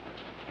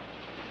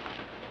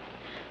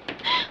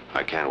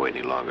 I can't wait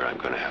any longer. I'm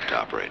going to have to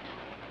operate.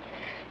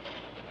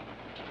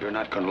 You're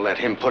not going to let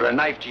him put a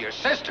knife to your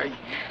sister.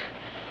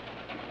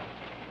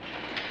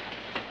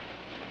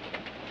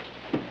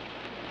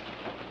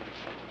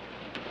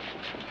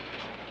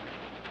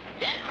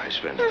 I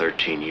spent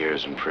 13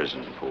 years in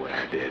prison for what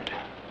I did.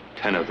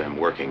 10 of them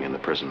working in the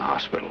prison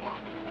hospital.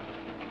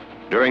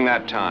 During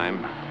that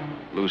time,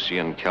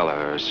 Lucian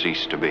Kelleher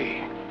ceased to be.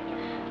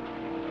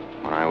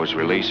 When I was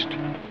released,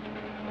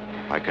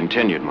 I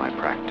continued my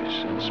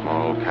practice in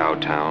small cow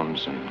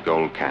towns and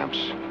gold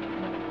camps.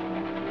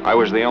 I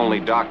was the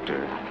only doctor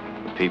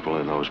the people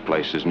in those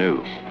places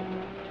knew.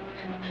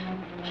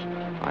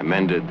 I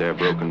mended their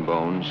broken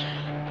bones,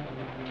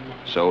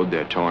 sewed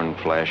their torn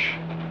flesh,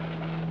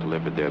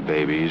 delivered their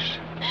babies,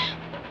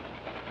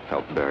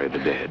 helped bury the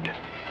dead.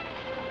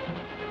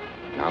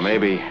 Now,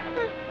 maybe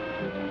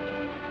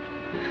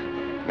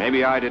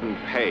I didn't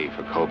pay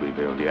for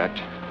Colbyville yet,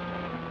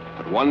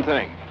 but one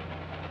thing,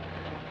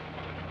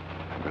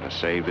 I'm gonna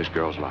save this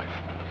girl's life.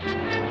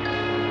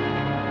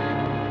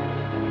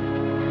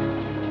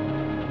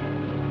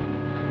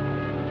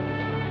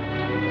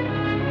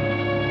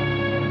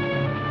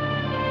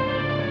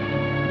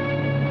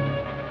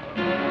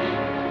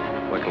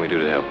 What can we do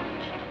to help?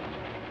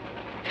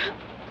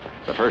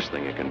 The first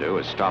thing you can do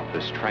is stop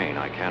this train.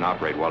 I can't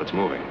operate while it's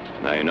moving.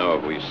 Now, you know,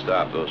 if we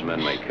stop, those men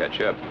may catch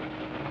up.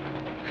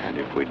 And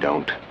if we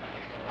don't,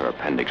 her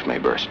appendix may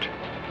burst.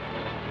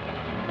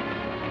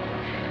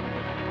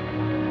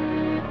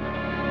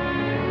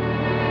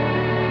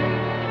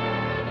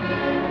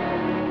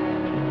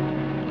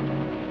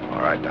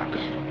 All right, Doctor.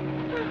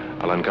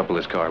 I'll uncouple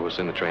this car. We'll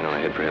send the train on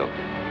ahead for help.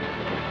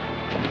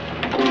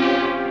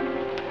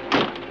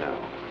 Now,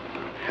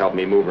 help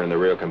me move her in the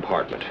rear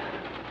compartment.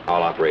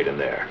 I'll operate in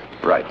there.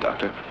 Right,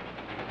 Doctor.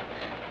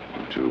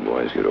 You two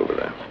boys get over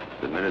there.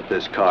 The minute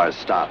this car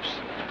stops,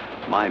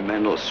 my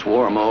men will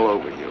swarm all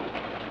over you.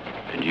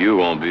 And you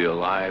won't be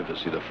alive to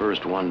see the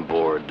first one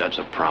board. That's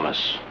a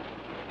promise.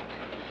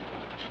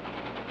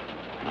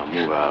 Now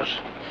move out.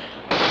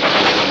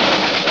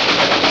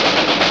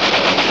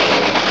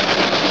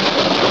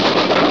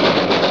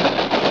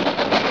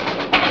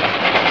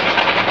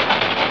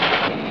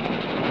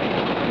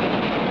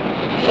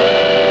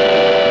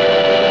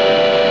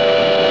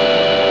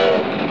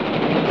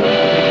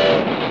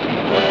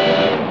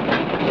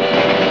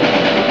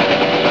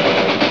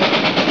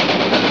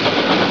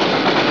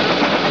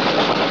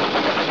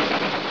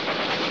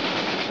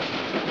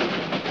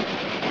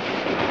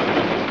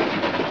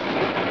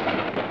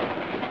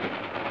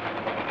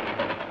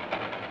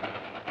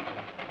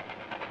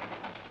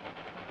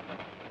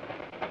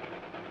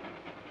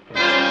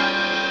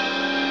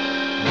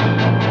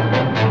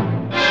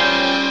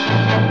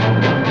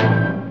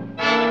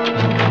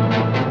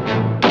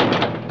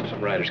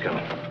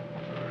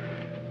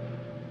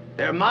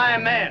 They're my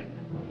men.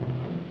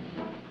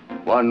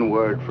 One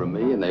word from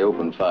me and they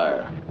open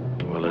fire.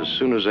 Well, as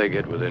soon as they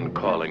get within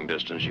calling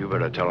distance, you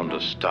better tell them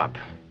to stop.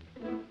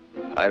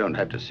 I don't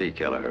have to see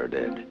Kelleher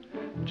dead.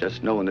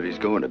 Just knowing that he's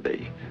going to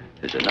be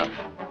is enough.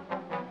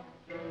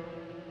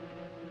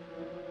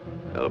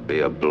 There'll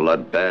be a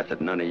bloodbath that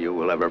none of you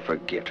will ever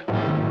forget.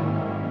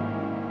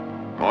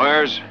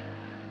 Moyers,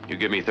 you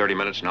give me 30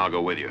 minutes and I'll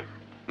go with you.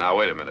 Now,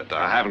 wait a minute.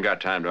 I haven't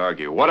got time to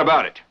argue. What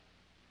about it?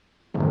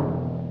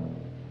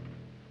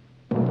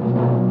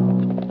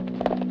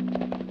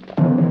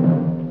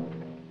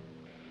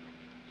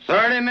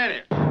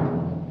 Minutes.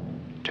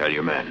 Tell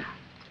your men.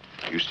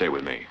 You stay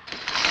with me.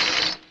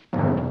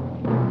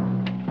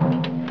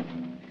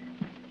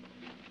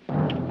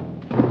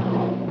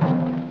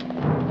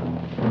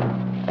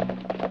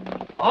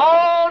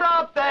 Hold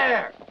up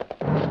there!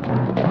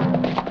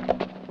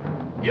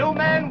 You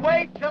men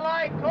wait till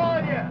I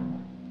call you.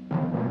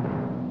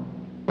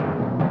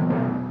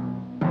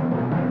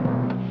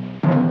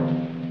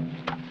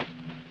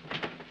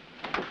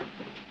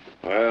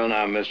 Well,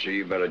 now, mister,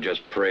 you better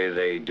just pray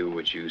they do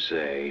what you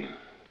say.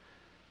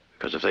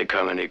 Because if they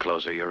come any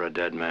closer, you're a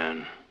dead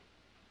man.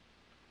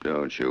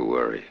 Don't you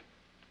worry.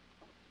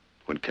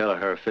 When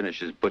Kelleher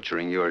finishes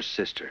butchering your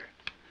sister,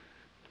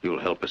 you'll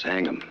help us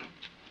hang him.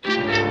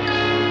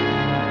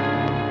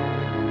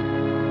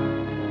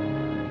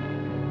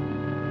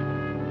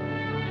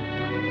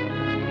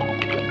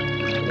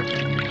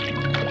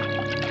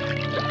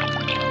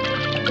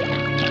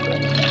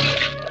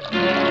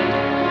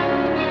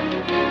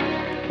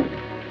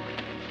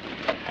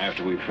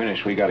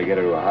 finished, we got to get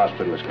her to a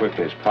hospital as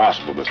quickly as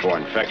possible before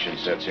infection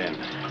sets in.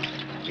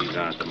 These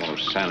aren't the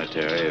most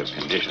sanitary of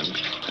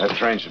conditions. That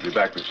train should be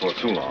back before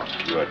too long.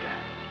 Good.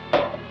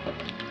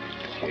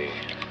 Okay.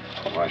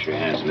 Wash your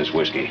hands in this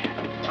whiskey.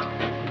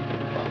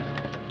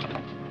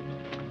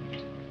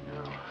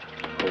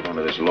 Hold on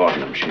to this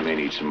laudanum. She may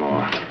need some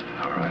more.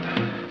 All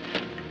right.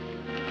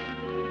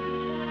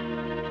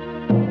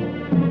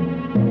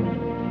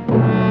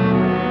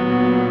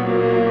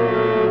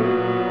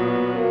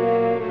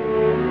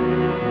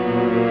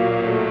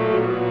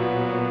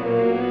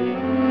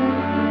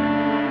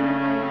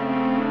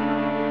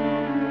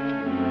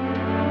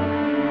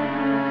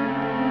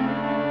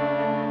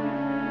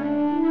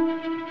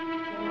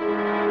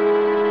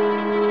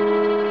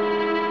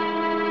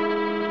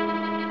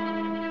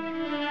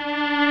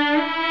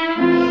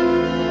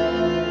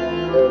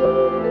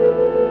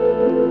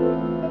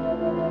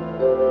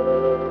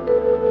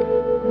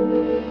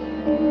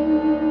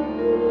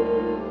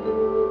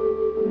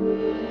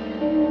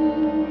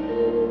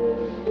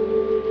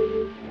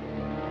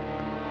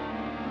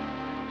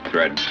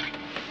 Thread.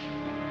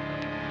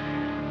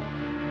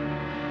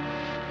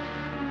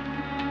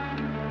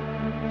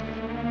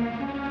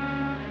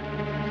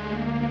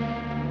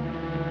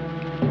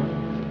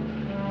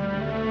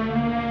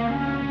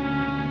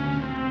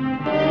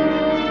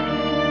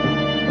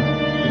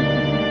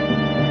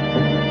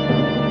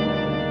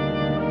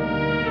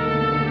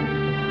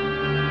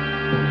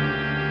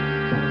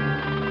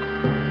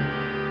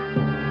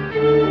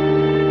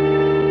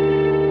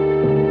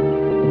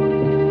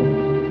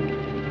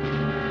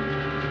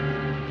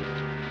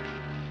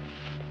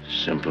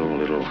 Simple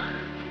little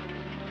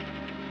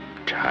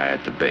tie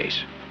at the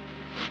base.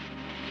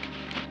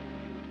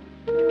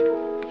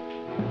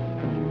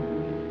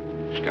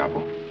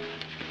 Scalpel.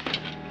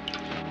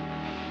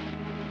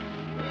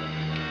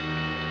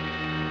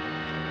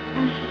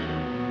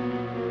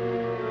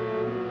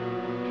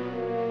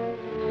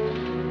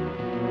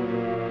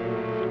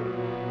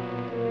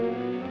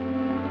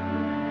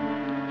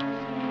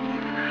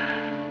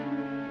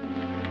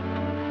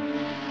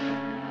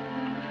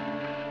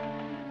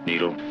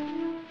 Needle.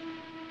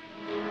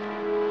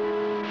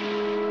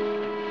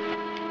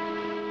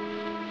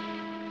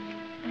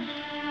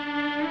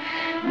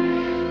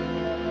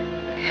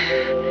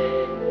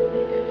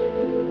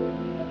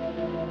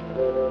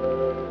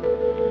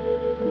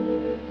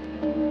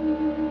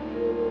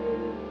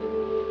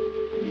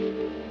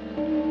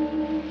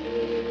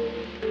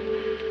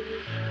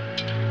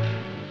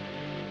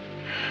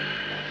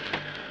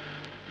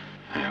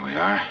 There we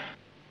are.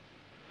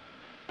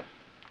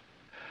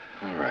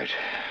 All right.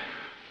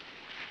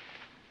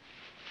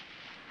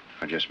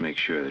 I'll just make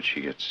sure that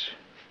she gets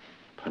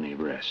plenty of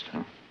rest,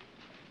 huh?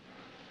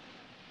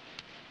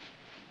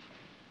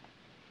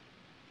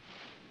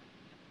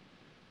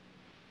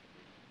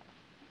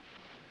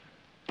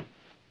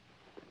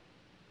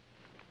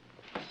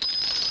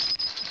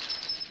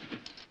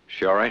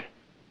 She all right?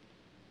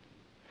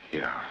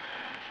 Yeah.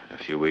 In a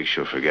few weeks,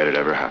 she'll forget it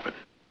ever happened.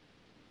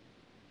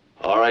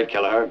 All right,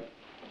 Kelleher.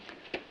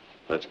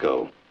 Let's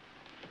go.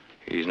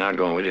 He's not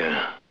going with you.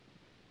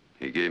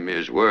 He gave me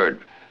his word.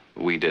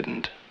 We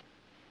didn't.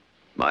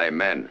 My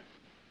men.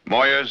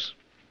 Moyers,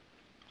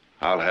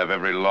 I'll have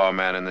every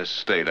lawman in this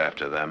state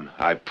after them.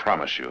 I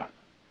promise you.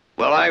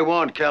 Well, I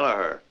want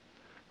Kelleher.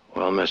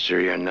 Well,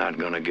 mister, you're not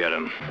gonna get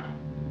him.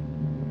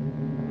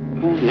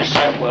 Yes,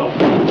 I will.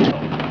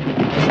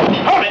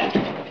 Hold it!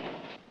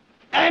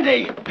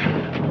 Andy!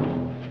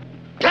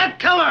 Get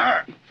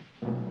Kelleher!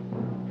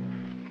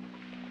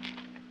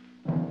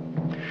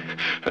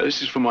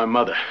 This is for my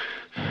mother.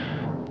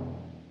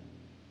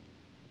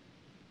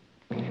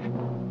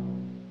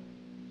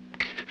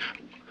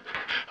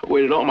 I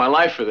waited all my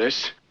life for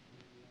this.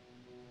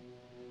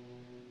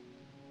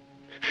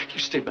 You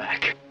stay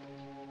back.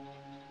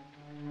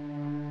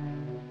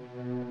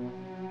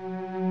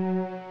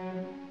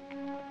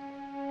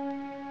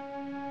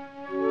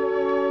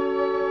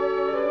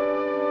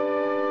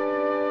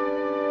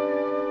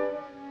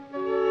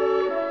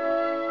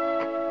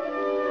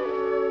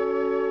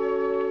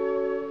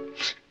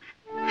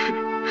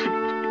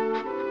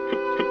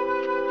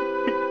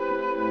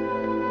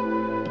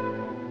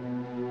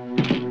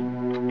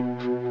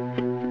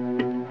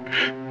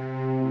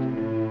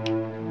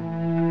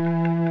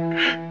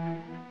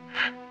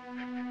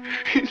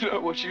 It's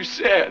not what you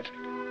said.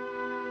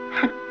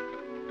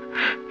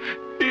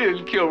 He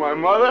didn't kill my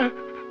mother.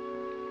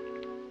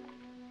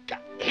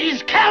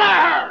 He's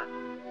Kelleher!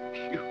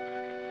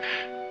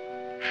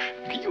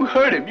 You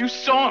heard him. You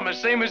saw him the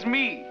same as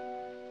me.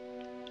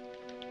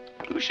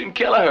 Lucian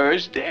Kelleher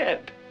is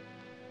dead.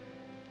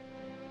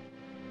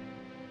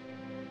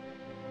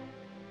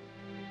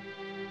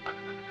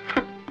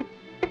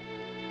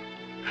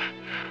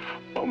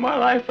 All my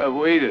life I've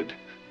waited.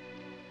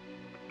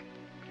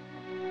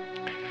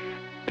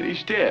 And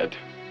he's dead.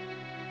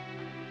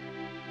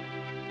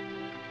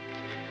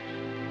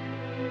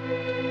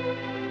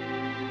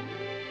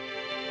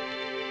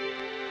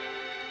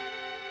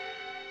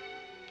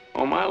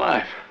 All my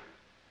life.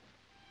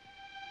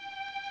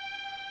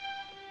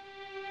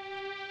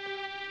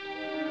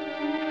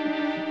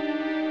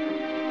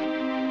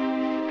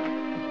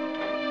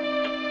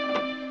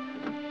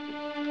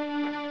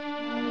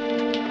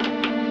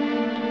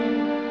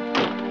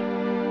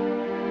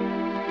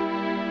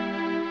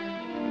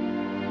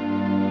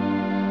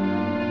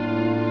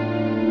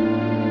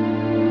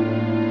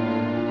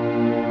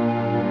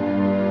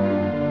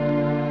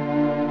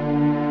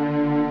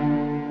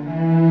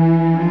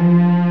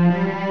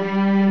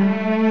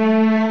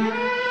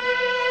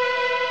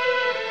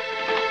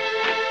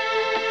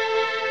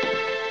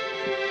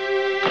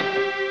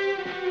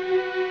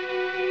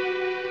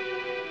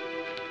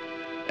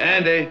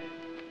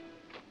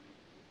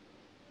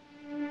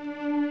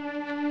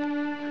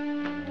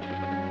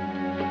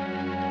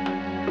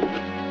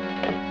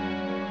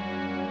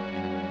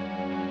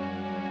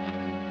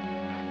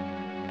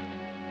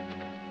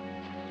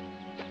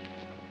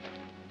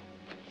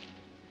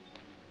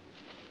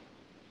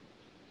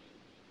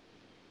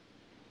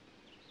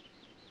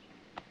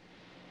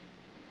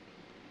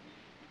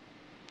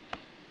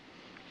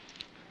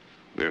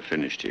 We're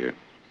finished here.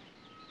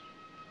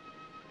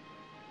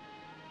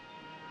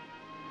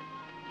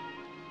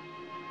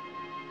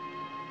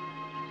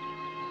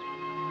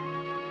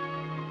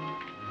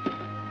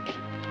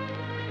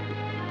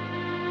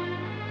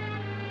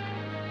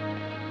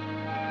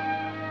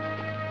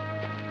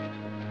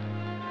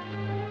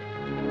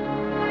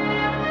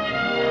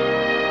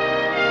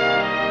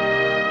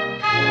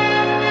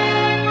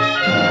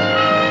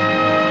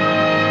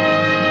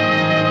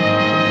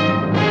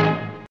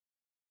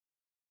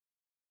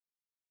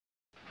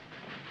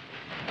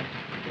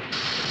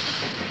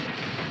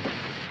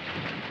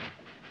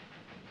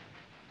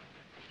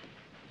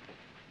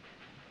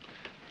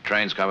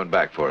 Train's coming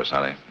back for us,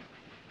 honey.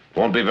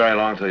 Won't be very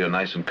long till you're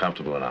nice and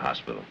comfortable in a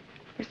hospital.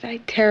 Was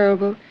I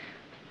terrible?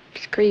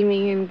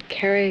 Screaming and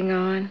carrying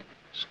on.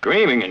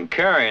 Screaming and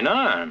carrying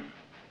on?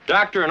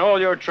 Doctor, in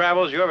all your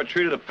travels, you ever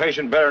treated a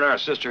patient better than our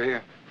sister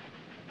here?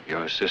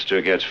 Your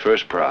sister gets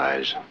first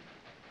prize.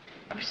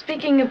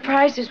 Speaking of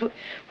prizes,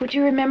 would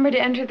you remember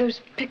to enter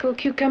those pickled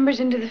cucumbers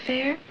into the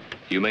fair?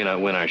 You may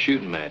not win our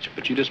shooting match,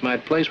 but you just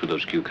might place with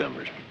those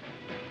cucumbers.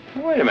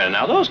 Wait a minute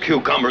now, those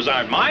cucumbers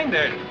aren't mine,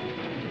 they're...